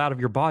will go out of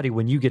your body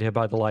when you get hit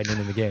by the lightning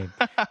in the game.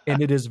 And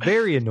it is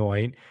very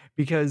annoying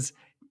because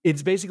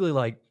it's basically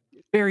like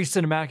very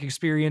cinematic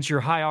experience. You're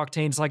high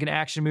octane. It's like an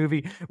action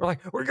movie. We're like,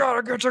 we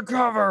gotta get to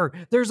cover.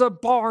 There's a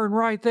barn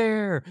right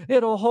there.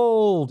 It'll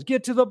hold.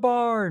 Get to the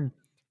barn.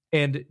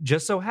 And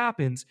just so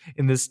happens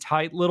in this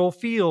tight little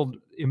field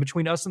in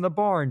between us and the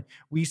barn,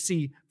 we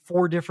see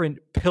 4 different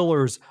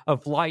pillars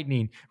of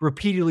lightning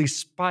repeatedly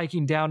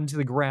spiking down into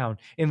the ground,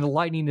 and the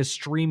lightning is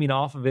streaming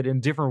off of it in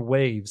different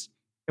waves.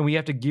 And we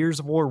have to Gears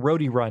of War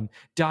roadie run,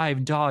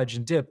 dive, dodge,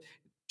 and dip,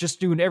 just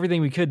doing everything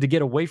we could to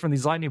get away from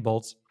these lightning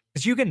bolts.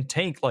 Because you can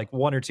tank like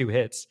 1 or 2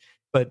 hits,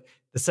 but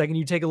the second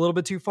you take a little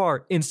bit too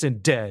far,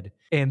 instant dead.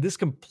 And this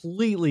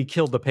completely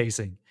killed the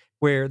pacing,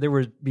 where there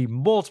would be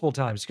multiple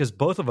times, because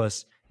both of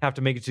us have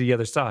to make it to the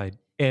other side.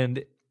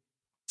 And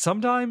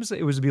sometimes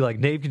it would be like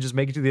Nave can just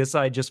make it to the other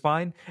side just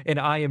fine, and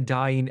I am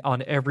dying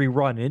on every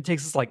run. And it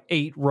takes us like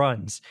 8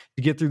 runs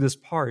to get through this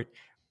part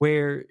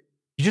where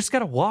you just got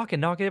to walk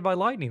and not get hit by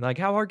lightning. Like,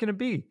 how hard can it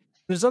be?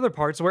 There's other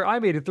parts where I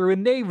made it through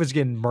and Nave was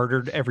getting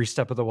murdered every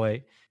step of the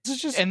way. This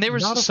is just, and there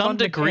was some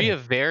degree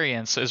of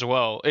variance as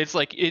well. It's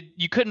like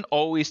you couldn't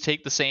always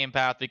take the same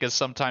path because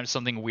sometimes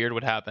something weird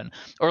would happen.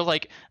 Or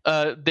like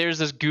there's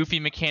this goofy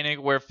mechanic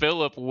where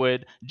Philip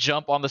would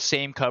jump on the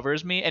same cover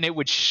as me and it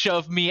would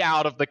shove me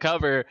out of the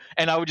cover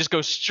and I would just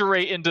go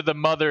straight into the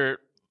mother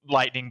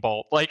lightning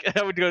bolt. Like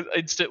I would go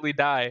instantly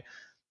die.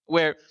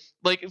 Where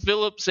like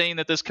Philip saying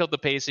that this killed the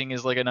pacing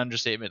is like an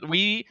understatement.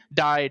 We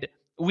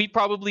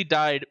probably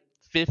died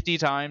 50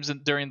 times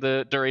during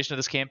the duration of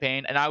this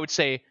campaign, and I would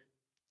say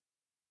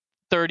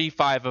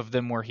 35 of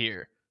them were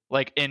here,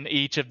 like in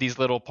each of these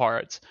little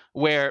parts,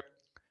 where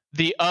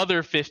the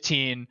other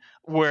 15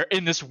 were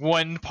in this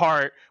one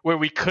part where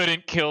we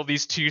couldn't kill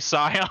these 2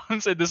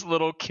 scions in this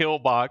little kill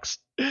box.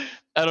 I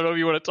don't know if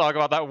you want to talk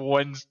about that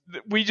one.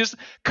 We just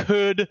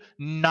could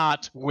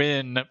not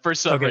win for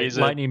some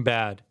reason. Lightning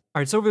bad. All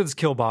right, so over this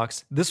kill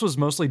box, this was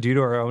mostly due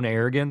to our own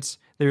arrogance.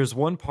 There's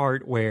one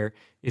part where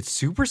it's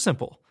super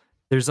simple.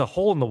 There's a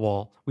hole in the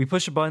wall. We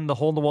push a button, the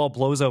hole in the wall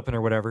blows open or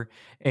whatever,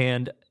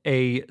 and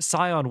a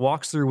scion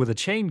walks through with a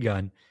chain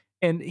gun,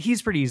 and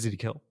he's pretty easy to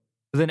kill.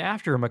 But then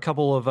after him, a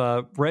couple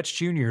of Wretch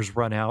Juniors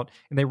run out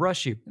and they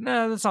rush you.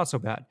 Nah, that's not so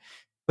bad.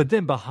 But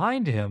then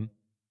behind him,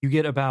 you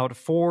get about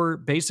 4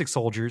 basic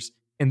soldiers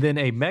and then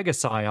a Mega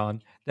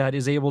Scion that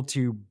is able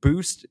to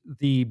boost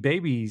the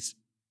babies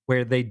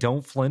where they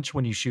don't flinch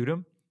when you shoot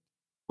them.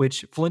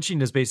 Which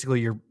flinching is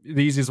basically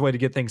the easiest way to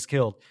get things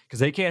killed because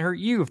they can't hurt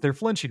you if they're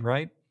flinching,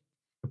 right?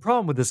 The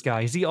problem with this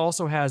guy is he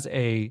also has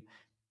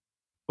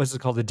what's it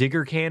called, the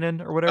digger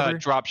cannon or whatever?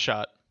 Drop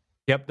shot.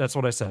 Yep, that's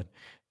what I said.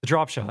 The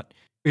drop shot.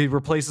 It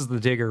replaces the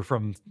digger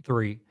from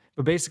 3.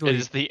 But basically, it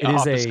is the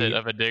opposite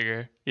of a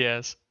digger.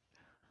 Yes.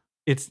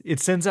 It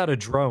sends out a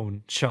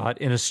drone shot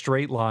in a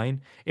straight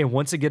line, and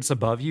once it gets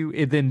above you,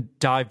 it then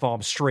dive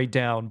bombs straight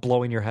down,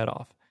 blowing your head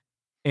off.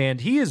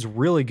 And he is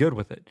really good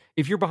with it.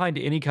 If you're behind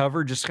any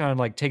cover, just kind of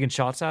like taking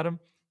shots at him,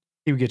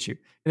 he would get you.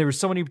 And there were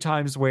so many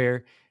times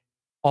where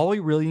all we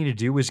really needed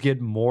to do was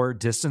get more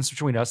distance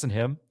between us and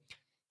him.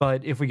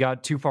 But if we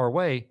got too far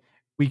away,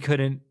 we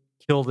couldn't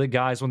kill the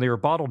guys when they were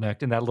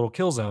bottlenecked in that little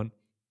kill zone.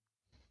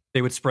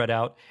 They would spread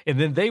out, and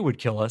then they would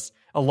kill us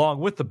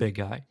along with the big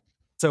guy.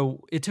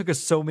 So it took us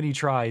so many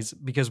tries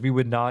because we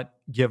would not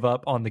give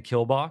up on the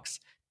kill box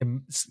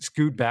and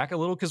scoot back a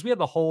little because we had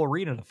the whole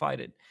arena to fight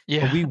it.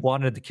 Yeah. But we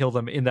wanted to kill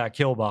them in that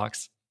kill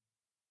box.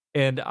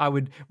 And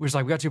we was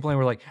like, we got to a point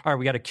where we're like, all right,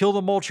 we got to kill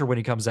the Mulcher when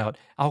he comes out.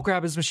 I'll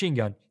grab his machine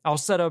gun. I'll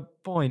set a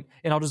point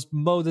and I'll just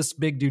mow this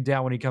big dude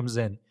down when he comes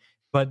in.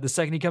 But the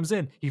second he comes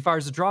in, he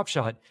fires a drop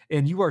shot.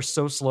 And you are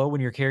so slow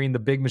when you're carrying the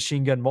big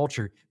machine gun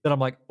Mulcher that I'm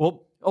like,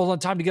 well, hold on,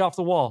 time to get off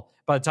the wall.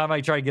 By the time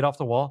I try to get off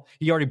the wall,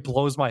 he already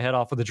blows my head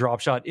off with a drop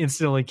shot,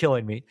 instantly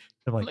killing me.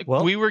 I'm like,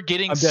 well, we were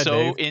getting dead, so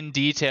Dave. in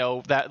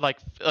detail that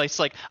it's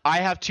like I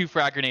have 2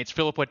 frag grenades.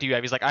 Philip, what do you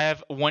have? He's like, I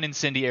have 1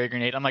 incendiary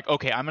grenade. I'm like,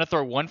 okay, I'm gonna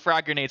throw 1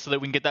 frag grenade so that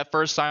we can get that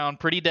first Scion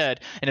pretty dead.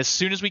 And as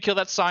soon as we kill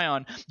that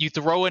Scion, you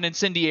throw an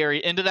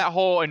incendiary into that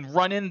hole and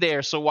run in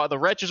there. So while the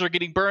wretches are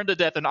getting burned to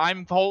death and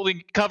I'm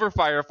holding cover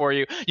fire for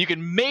you, you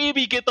can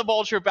maybe get the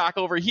Vulture back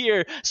over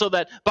here so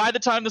that by the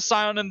time the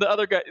Scion and the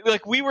other guy,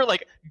 like we were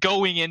like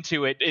going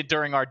into it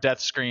during our death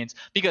screens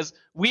because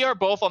we are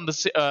both on the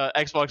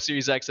Xbox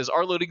Series X's.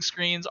 Our loading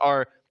screens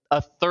are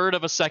a third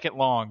of a second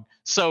long.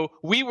 So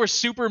we were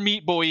super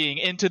meat boying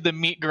into the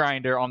meat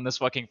grinder on this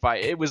fucking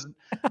fight. It was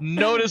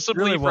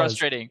noticeably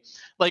frustrating.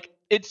 Like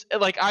it's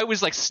like I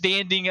was like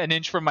standing an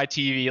inch from my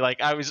TV. Like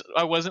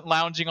I wasn't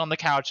lounging on the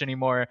couch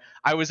anymore.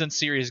 I was in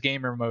serious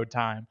gamer mode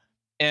time.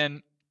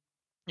 And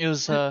it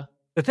was the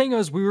thing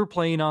is we were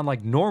playing on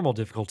like normal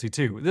difficulty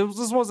too.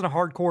 This wasn't a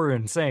hardcore or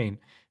insane.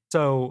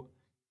 So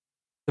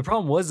the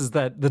problem was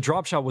that the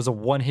drop shot was a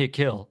 1-hit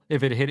kill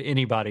if it hit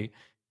anybody,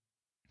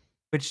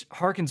 which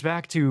harkens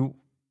back to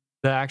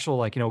the actual,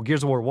 like,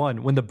 Gears of War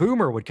 1. When the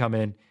boomer would come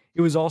in,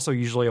 it was also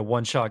usually a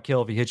 1-shot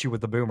kill if he hit you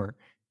with the boomer.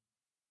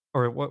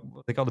 Or what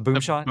they call the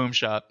boom shot? Boom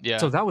shot, yeah.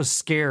 So that was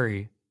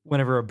scary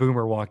whenever a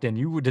boomer walked in.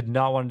 You did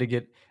not want to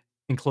get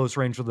in close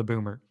range with the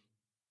boomer.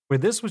 But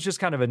this was just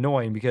kind of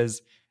annoying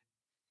because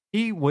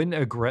he wouldn't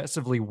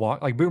aggressively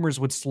walk. Like, boomers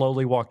would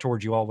slowly walk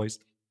towards you always.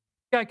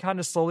 Guy kind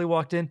of slowly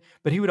walked in,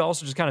 but he would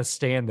also just kind of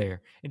stand there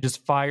and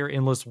just fire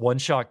endless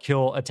 1-shot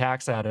kill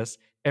attacks at us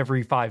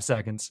every 5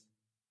 seconds.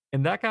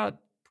 And that got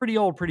pretty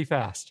old pretty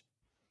fast.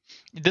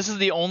 This is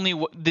the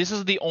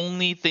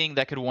only thing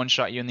that could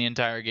 1-shot you in the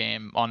entire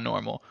game on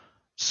normal.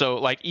 So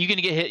like you can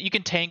get hit, you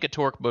can tank a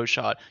torque bow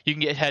shot, you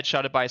can get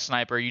headshotted by a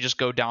sniper, you just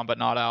go down but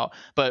not out.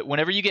 But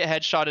whenever you get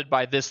headshotted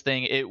by this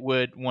thing, it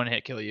would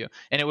 1-hit kill you,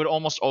 and it would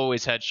almost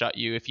always headshot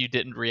you if you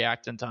didn't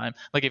react in time.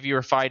 Like if you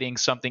were fighting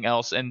something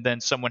else and then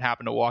someone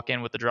happened to walk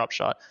in with the drop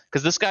shot,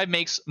 because this guy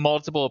makes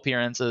multiple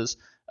appearances.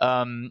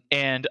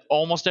 And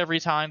almost every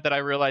time that I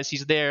realize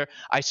he's there,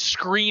 I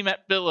scream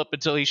at Philip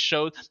until he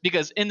shows,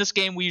 because in this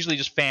game we usually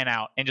just fan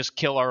out and just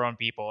kill our own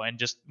people and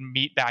just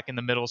meet back in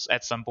the middle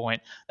at some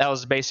point. That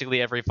was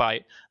basically every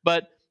fight.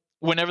 But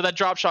whenever that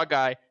drop shot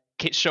guy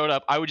showed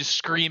up, I would just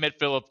scream at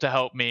Philip to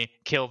help me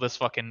kill this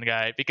fucking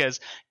guy,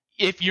 because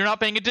if you're not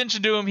paying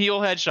attention to him,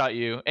 he'll headshot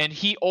you, and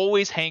he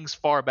always hangs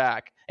far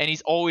back, and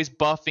he's always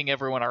buffing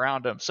everyone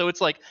around him. So it's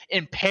like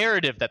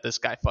imperative that this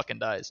guy fucking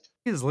dies.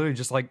 He is literally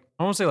just like, I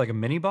don't want to say like a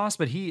mini boss,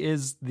 but he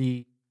is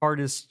the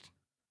hardest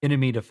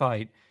enemy to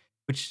fight,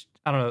 which,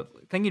 I don't know,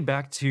 thinking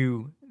back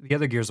to the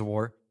other Gears of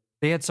War,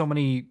 they had so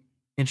many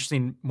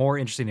more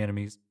interesting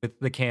enemies with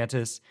the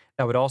Cantus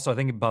that would also, I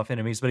think, buff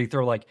enemies, but he'd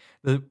throw like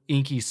the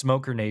inky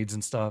smoke grenades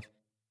and stuff,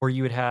 where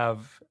you would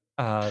have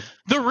the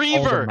all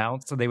Reaver the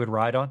mounts that they would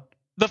ride on.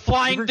 The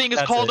flying thing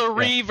is called a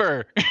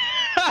Reaver.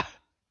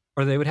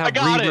 Or they would have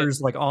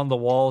Reavers like on the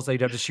walls they'd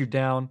have to shoot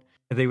down,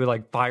 and they would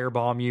like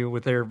firebomb you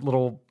with their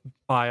little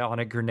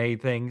bionic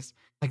grenade things.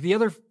 Like the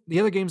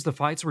other games, the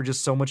fights were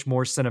just so much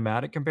more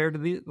cinematic compared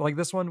to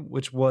this one,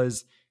 which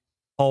was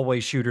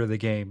always shooter of the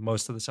game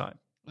most of the time.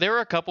 There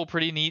were a couple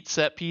pretty neat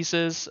set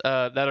pieces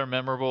that are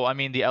memorable. I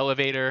mean, the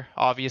elevator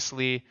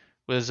obviously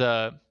was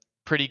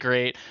pretty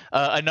great.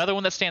 Another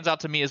one that stands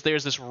out to me is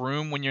there's this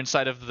room when you're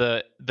inside of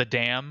the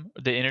dam,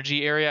 the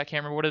energy area. I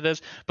can't remember what it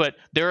is, but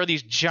there are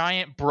these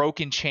giant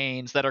broken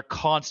chains that are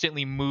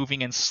constantly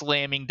moving and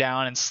slamming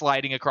down and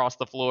sliding across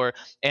the floor.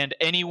 And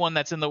anyone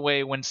that's in the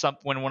way when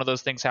one of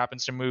those things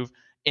happens to move,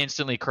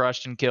 instantly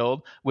crushed and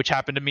killed, which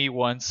happened to me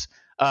once.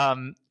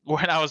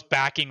 When I was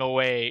backing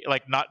away,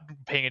 like not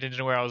paying attention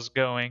to where I was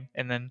going,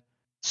 and then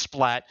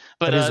splat.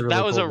 But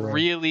that was a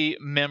really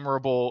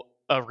memorable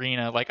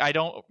arena. Like I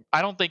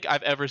don't think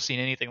I've ever seen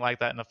anything like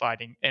that in a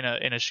fighting in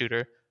a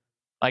shooter.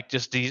 Like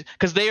just these,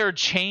 because they are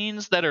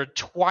chains that are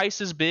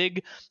twice as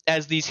big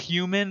as these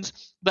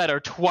humans that are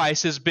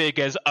twice as big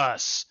as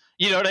us.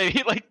 You know what I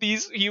mean? Like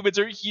these humans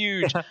are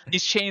huge.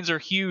 These chains are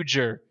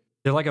huger.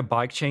 They're like a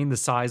bike chain the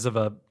size of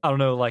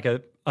like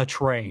a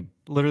train.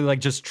 Literally like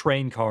just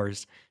train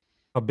cars.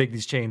 How big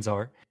these chains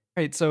are.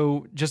 All right,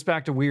 so just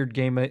back to weird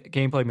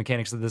gameplay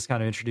mechanics that this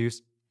kind of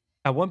introduced.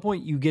 At one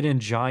point, you get in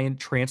giant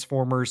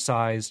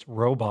transformer-sized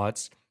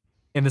robots,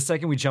 and the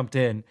second we jumped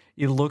in,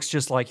 it looks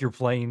just like you're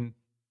playing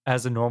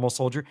as a normal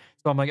soldier.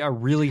 So I'm like, I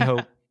really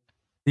hope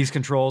these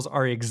controls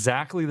are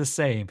exactly the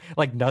same.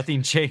 Like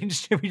nothing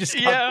changed. We just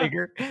got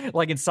bigger.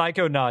 Like in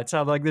Psychonauts,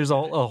 how like there's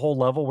a whole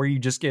level where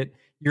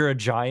you're a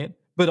giant,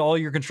 but all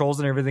your controls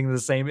and everything are the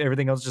same.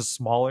 Everything else is just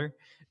smaller.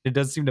 It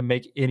doesn't seem to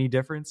make any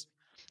difference.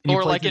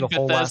 Or like in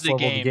Bethesda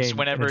games,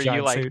 whenever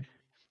you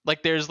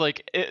like there's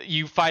like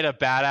you fight a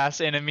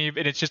badass enemy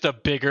and it's just a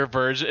bigger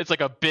version. It's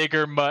like a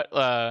bigger mud.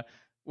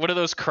 What are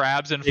those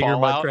crabs in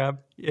Fallout? Mud crab.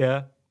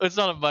 Yeah. It's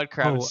not a mud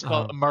crab. It's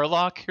called a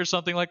Murloc or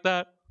something like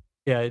that.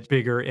 Yeah, it's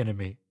bigger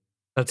enemy.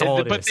 That's all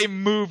it is. But they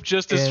move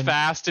just as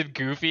fast and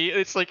goofy.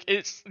 It's like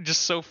it's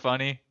just so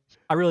funny.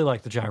 I really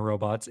like the giant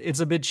robots.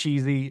 It's a bit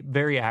cheesy,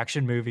 very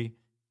action movie.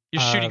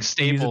 You're shooting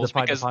staples to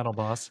fight the final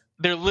boss.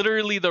 They're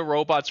literally the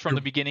robots from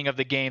the beginning of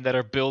the game that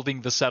are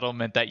building the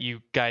settlement that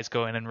you guys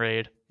go in and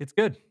raid. It's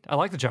good. I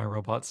like the giant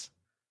robots.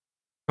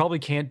 Probably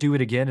can't do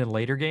it again in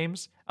later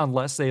games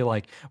unless they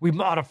we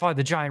modify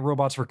the giant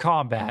robots for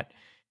combat.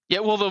 Yeah,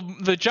 well,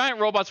 the giant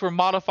robots were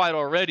modified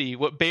already.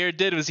 What Baird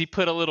did was he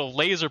put a little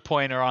laser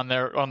pointer on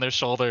their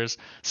shoulders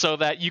so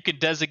that you could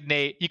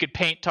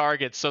paint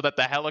targets so that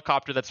the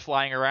helicopter that's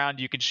flying around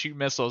you can shoot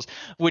missiles,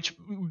 which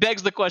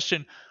begs the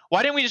question,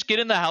 why didn't we just get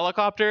in the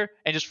helicopter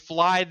and just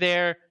fly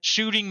there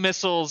shooting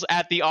missiles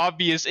at the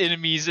obvious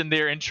enemies in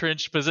their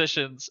entrenched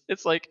positions?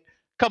 It's like,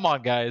 come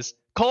on, guys.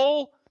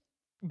 Cole,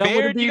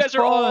 Baird, you guys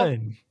are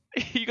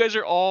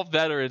all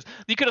veterans.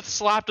 You could have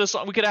slapped us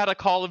on. We could have had a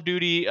Call of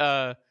Duty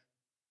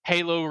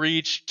Halo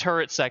Reach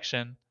turret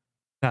section.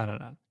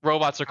 No.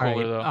 Robots are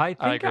cooler, though. I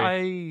think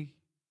I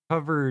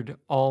covered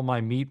all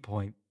my meat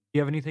points. Do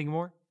you have anything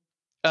more?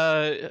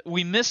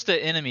 We missed the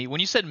enemy.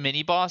 When you said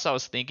mini boss, I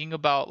was thinking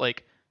about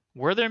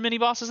were there mini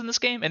bosses in this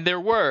game? And there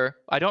were.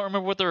 I don't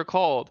remember what they were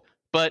called,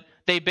 but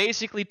they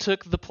basically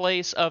took the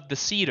place of the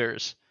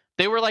Seeders.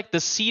 They were like the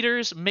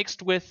Seeders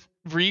mixed with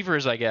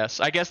Reavers, I guess.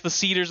 I guess the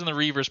Seeders and the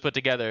Reavers put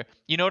together.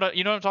 You know what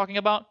I'm talking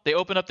about? They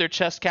open up their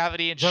chest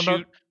cavity and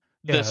shoot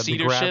the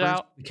Seeder shit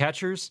out. The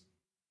catchers?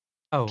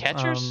 Oh,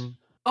 catchers?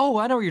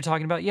 I know what you're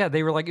talking about. Yeah,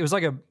 they were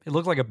it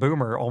looked like a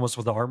boomer almost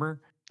with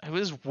armor. It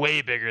was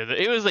way bigger.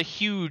 It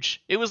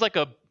was like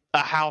a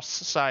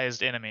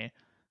house-sized enemy.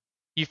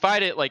 You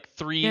fight it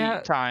 3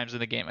 times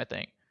in the game, I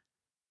think.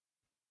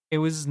 It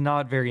was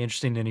not very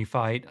interesting in any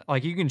fight.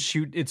 Like you can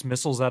shoot its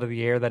missiles out of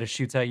the air that it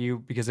shoots at you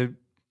because it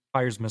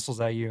fires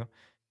missiles at you.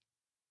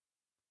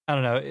 I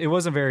don't know. It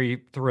wasn't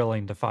very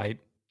thrilling to fight.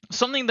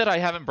 Something that I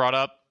haven't brought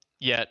up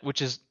yet,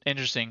 which is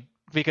interesting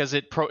because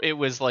it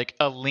was like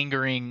a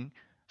lingering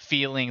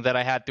feeling that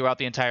I had throughout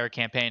the entire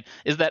campaign,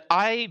 is that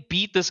I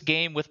beat this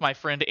game with my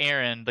friend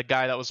Aaron, the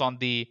guy that was on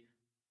the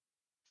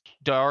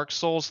Dark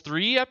Souls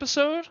 3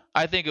 episode.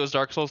 I think it was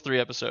Dark Souls 3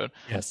 episode.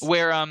 Yes.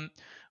 Where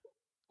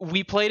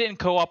we played it in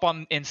co-op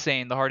on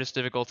Insane, the hardest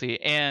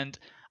difficulty, and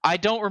I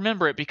don't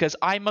remember it because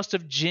I must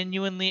have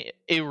genuinely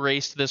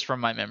erased this from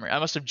my memory. I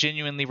must have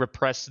genuinely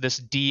repressed this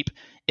deep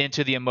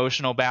into the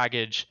emotional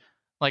baggage,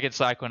 like in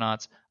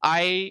Psychonauts.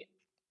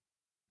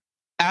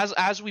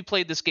 As we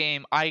played this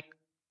game, I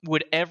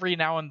would every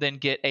now and then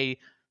get a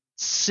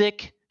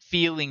sick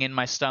feeling in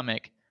my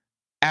stomach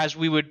as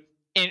we would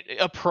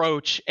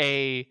approach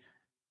a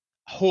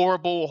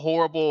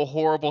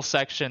horrible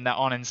section that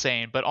on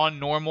Insane, but on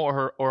normal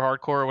or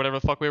hardcore or whatever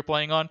the fuck we were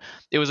playing on,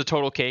 it was a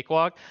total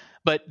cakewalk.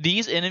 But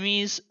these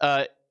enemies,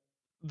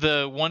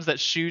 the ones that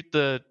shoot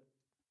the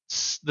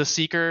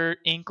Seeker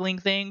Inkling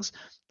things,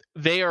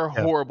 they are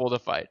horrible to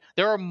fight.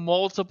 There are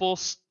multiple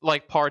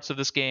parts of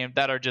this game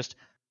that are just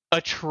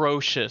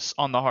atrocious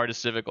on the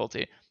hardest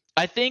difficulty.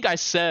 I think I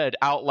said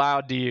out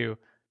loud to you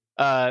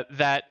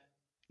that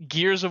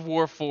Gears of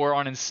War 4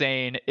 on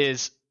Insane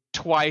is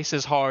twice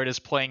as hard as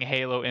playing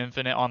Halo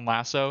Infinite on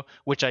Lasso,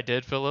 which I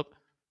did, Philip.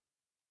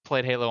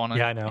 Played Halo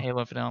Halo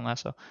Infinite on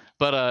Lasso.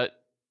 But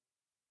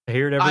I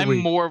hear it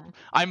every week.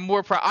 I'm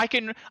more proud. I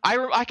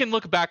can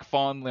look back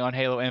fondly on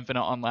Halo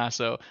Infinite on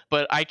Lasso,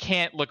 but I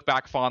can't look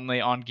back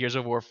fondly on Gears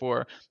of War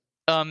 4.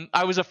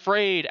 I was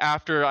afraid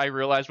after I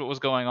realized what was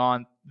going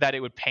on that it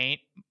would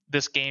paint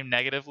this game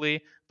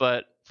negatively,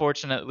 but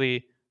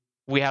fortunately,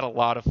 we had a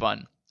lot of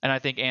fun. And I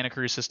think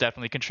Anacrusis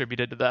definitely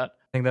contributed to that.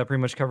 I think that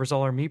pretty much covers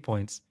all our meat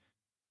points.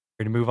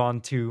 Ready to move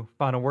on to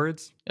final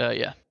words?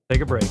 Yeah.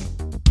 Take a break.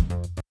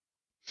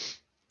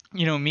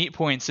 Meat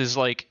points is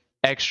like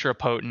extra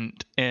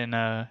potent in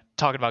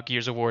talking about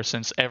Gears of War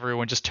since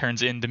everyone just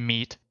turns into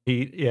meat.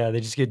 Yeah,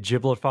 they just get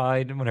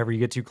gibletified whenever you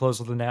get too close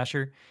with the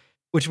Nasher,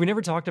 which we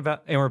never talked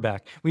about. And we're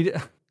back. We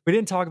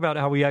didn't talk about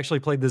how we actually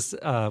played this.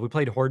 We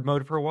played Horde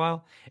mode for a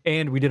while,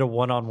 and we did a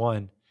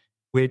 1-on-1,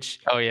 which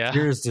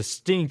there's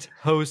distinct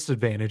host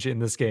advantage in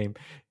this game.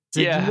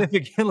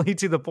 Significantly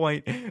to the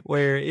point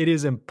where it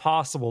is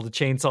impossible to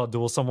chainsaw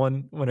duel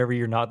someone whenever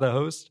you're not the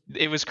host.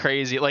 It was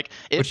crazy. Like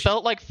it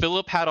felt like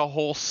Philip had a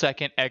whole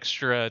second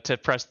extra to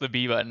press the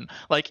B button.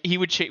 Like we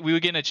would get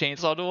in a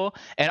chainsaw duel,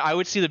 and I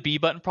would see the B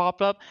button pop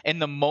up,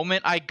 and the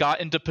moment I got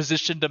into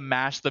position to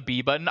mash the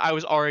B button, I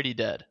was already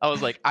dead. I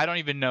was like, I don't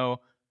even know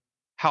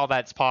how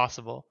that's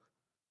possible.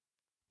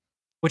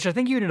 Which I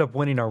think you ended up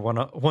winning our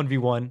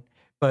 1v1,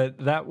 but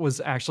that was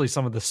actually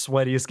some of the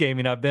sweatiest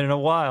gaming I've been in a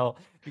while.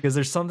 Because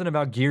there's something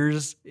about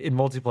Gears in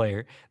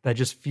multiplayer that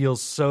just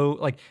feels so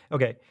like,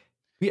 okay,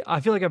 I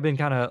feel like I've been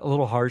kind of a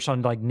little harsh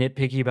on like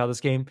nitpicky about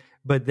this game,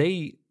 but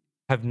they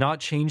have not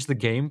changed the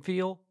game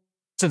feel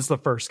since the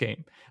first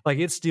game. Like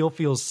it still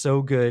feels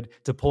so good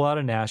to pull out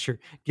a Nasher,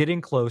 get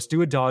in close,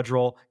 do a dodge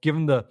roll, give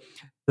him the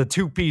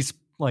 2-piece,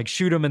 like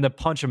shoot him and then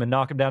punch him and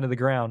knock him down to the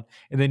ground,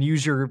 and then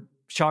use your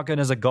shotgun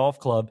as a golf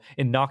club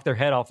and knock their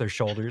head off their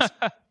shoulders.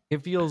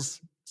 It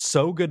feels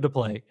so good to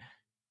play.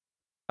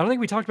 I don't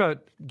think we talked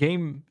about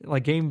game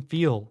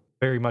feel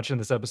very much in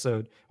this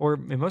episode, or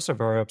in most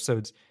of our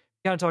episodes.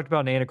 We kind of talked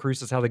about in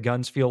Anacrusis how the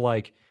guns feel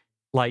like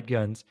light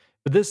guns,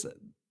 but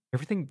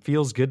everything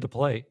feels good to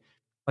play.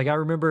 Like I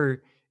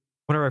remember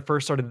whenever I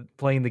first started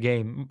playing the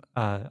game,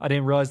 I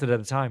didn't realize it at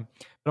the time,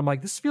 but I'm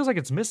like, this feels like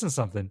it's missing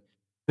something.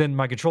 Then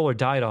my controller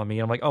died on me,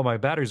 and I'm like, oh, my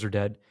batteries are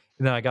dead.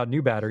 And then I got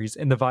new batteries,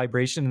 and the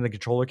vibration in the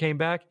controller came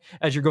back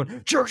as you're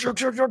going, jerk, like,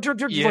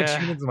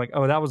 I'm like,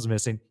 oh, that was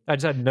missing. I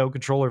just had no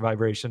controller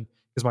vibration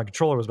because my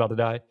controller was about to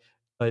die.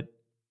 But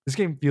this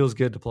game feels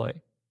good to play.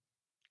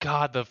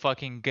 God, the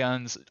fucking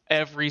guns.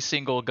 Every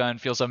single gun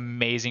feels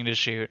amazing to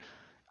shoot.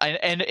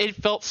 And it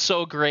felt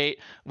so great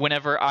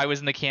whenever I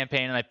was in the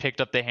campaign and I picked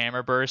up the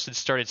hammer burst and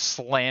started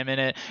slamming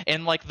it.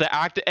 And like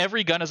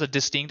every gun has a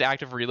distinct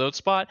active reload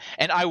spot,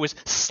 and I was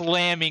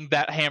slamming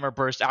that hammer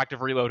burst active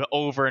reload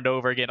over and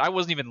over again. I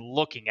wasn't even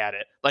looking at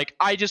it. Like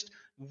I just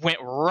went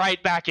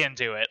right back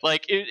into it.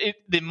 Like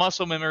the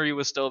muscle memory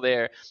was still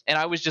there, and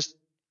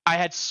I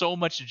had so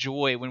much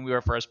joy when we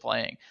were first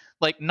playing.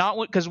 Like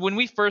because when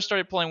we first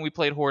started playing, we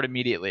played Horde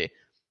immediately,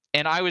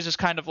 and I was just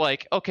kind of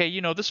like, okay,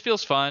 this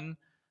feels fun.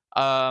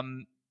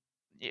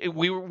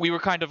 We were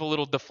kind of a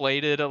little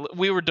deflated.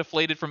 We were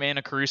deflated from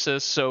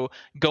Anacrusis, so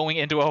going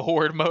into a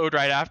Horde mode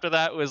right after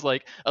that was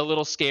like a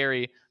little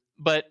scary.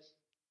 But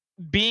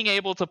being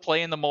able to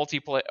play in the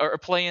multiplayer or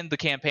play in the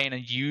campaign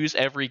and use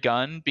every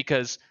gun,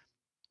 because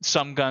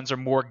some guns are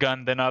more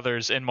gun than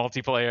others in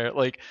multiplayer.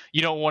 Like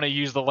you don't want to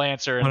use the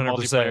Lancer in 100%.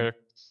 Multiplayer,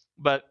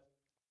 but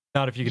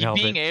not if you can help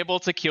it. Being able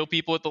to kill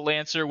people with the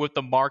Lancer, with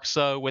the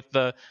Marksa, with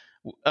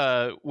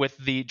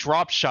the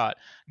drop shot.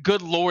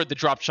 Good lord, the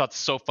drop shot's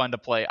so fun to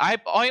play.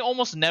 I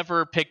almost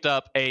never picked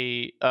up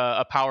a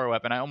power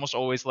weapon. I almost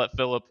always let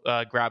Philip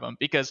grab them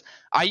because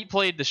I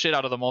played the shit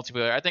out of the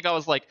multiplayer. I think I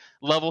was like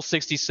level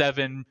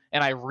 67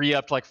 and I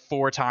re-upped like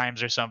 4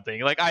 times or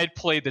something. Like I had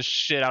played the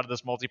shit out of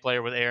this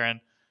multiplayer with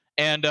Aaron.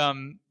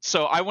 And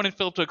so I wanted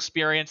Philip to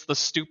experience the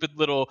stupid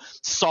little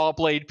saw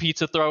blade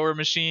pizza thrower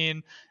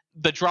machine.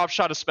 The drop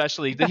shot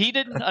especially, that he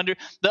didn't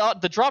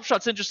the drop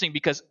shot's interesting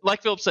because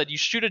like Philip said, you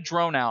shoot a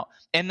drone out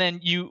and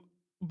then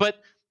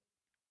but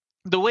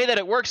the way that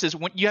it works is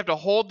when you have to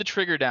hold the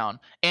trigger down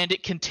and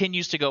it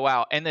continues to go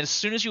out, and then as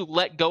soon as you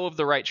let go of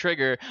the right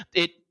trigger,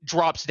 it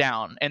drops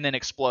down and then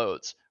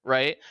explodes,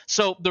 right?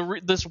 So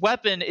this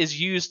weapon is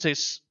used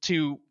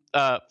to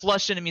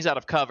flush enemies out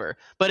of cover,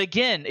 but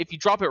again, if you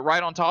drop it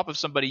right on top of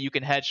somebody, you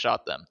can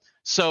headshot them.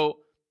 So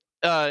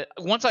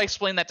once I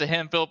explained that to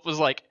him, Philip was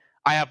like,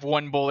 I have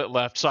 1 bullet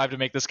left, so I have to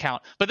make this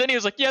count. But then he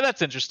was like, yeah,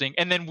 that's interesting.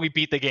 And then we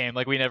beat the game.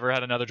 Like, we never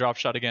had another drop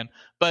shot again.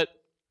 But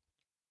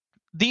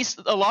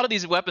a lot of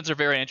these weapons are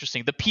very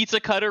interesting. The pizza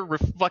cutter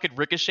fucking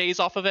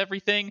ricochets off of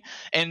everything,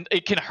 and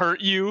it can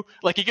hurt you.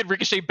 Like, it can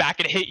ricochet back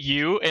and hit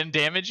you and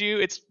damage you.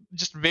 It's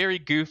just very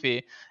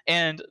goofy.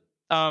 And,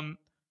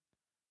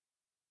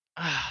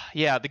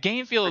 yeah, the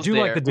game feels there. I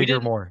do like the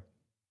Digger more.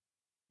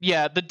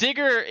 Yeah, the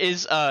Digger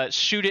is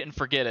shoot it and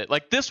forget it.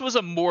 Like this was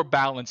a more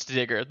balanced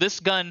Digger.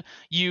 This gun,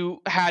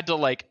 you had to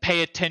like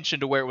pay attention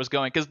to where it was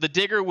going, because the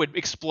Digger would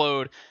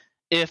explode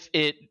if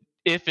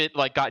it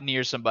like got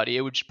near somebody.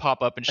 It would just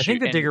pop up and shoot. I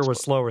think the Digger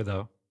was slower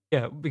though.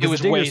 Yeah, because it was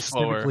the Digger way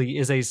slower.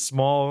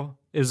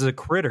 Is a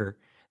critter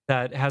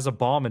that has a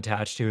bomb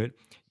attached to it.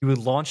 You would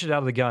launch it out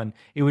of the gun.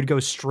 It would go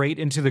straight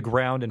into the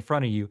ground in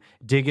front of you,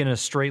 dig in a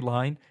straight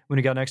line. When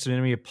it got next to an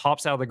enemy, it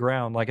pops out of the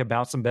ground like a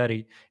bouncing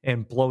Betty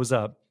and blows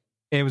up.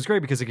 And it was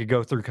great because it could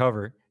go through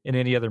cover in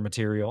any other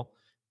material.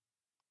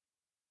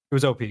 It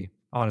was OP,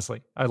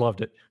 honestly. I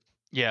loved it.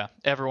 Yeah,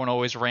 everyone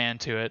always ran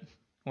to it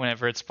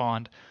whenever it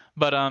spawned.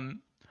 But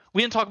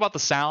we didn't talk about the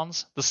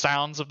sounds. The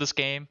sounds of this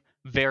game,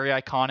 very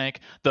iconic.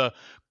 The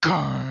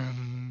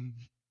gung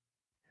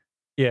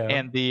Yeah.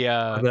 and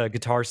The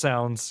guitar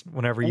sounds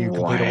whenever you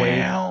complete a wave.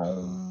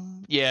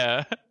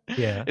 Yeah.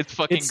 Yeah. It's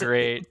fucking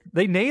great.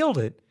 They nailed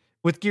it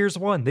with Gears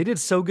 1. They did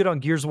so good on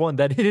Gears 1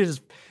 that it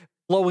is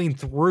flowing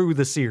through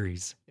the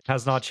series. It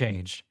has not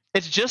changed.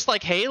 It's just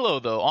like Halo,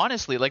 though,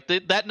 honestly. Like,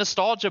 that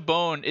nostalgia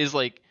bone is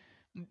like,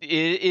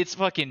 it's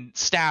fucking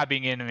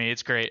stabbing into me.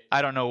 It's great.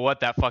 I don't know what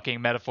that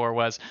fucking metaphor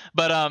was.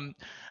 But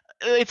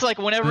it's like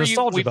whenever we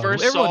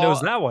first everyone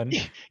knows that one.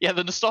 Yeah,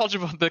 the nostalgia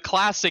bone, the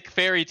classic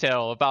fairy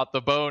tale about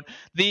the bone.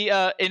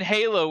 In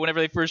Halo, whenever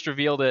they first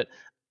revealed it,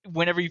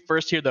 whenever you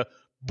first hear the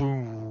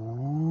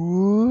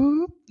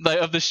boom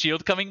of the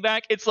shield coming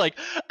back, it's like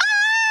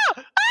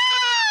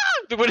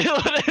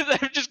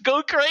I just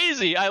go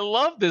crazy. I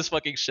love this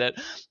fucking shit.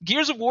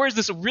 Gears of War is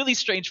this really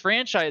strange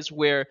franchise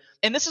where,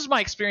 and this is my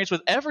experience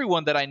with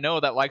everyone that I know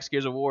that likes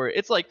Gears of War,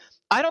 it's like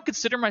I don't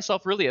consider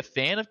myself really a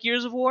fan of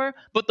Gears of War,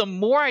 but the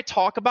more I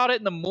talk about it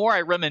and the more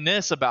I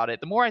reminisce about it,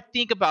 the more I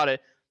think about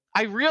it,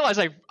 I realize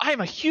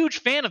I'm a huge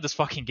fan of this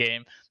fucking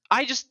game.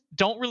 I just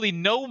don't really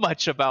know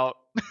much about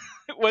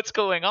what's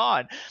going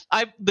on.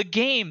 The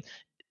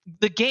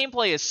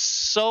gameplay is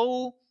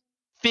so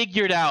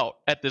figured out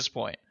at this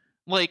point.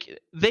 Like,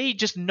 they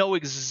just know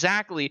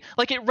exactly,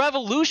 like, it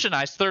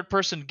revolutionized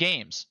third-person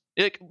games,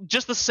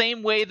 just the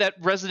same way that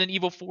Resident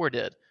Evil 4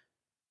 did,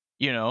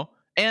 you know?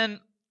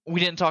 And we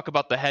didn't talk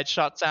about the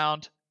headshot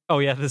sound. Oh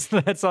yeah, this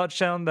headshot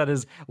sound that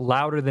is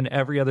louder than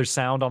every other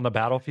sound on the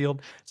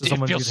battlefield. So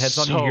someone whose head's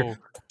on you hear.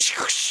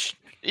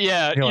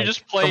 Yeah, you like,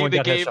 just play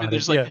the game and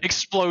there's like yeah.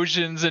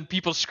 explosions and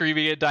people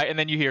screaming and die, and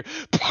then you hear,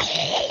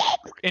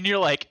 and you're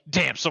like,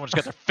 damn, someone's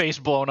got their face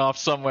blown off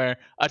somewhere.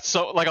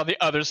 So like on the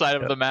other side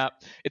of the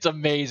map. It's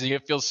amazing.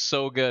 It feels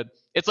so good.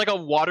 It's like a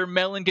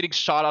watermelon getting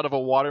shot out of a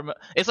watermelon.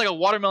 It's like a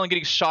watermelon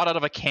getting shot out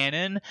of a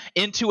cannon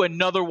into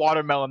another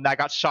watermelon that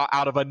got shot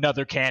out of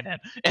another cannon,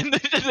 and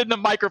then the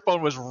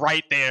microphone was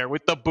right there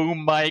with the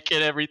boom mic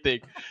and everything.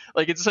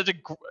 Like, it's such a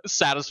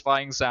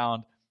satisfying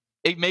sound.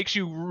 It makes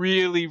you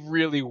really,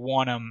 really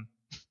want them.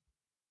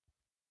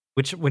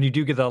 Which, when you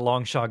do get that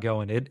long shot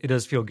going, it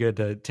does feel good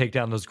to take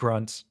down those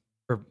grunts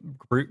or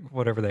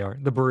whatever they are,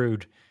 the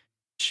brood,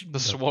 the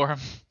swarm,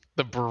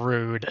 the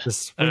brood, the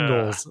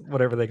swingles,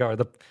 whatever they are,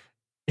 the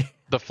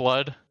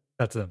flood.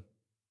 That's them.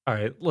 All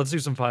right, let's do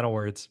some final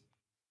words.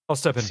 I'll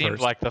step in Seemed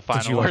first. like the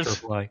final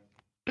words.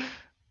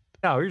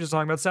 No, we're just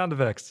talking about sound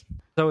effects.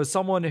 So, as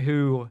someone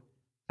who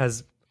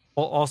has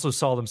also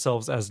saw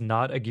themselves as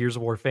not a Gears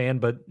of War fan,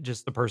 but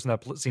just the person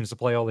that seems to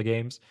play all the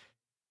games,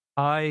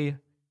 I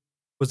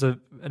was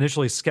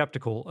initially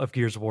skeptical of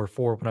Gears of War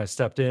 4 when I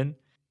stepped in,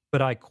 but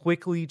I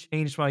quickly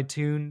changed my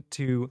tune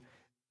to,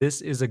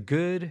 this is a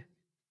good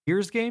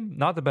Gears game,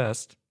 not the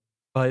best,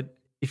 but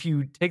if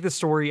you take the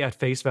story at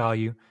face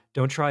value,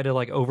 don't try to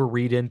like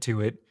overread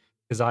into it,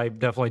 because I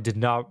definitely did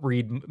not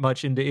read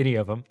much into any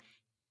of them.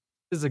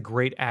 This is a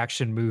great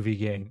action movie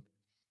game.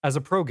 As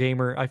a pro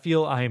gamer, I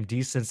feel I am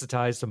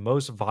desensitized to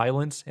most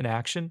violence and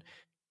action,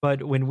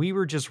 but when we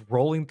were just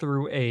rolling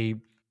through a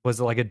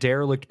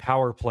derelict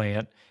power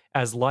plant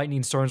as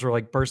lightning storms were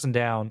like bursting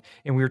down,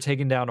 and we were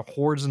taking down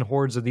hordes and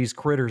hordes of these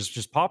critters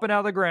just popping out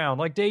of the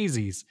ground like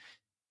daisies,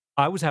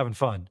 I was having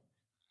fun,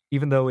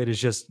 even though it is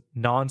just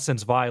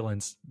nonsense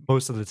violence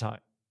most of the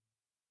time.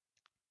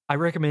 I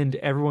recommend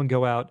everyone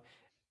go out.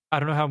 I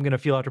don't know how I'm going to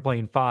feel after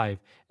playing 5.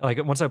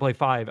 Like, once I play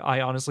 5,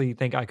 I honestly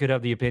think I could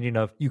have the opinion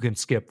of you can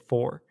skip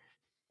 4.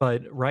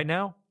 But right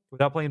now,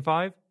 without playing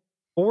 5,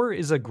 4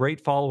 is a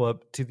great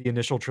follow-up to the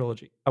initial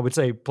trilogy. I would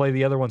say play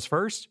the other ones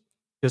first,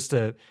 just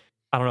to,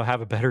 I don't know,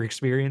 have a better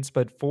experience.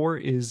 But 4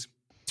 it's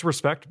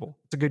respectable.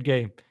 It's a good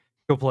game.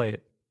 Go play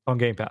it on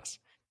Game Pass.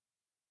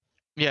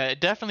 Yeah,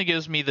 it definitely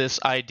gives me this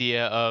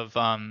idea of,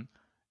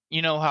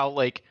 you know how,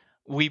 like,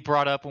 we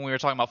brought up when we were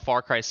talking about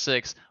Far Cry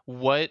 6,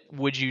 what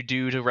would you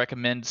do to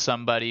recommend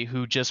somebody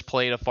who just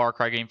played a Far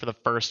Cry game for the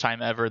first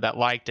time ever that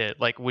liked it?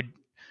 Like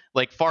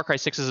Far Cry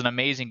 6 is an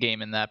amazing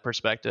game in that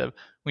perspective.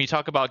 When you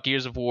talk about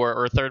Gears of War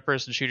or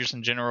third-person shooters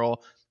in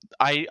general,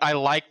 I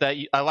like that.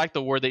 I like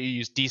the word that you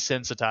use,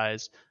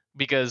 desensitized,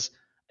 because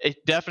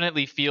it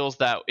definitely feels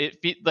that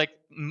like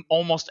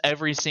almost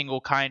every single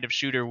kind of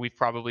shooter we've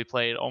probably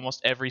played,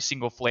 almost every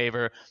single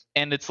flavor,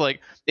 and it's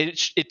like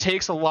it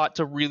takes a lot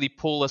to really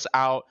pull us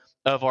out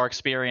of our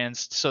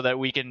experience so that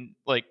we can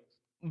like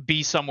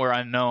be somewhere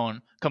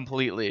unknown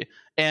completely.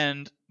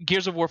 And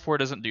Gears of War 4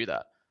 doesn't do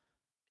that.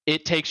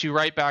 It takes you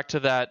right back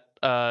to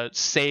that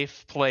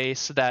safe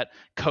place, that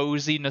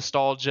cozy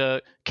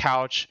nostalgia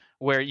couch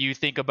where you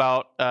think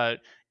about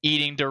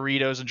eating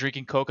Doritos and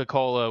drinking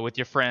Coca-Cola with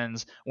your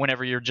friends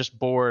whenever you're just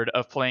bored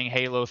of playing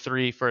Halo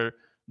 3 for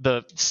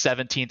the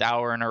 17th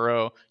hour in a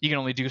row. You can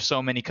only do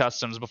so many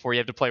customs before you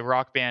have to play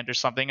Rock Band or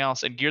something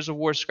else. And Gears of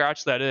War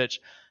scratched that itch.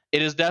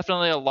 It is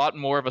definitely a lot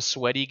more of a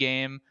sweaty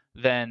game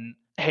than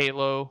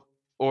Halo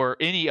or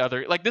any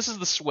other. Like, this is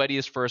the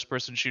sweatiest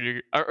first-person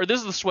shooter, or this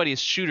is the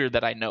sweatiest shooter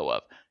that I know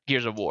of.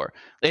 Gears of War.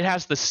 It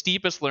has the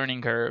steepest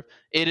learning curve.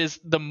 It's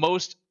the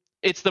most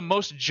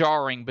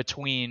jarring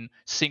between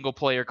single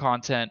player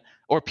content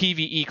or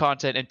PvE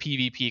content and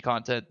PvP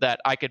content that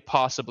I could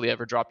possibly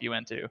ever drop you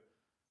into.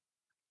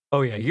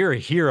 Oh yeah, you're a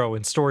hero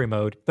in story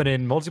mode, but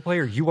in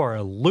multiplayer you are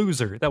a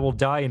loser that will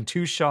die in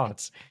 2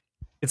 shots.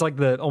 It's like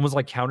the almost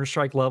like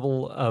Counter-Strike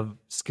level of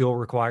skill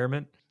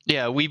requirement.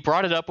 Yeah, we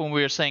brought it up when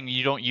we were saying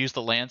you don't use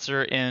the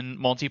Lancer in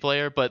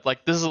multiplayer, but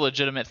like this is a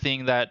legitimate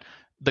thing that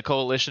the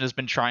Coalition has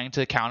been trying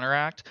to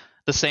counteract.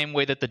 The same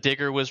way that the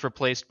Digger was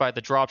replaced by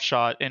the drop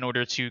shot in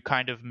order to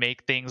kind of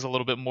make things a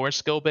little bit more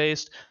skill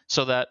based,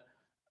 so that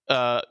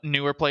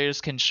newer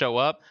players can show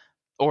up,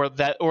 or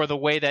the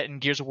way that in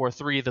Gears of War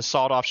 3 the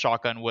sawed-off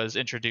shotgun was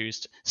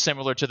introduced,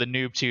 similar to the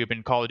noob tube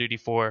in Call of Duty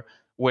 4,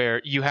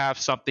 where you have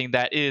something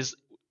that is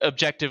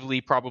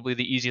objectively probably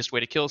the easiest way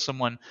to kill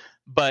someone,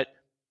 but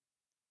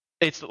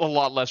it's a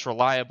lot less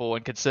reliable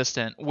and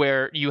consistent,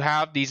 where you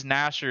have these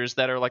Nashers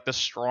that are like the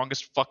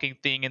strongest fucking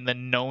thing in the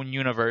known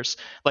universe.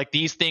 Like,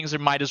 these things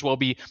might as well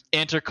be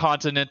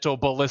intercontinental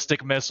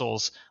ballistic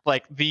missiles.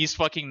 Like, these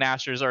fucking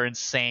Nashers are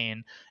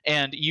insane.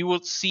 And you will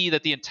see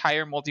that the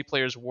entire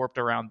multiplayer is warped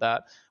around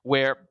that,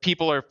 where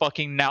people are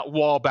fucking now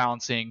wall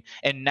bouncing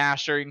and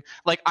Nashering.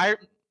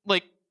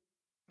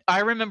 I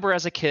remember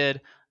as a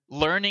kid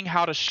learning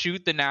how to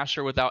shoot the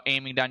Nasher without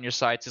aiming down your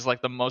sights is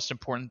like the most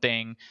important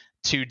thing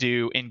to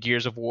do in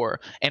Gears of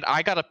War. And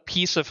I got a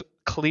piece of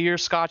clear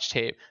Scotch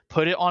tape,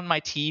 put it on my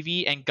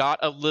TV, and got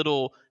a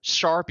little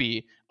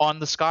Sharpie on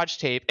the Scotch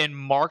tape and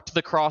marked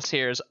the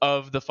crosshairs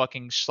of the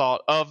fucking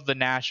shot of the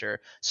Nasher,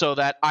 so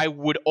that I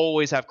would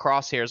always have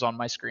crosshairs on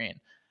my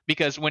screen.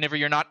 Because whenever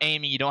you're not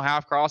aiming, you don't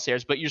have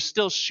crosshairs, but you're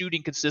still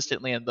shooting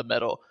consistently in the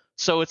middle.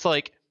 So it's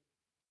like,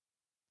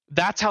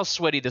 that's how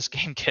sweaty this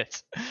game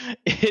gets.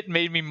 It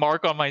made me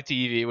mark on my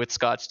TV with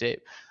Scotch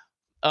tape.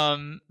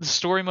 The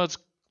story mode's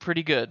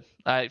pretty good.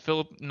 I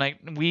feel like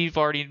we've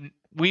I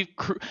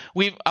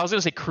was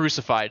gonna say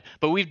crucified,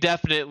 but we've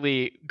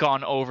definitely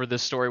gone over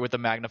this story with a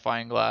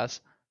magnifying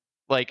glass.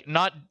 Like,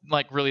 not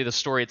like really the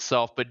story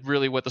itself, but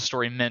really what the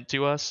story meant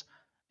to us.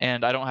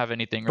 And I don't have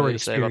anything really to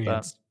say about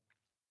that.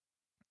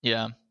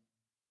 Yeah.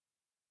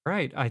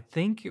 Right. I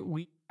think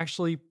we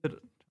actually.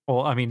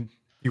 Well, I mean,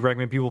 you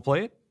recommend people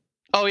play it?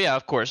 Oh yeah,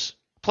 of course.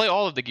 Play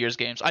all of the Gears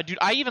games.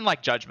 I even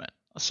like Judgment.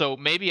 So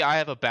maybe I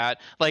have a bad,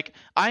 like,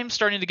 I'm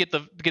starting to get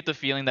the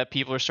feeling that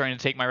people are starting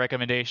to take my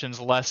recommendations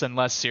less and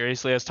less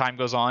seriously as time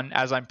goes on,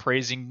 as I'm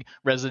praising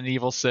Resident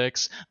Evil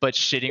 6 but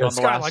shitting on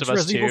The Last of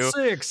Us 2. Resident Evil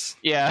 6.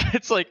 Yeah,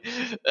 it's like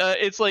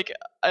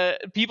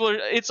people are,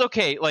 it's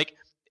okay. Like,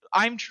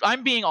 I'm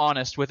being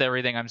honest with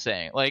everything I'm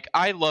saying. Like,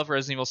 I love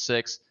Resident Evil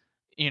 6,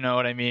 you know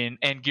what I mean,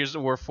 and Gears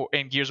of War 4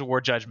 and Gears of War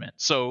Judgment.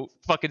 So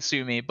fucking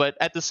sue me. But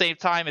at the same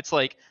time, it's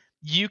like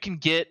you can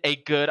get a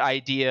good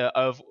idea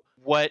of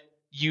what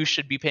you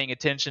should be paying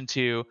attention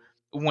to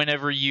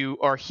whenever you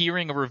are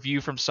hearing a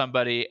review from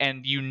somebody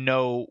and you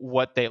know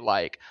what they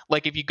like.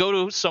 Like, if you go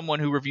to someone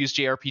who reviews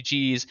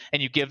JRPGs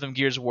and you give them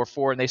Gears of War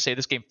 4 and they say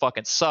this game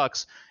fucking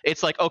sucks,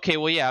 it's like, okay,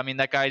 well, yeah, I mean,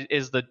 that guy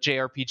is the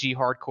JRPG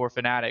hardcore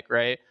fanatic,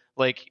 right?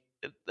 Like,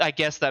 I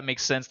guess that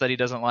makes sense that he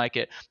doesn't like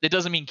it. It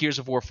doesn't mean Gears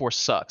of War 4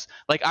 sucks.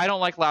 Like, I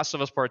don't like Last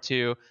of Us Part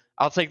 2.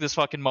 I'll take this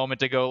fucking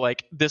moment to go,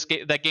 like,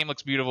 that game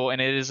looks beautiful,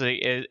 and it is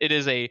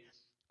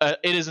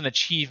an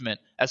achievement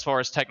as far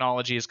as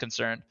technology is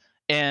concerned.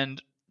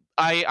 And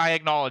I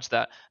acknowledge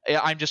that.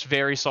 I'm just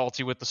very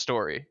salty with the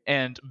story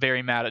and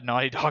very mad at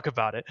Naughty Dog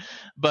about it.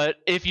 But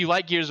if you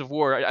like Gears of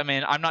War, I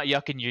mean, I'm not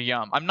yucking your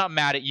yum. I'm not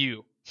mad at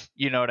you.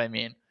 You know what I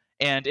mean?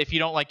 And if you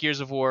don't like Gears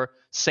of War,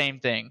 same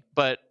thing.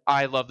 But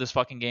I love this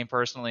fucking game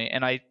personally.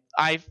 And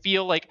I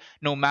feel like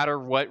no matter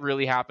what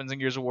really happens in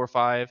Gears of War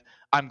 5,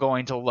 I'm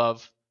going to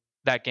love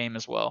that game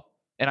as well.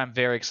 And I'm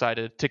very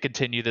excited to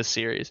continue this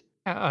series.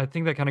 I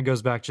think that kind of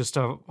goes back just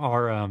to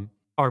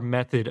our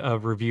method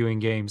of reviewing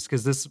games,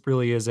 because this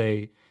really is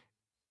a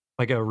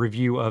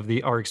review of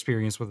our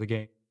experience with the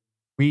game.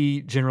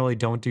 We generally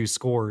don't do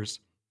scores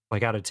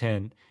like out of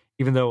 10,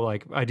 even though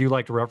like I do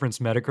like to reference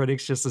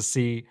Metacritics just to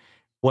see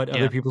what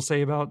other people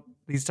say about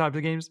these types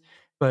of games.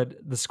 But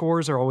the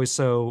scores are always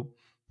so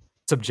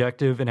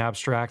subjective and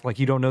abstract. Like,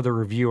 you don't know the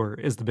reviewer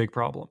is the big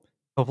problem.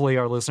 Hopefully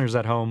our listeners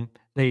at home,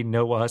 they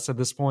know us at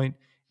this point.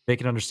 They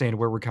can understand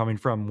where we're coming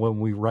from when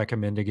we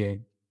recommend a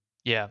game.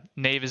 Yeah,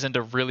 Nave is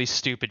into really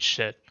stupid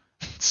shit.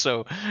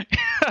 So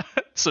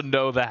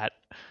know that.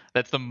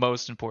 That's the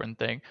most important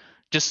thing.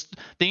 Just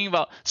thinking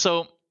about,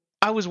 so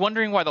I was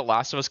wondering why The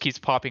Last of Us keeps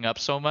popping up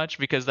so much,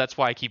 because that's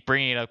why I keep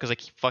bringing it up, because I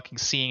keep fucking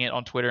seeing it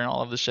on Twitter and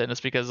all of this shit. And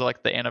it's because of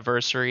like the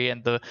anniversary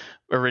and the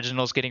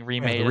originals getting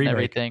remade and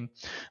everything.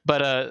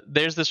 But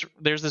there's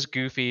this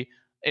goofy,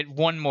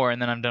 one more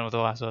and then I'm done with The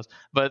Last of Us.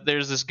 But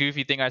there's this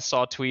goofy thing I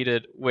saw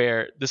tweeted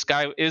where this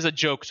guy is a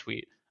joke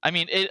tweet. I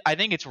mean, I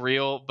think it's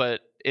real,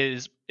 but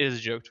it is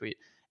a joke tweet.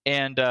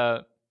 And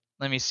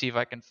let me see if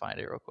I can find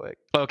it real quick.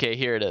 Okay,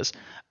 here it is.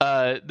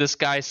 This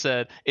guy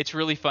said, "It's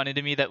really funny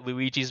to me that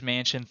Luigi's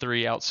Mansion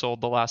 3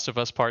 outsold The Last of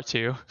Us Part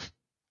 2."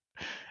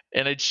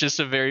 And it's just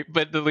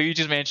but the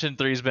Luigi's Mansion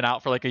 3 has been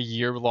out for like a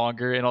year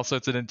longer, and also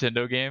it's a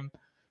Nintendo game,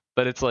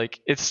 but it's like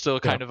it's still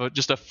kind of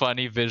just a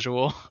funny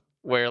visual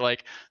where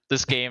like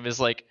this game is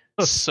like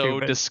so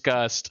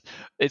discussed,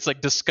 it's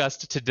like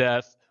discussed to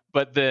death,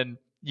 but then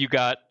you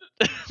got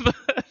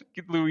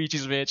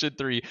Luigi's Mansion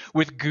 3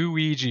 with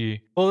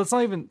Gooigi. Well, it's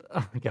not even.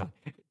 Oh my god,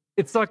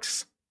 it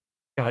sucks.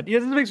 God, yeah,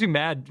 this makes me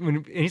mad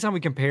when anytime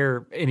we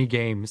compare any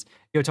games,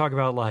 talk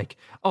about like,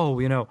 oh,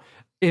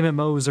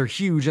 MMOs are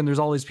huge and there's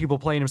all these people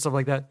playing and stuff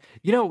like that.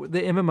 The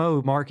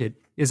MMO market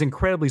is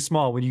incredibly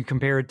small when you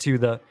compare it to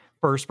the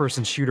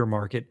first-person shooter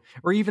market,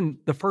 or even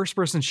the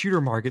first-person shooter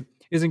market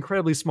is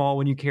incredibly small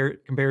when you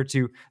compare it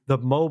to the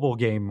mobile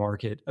game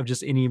market of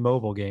just any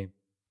mobile game.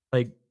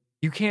 Like,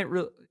 you can't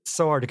really. It's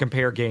so hard to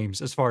compare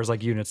games as far as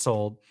like units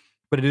sold,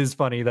 but it is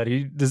funny that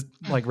he just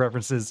like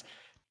references.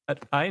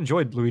 I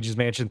enjoyed Luigi's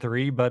Mansion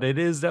 3, but it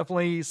is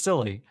definitely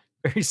silly.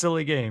 Very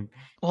silly game.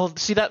 Well,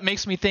 see, that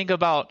makes me think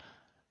about,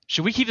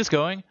 should we keep this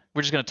going?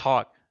 We're just going to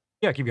talk.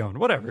 Yeah, keep going.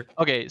 Whatever.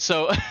 Okay,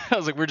 so I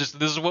was like, this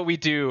is what we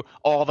do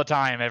all the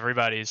time,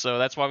 everybody. So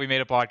that's why we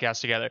made a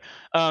podcast together.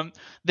 I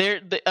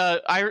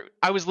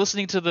was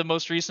listening to the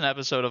most recent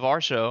episode of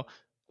our show,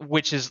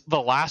 which is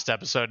the last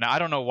episode. Now, I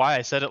don't know why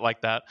I said it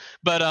like that,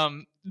 but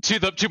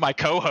to my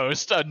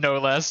co-host, no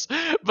less.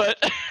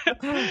 But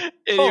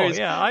anyways,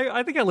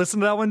 I think I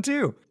listened to that one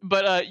too.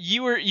 But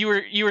you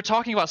were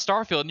talking about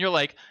Starfield, and you're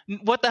like,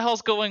 what the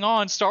hell's going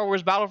on? Star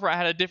Wars Battlefront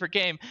had a different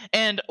game,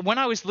 and when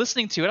I was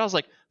listening to it, I was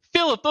like,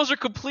 Philip, those are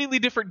completely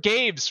different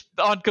games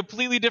on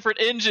completely different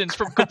engines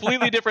from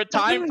completely different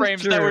time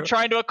frames that were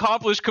trying to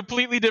accomplish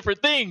completely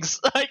different things.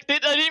 I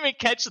didn't even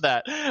catch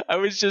that. I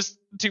was just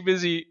too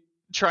busy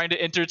trying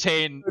to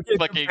entertain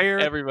fucking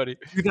everybody.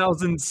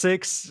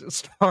 2006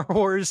 Star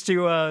Wars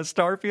to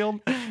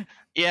Starfield.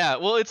 Yeah,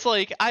 well, it's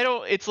like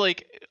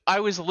I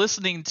was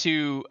listening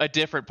to a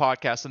different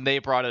podcast and they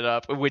brought it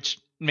up,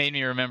 which made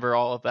me remember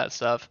all of that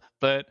stuff.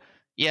 But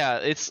yeah,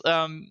 it's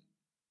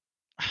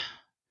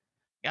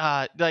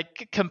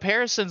like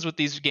comparisons with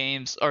these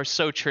games are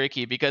so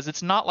tricky because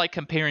it's not like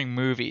comparing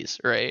movies,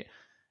 right?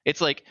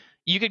 It's like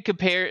you can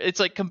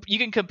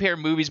compare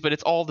movies, but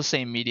it's all the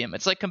same medium.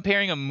 It's like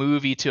comparing a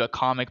movie to a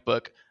comic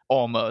book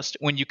almost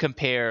when you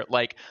compare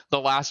like The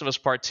Last of Us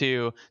Part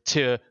 2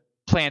 to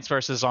Plants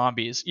vs.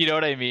 Zombies. You know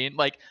what I mean?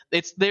 Like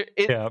the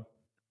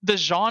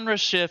genre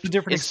shift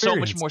is so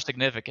much more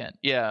significant.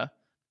 Yeah.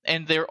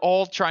 And they're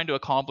all trying to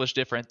accomplish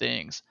different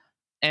things.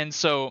 And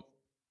so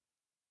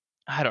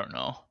I don't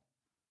know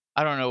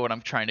what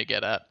I'm trying to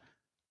get at.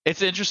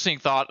 It's an interesting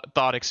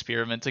thought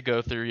experiment to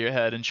go through your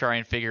head and try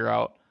and figure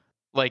out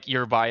like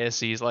your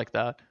biases like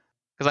that,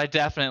 because I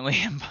definitely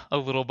am a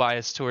little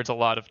biased towards a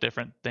lot of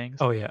different things.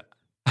 Oh yeah,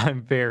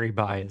 I'm very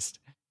biased.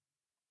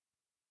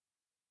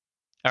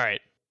 All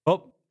right.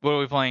 Oh, what are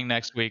we playing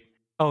next week?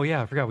 Oh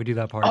yeah, I forgot we do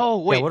that part.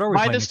 Oh wait, what are we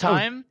by playing this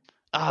time,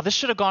 this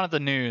should have gone at the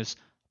news.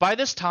 By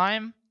this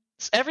time,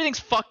 everything's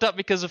fucked up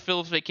because of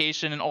Philip's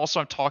vacation, and also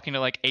I'm talking to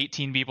like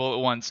 18 people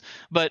at once.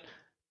 But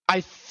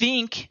I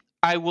think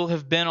I will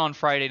have been on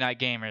Friday Night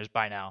Gamers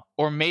by now,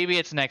 or maybe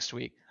it's next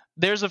week.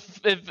 There's a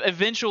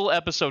eventual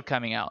episode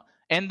coming out,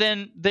 and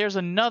then there's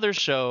another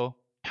show.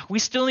 We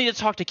still need to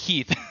talk to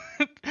Keith.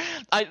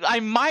 I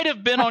might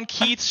have been on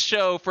Keith's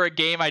show for a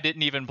game I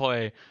didn't even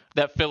play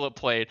that Philip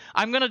played.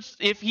 I'm gonna,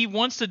 if he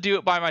wants to do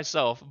it by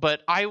myself,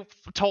 but I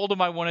told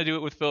him I want to do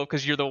it with Philip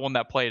because you're the one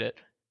that played it,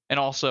 and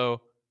also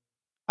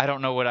I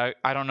don't know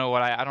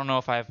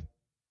if I have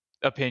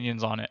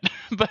opinions on it.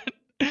 But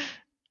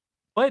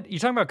what, you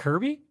talking about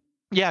Kirby?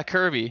 Yeah,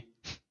 Kirby.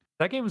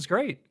 That game was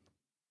great.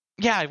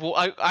 Yeah, well,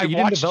 I you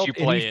watched didn't develop you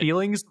play any it.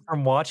 feelings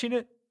from watching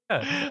it.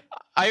 Yeah.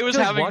 I was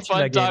having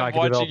fun time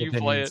watching you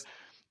play it.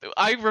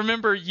 I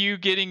remember you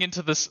getting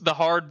into the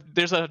hard.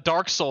 There's a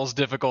Dark Souls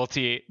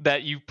difficulty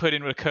that you put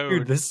in with code.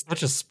 Dude, this is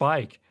such a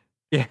spike.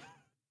 Yeah.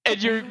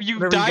 And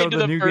you died to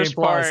the first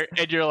part,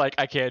 and you're like,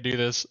 I can't do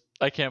this.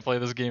 I can't play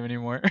this game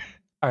anymore.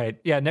 All right,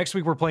 yeah. Next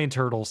week we're playing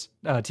Turtles,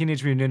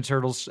 Teenage Mutant Ninja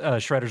Turtles,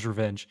 Shredder's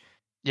Revenge.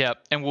 Yeah,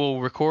 and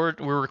we're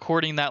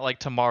recording that like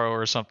tomorrow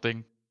or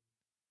something.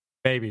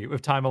 Maybe,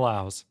 if time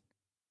allows.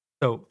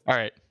 So, all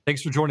right.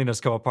 Thanks for joining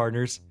us, co-op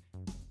partners.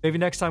 Maybe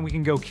next time we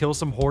can go kill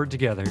some horde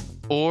together.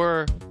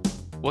 Or,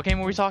 what game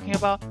were we talking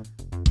about?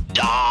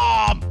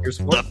 Dom! Here's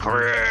the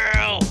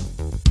Krill!